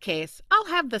 In that case, I'll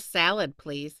have the salad,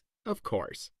 please. Of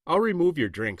course. I'll remove your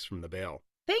drinks from the bill.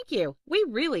 Thank you. We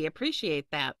really appreciate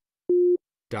that.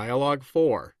 Dialogue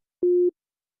 4.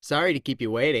 Sorry to keep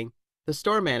you waiting. The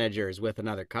store manager is with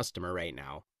another customer right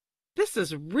now. This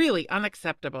is really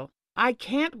unacceptable. I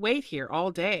can't wait here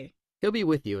all day. He'll be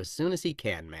with you as soon as he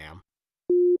can, ma'am.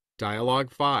 Dialogue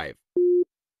 5.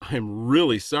 I'm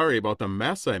really sorry about the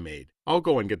mess I made. I'll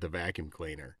go and get the vacuum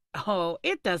cleaner. Oh,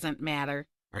 it doesn't matter.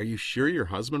 Are you sure your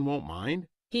husband won't mind?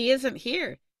 He isn't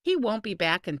here. He won't be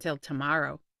back until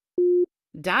tomorrow.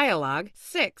 Dialogue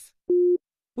 6.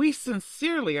 We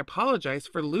sincerely apologize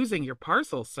for losing your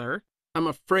parcel, sir. I'm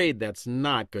afraid that's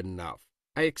not good enough.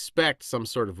 I expect some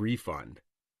sort of refund.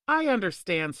 I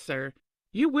understand, sir.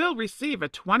 You will receive a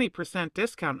 20%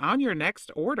 discount on your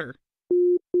next order.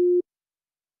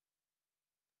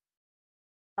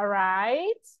 All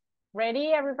right. Ready,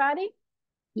 everybody?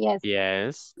 Yes.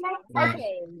 Yes.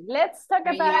 Okay, let's talk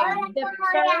about the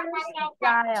first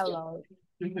dialogue.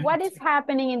 What is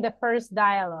happening in the first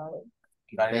dialogue?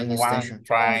 Train station.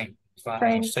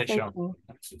 Train station.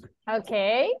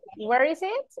 Okay, where is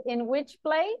it? In which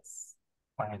place?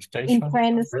 In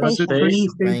train station.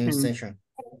 Train station.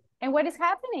 And what is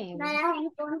happening?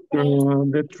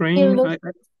 The train.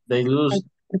 They lose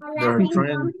their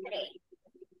train.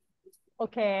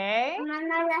 Okay.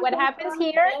 What happens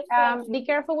here? Be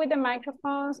careful with the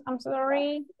microphones. I'm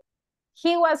sorry.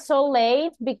 He was so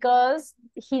late because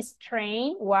his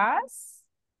train was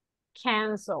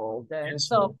canceled.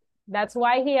 So that's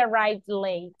why he arrived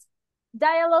late.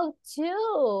 Dialogue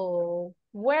 2.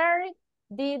 Where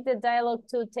did the dialogue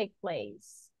 2 take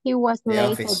place? He was The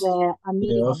late office. at the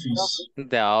meeting.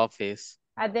 The office.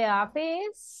 At the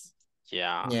office?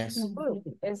 Yeah. Yes. Ooh,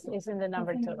 it's in the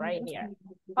number 2 right here.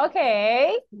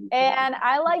 Okay. And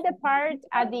I like the part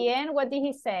at the end. What did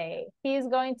he say? He's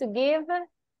going to give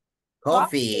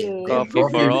Coffee. Coffee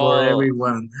for all.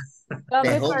 everyone. coffee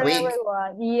The whole for week.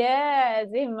 everyone. Yes,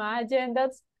 imagine.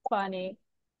 That's funny.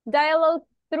 Dialogue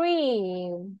 3.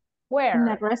 In Where?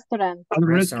 a restaurant. A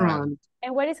restaurant.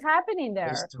 And what is happening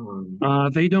there?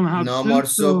 They don't have No soup, more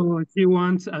so he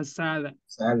wants a salad.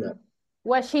 Salad.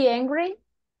 Was she angry?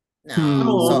 No,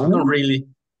 No, so not really.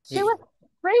 She was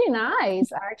pretty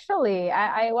nice, actually.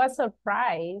 I was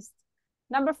surprised.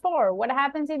 Number 4. What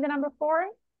happens in the number 4?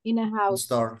 In a house.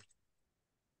 store.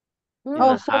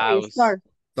 Oh, a sorry, house. store.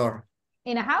 Store.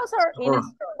 In a house or in a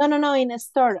store? No, in a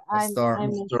store. store.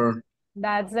 Store.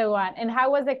 That's the one. And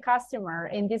how was the customer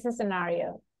in this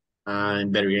scenario?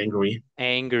 I'm very angry.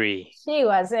 Angry. She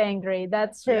was angry.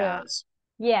 That's true. Yes.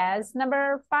 Yes.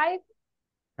 Number 5? In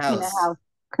a House. house.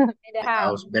 In the That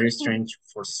house. was very strange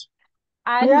for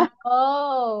I Yeah.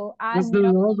 know. I It's the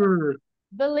know. lover.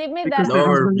 Believe me, Because that's the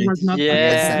Lover, husband was please. not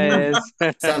Yes.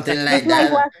 Something like It's like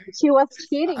that. what she was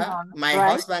cheating on, My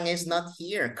right? husband is not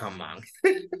here. Come on.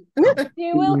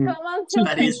 she will Mm. come until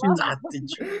That is tomorrow. not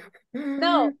teacher.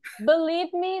 No,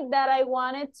 believe me that I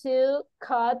wanted to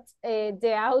cut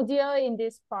the audio in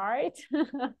this part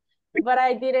but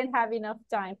I didn't have enough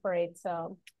time for it,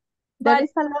 so. There But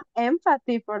is a lot of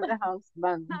empathy for the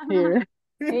husband here.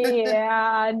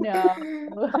 yeah, no.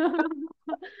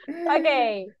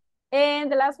 Okay,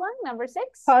 and the last one, number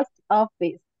 6. Post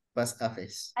office. Post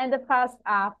office. And the post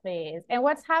office. And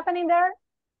what's happening there?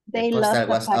 They The lost postal a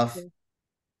was off. package.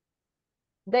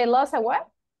 They lost a what?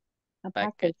 A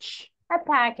package. A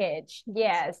package,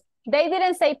 yes. They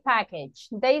didn't say package.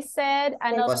 They said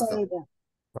another Postal.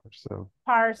 Parcel.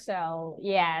 parcel.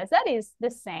 Yes, that is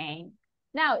the same.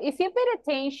 Now, if you paid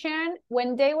attention,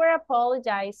 when they were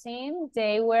apologizing,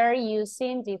 they were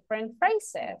using different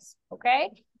phrases,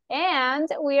 okay? And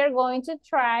we are going to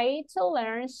try to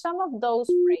learn some of those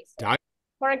phrases.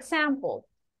 For example,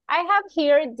 I have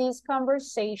here this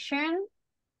conversation.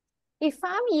 If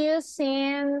I'm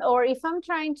using, or if I'm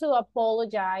trying to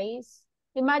apologize,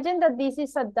 imagine that this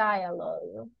is a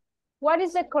dialogue. What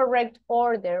is the correct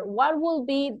order? What will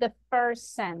be the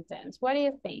first sentence? What do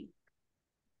you think?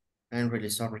 I'm really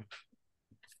sorry.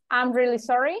 I'm really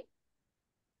sorry.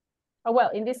 Oh, well,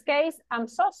 in this case, I'm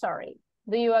so sorry.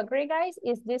 Do you agree, guys?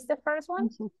 Is this the first one?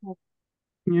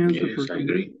 Yes, I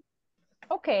agree.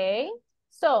 Okay.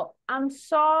 So, I'm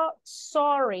so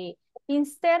sorry.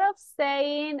 Instead of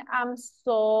saying, I'm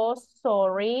so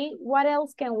sorry, what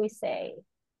else can we say?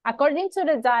 According to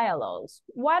the dialogues,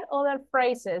 what other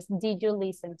phrases did you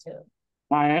listen to?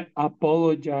 I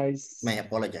apologize. May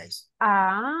apologize.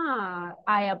 Ah,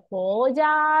 I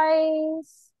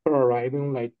apologize for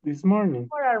arriving late this morning.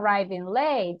 for arriving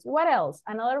late. What else?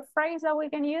 Another phrase that we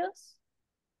can use?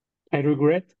 I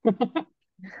regret.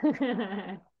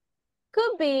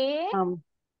 Could be. I'm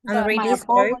but really my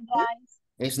sorry. apologize.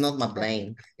 It's not my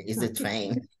plane. It's the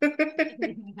train.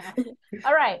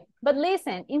 All right. But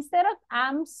listen, instead of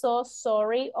I'm so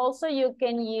sorry, also you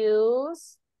can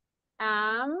use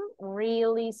I'm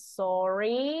really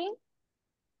sorry.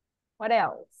 What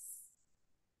else?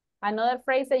 Another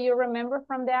phrase that you remember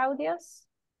from the audios?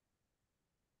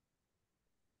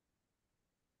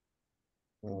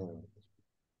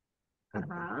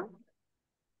 Uh-huh.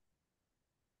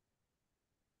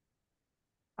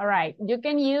 All right. You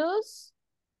can use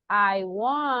I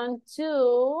want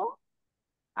to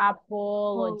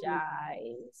apologize.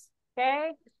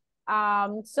 Okay.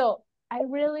 So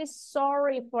I'm really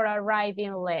sorry for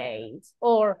arriving late,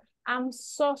 or I'm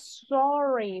so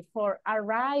sorry for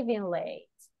arriving late.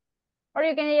 Or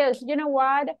you can use, you know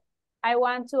what? I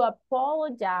want to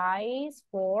apologize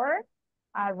for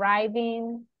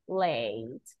arriving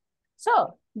late.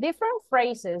 So different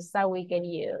phrases that we can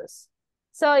use.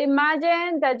 So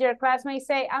imagine that your classmates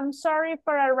say, I'm sorry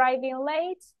for arriving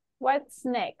late. What's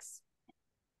next?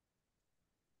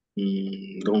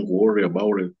 Don't worry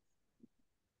about it.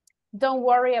 Don't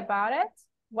worry about it.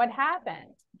 What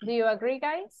happened? Do you agree,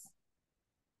 guys?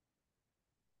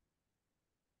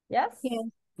 Yes? Yes.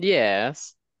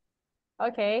 Yes.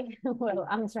 Okay. Well,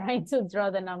 I'm trying to draw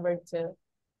the number 2,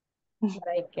 but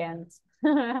I can't.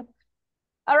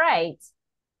 All right.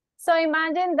 So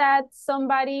imagine that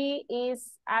somebody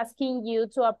is asking you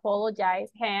to apologize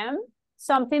him.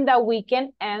 Something that we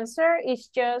can answer is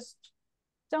just,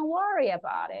 don't worry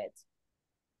about it.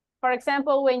 For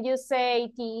example, when you say,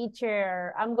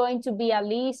 teacher, I'm going to be a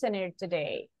listener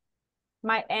today.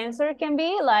 My answer can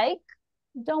be like,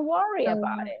 don't worry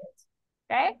about it.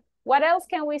 Okay? What else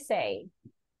can we say?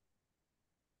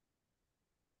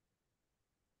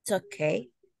 It's okay.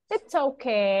 It's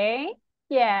okay.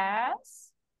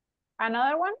 Yes.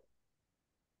 Another one?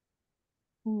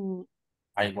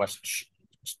 I was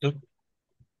stuck.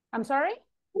 I'm sorry?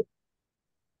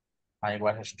 I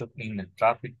was stuck in the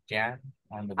traffic jam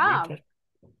on the bridge.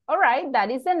 All right,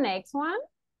 that is the next one.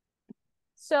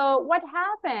 So what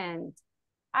happened?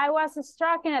 I was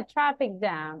stuck in a traffic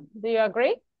jam. Do you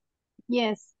agree?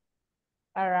 Yes.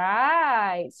 All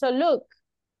right. So look,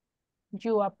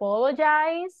 you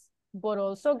apologize, but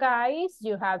also, guys,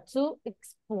 you have to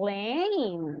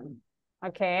explain.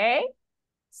 Okay?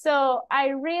 So I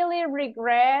really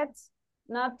regret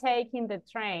not taking the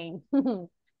train.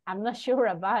 I'm not sure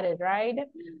about it, right?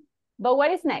 But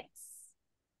what is next?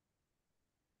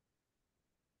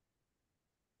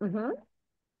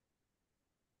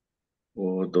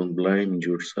 Oh, don't blame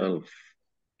yourself.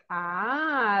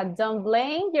 Ah, don't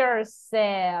blame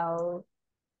yourself.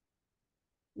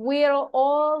 We're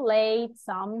all late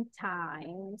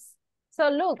sometimes. So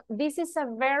look, this is a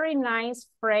very nice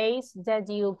phrase that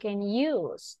you can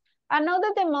use. I know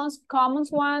that the most common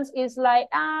ones is like,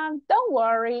 don't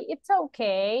worry, it's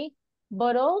okay.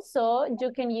 But also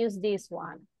you can use this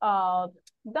one.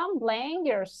 Don't blame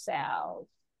yourself.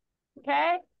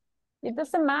 Okay? It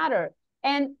doesn't matter.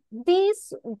 And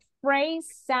this phrase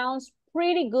sounds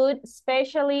pretty good,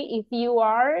 especially if you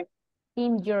are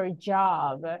in your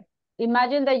job.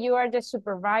 Imagine that you are the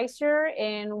supervisor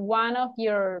and one of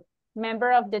your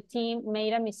member of the team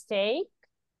made a mistake.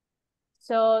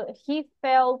 So he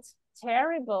felt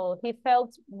terrible. He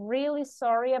felt really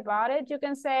sorry about it. You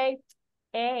can say,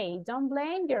 hey, don't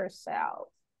blame yourself.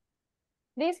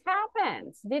 This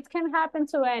happens. This can happen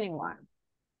to anyone,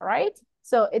 right?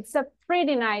 So it's a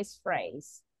pretty nice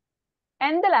phrase.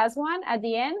 And the last one at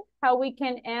the end, how we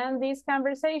can end this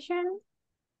conversation.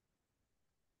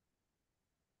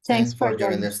 Thanks for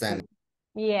your understanding.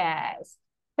 Yes.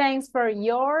 Thanks for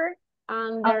your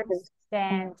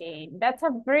understanding. That's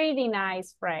a pretty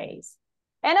nice phrase.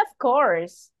 And of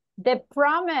course, the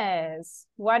promise.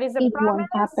 What is the promise?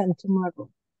 It won't happen tomorrow.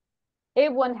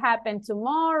 It won't happen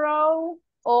tomorrow.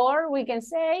 Or we can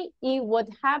say it would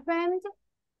happen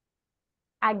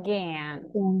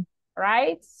again.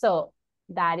 Right? So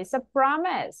that is a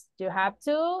promise. You have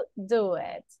to do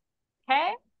it.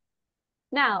 Okay?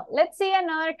 Now, let's see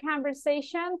another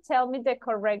conversation. Tell me the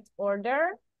correct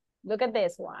order. Look at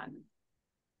this one.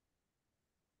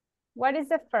 What is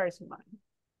the first one?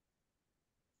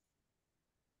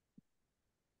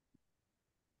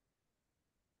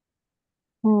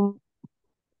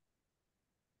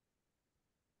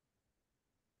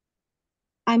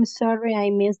 I'm sorry I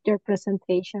missed your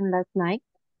presentation last night.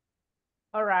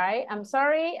 All right. I'm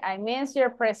sorry I missed your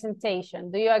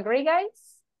presentation. Do you agree, guys?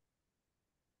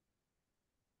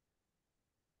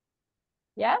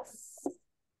 Yes?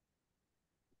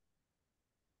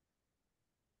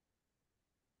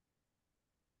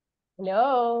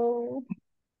 Hello?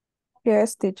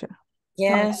 Yes, teacher.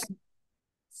 Yes. Okay.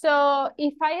 So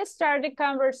if I start the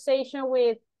conversation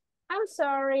with, I'm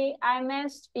sorry, I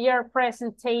missed your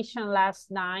presentation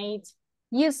last night.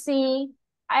 You see,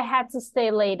 I had to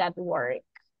stay late at work.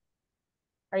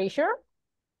 Are you sure?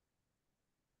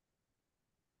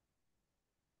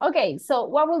 Okay, so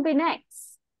what will be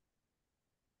next?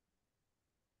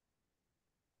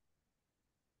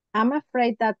 I'm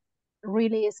afraid that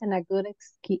really isn't a good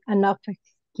enough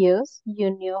excuse.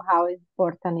 You knew how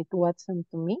important it wasn't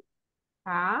to me.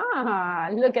 Ah,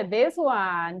 look at this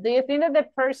one. Do you think that the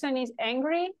person is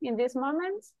angry in this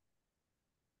moment?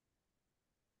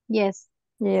 Yes.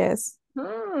 Yes.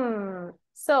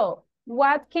 So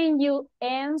what can you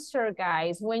answer,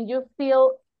 guys, when you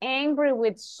feel angry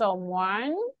with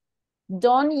someone?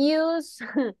 Don't use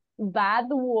bad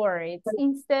words.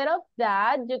 Instead of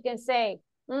that, you can say,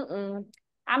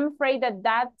 I'm afraid that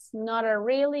that's not a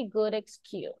really good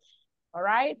excuse, all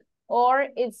right? Or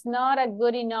it's not a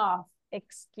good enough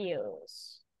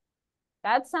excuse.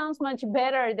 That sounds much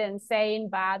better than saying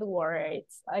bad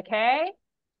words, okay?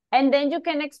 And then you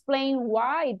can explain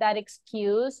why that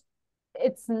excuse,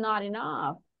 it's not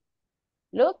enough.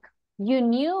 Look, you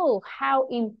knew how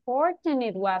important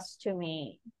it was to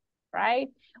me, right?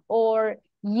 Or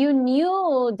you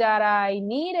knew that I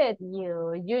needed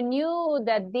you. You knew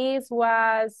that this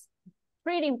was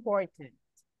pretty important.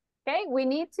 Okay, we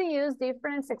need to use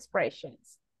different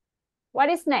expressions. What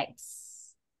is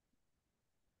next?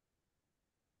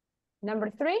 Number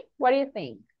 3, what do you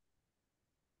think?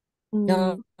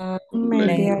 No,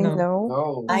 Maybe I no.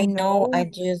 know. I know I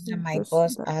used my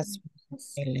boss as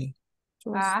really.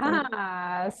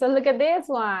 So look at this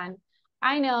one.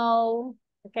 I know,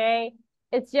 okay?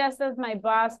 It's just that my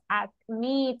boss asked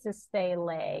me to stay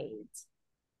late.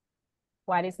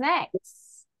 What is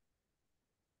next?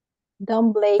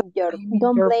 Don't blame your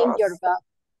boss.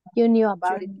 You knew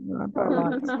about it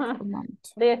for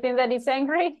months. Do you think that he's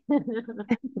angry?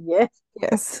 Yes.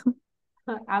 Yes.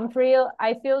 I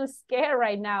feel scared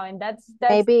right now, and that's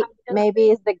maybe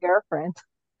it's the girlfriend.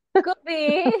 Could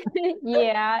be.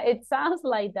 Yeah, it sounds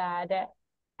like that.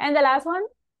 And the last one?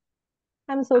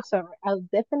 I'm so sorry. I'll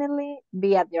definitely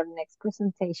be at your next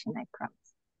presentation, I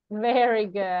promise. Very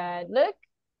good. Look,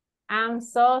 I'm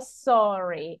so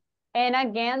sorry. And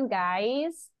again,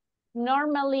 guys,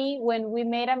 normally when we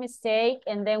made a mistake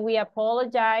and then we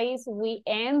apologize, we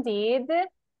ended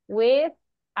with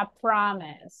a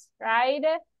promise, right?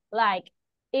 Like,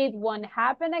 it won't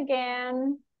happen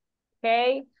again,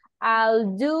 okay?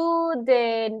 I'll do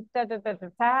the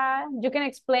ta-ta-ta-ta-ta. You can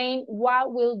explain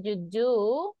what will you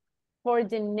do for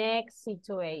the next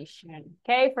situation,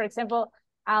 okay? For example,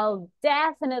 I'll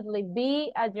definitely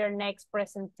be at your next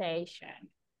presentation,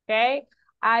 okay?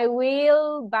 I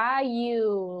will buy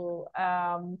you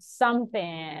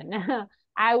something.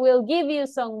 I will give you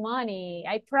some money,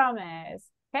 I promise,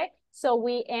 okay? So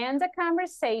we end the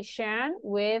conversation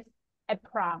with a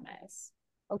promise,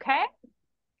 okay?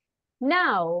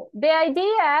 Now, the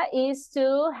idea is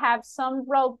to have some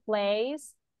role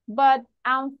plays but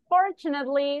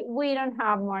unfortunately, we don't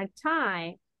have more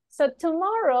time. So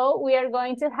tomorrow we are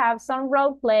going to have some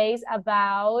role plays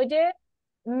about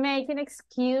making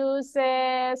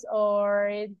excuses,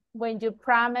 or when you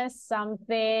promise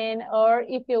something, or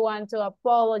if you want to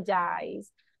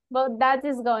apologize. But that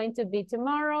is going to be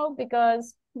tomorrow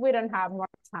because we don't have more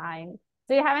time.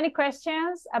 Do you have any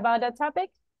questions about that topic?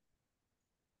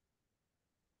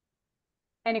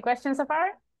 Any questions so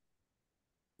far?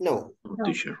 No,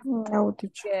 teacher. No,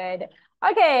 teacher. Good.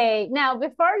 Okay, now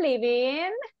before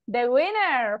leaving, the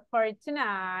winner for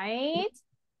tonight,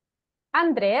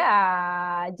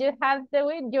 Andrea,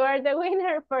 you are the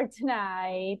winner for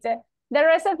tonight. The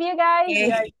rest of you guys,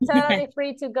 you are totally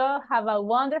free to go. Have a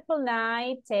wonderful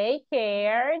night. Take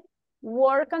care.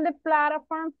 Work on the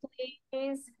platform,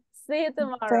 please. See you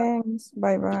tomorrow. Thanks.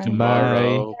 Bye-bye.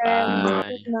 Tomorrow. Bye. Bye.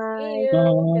 See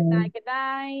you. Good night. Good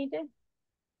night.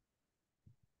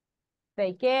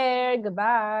 Take care.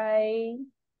 Goodbye.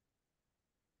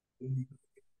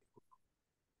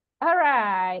 All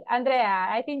right, Andrea,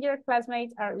 I think your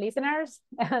classmates are listeners,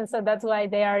 so that's why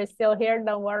they are still here,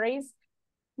 don't worry.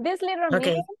 This little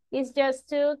meeting is just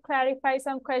to clarify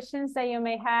some questions that you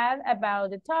may have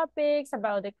about the topics,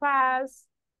 about the class,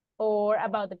 or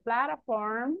about the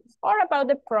platform, or about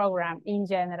the program in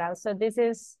general. So this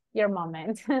is your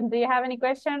moment. Do you have any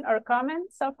question or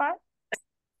comment so far?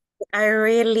 I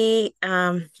really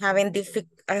I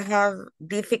have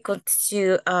difficult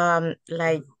to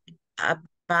like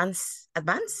advance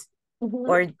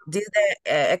or do the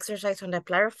exercise on the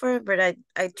platform, but I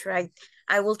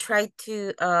will try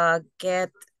to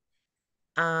get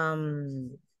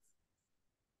to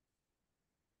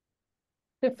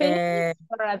finish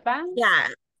or advance?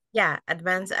 Yeah,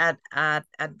 advance at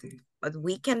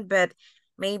weekend, but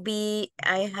maybe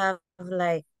I have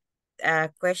like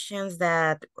questions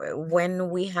that when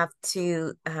we have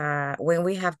to have I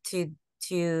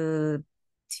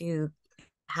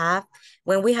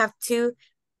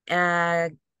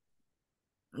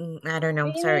don't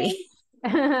know, sorry.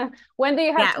 When do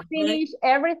you have to finish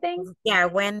everything? Yeah,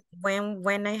 when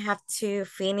I have to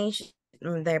finish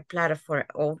the platform,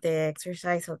 all the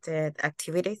exercise of the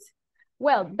activities.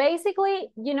 Well,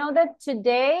 basically, you know that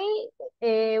today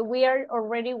we are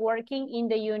already working in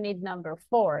the unit number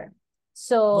 4.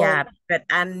 So yeah, but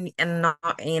and not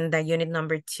in the unit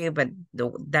number 2, but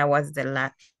that was the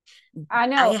last. I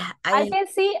know. I can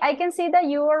see that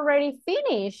you already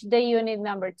finished the unit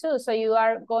number 2. So you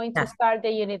are going to start the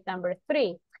unit number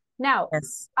 3. Now,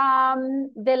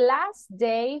 the last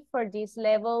day for this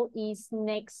level is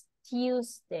next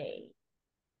Tuesday.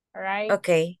 All right.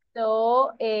 Okay.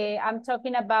 So I'm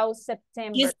talking about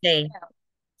September. Tuesday. 12th.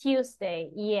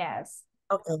 Tuesday, yes.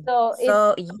 Okay. So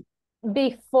it's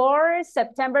before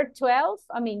September 12th,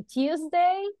 I mean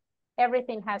Tuesday,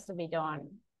 everything has to be done.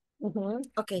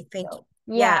 Okay, thank you.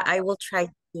 Yeah, I will try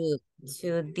to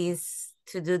do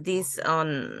this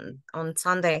on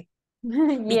Sunday.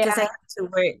 Because I have to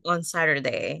work on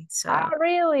Saturday. So oh,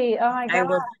 really? Oh my God. I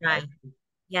will try.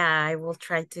 Yeah, I will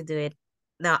try to do it.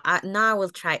 No, I will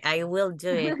try. I will do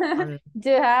it on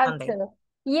You have Sunday. to.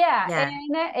 Yeah.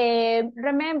 And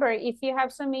remember, if you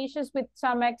have some issues with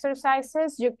some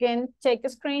exercises, you can take a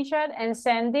screenshot and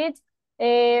send it.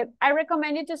 I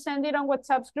recommend you to send it on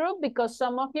WhatsApp's group because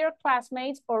some of your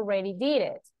classmates already did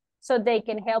it. So they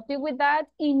can help you with that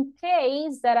in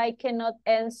case that I cannot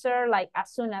answer like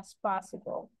as soon as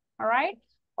possible. All right.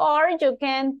 Or you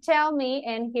can tell me,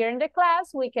 and here in the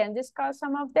class, we can discuss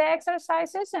some of the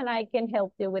exercises and I can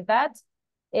help you with that.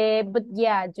 But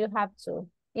yeah, you have to.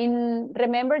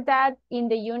 Remember that in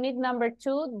the unit number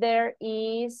 2, there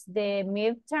is the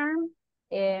midterm.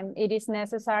 It is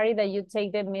necessary that you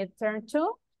take the midterm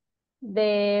too.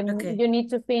 You need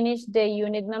to finish the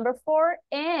unit number 4,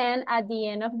 and at the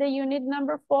end of the unit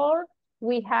number 4,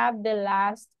 we have the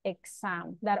last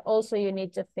exam that also you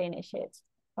need to finish it.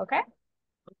 Okay?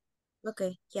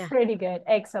 Okay, yeah. Pretty good,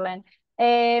 excellent.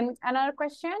 Another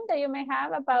question that you may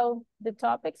have about the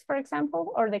topics, for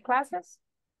example, or the classes?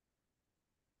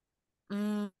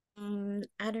 I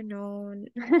don't know.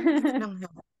 I don't have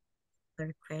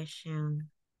another question.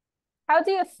 How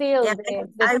do you feel? Yeah,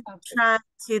 I try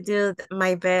to do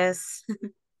my best.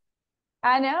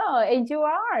 I know, and you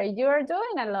are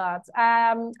doing a lot.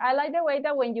 I like the way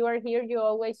that when you are here, you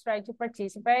always try to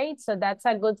participate. So that's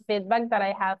a good feedback that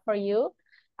I have for you.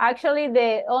 Actually,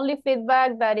 the only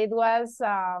feedback that it was,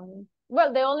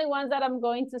 well, the only ones that I'm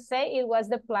going to say, it was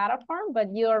the platform,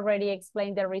 but you already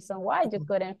explained the reason why you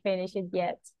couldn't finish it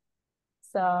yet.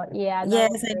 So yeah.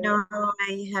 Yes, I know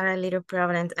I have a little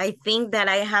problem. I think that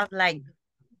I have like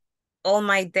all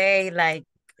my day, like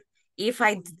if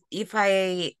I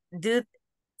do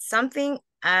something,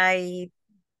 I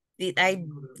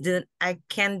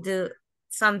can do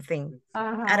something.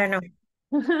 I don't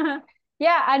know.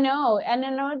 Yeah, I know.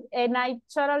 And I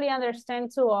totally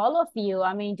understand to all of you.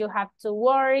 I mean, you have to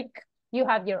work, you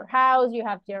have your house, you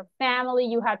have your family,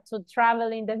 you have to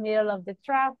travel in the middle of the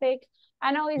traffic.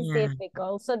 I know it's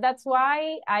difficult. So that's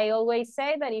why I always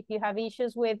say that if you have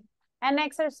issues with an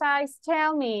exercise,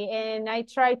 tell me, and I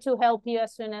try to help you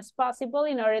as soon as possible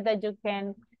in order that you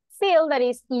can feel that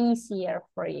it's easier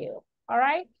for you. All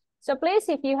right? So please,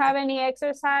 if you have any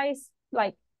exercise,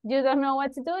 like you don't know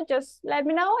what to do, just let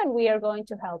me know and we are going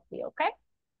to help you, okay?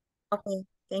 Okay,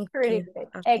 thank you. Good.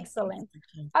 Okay. Excellent.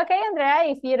 Okay,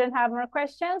 Andrea, if you don't have more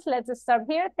questions, let's stop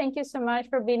here. Thank you so much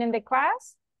for being in the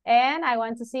class. And I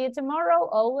want to see you tomorrow,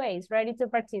 always ready to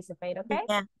participate, okay?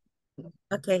 Yeah.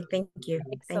 Okay, thank you.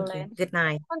 Excellent. Thank you. Good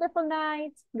night. Wonderful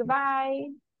night. Goodbye.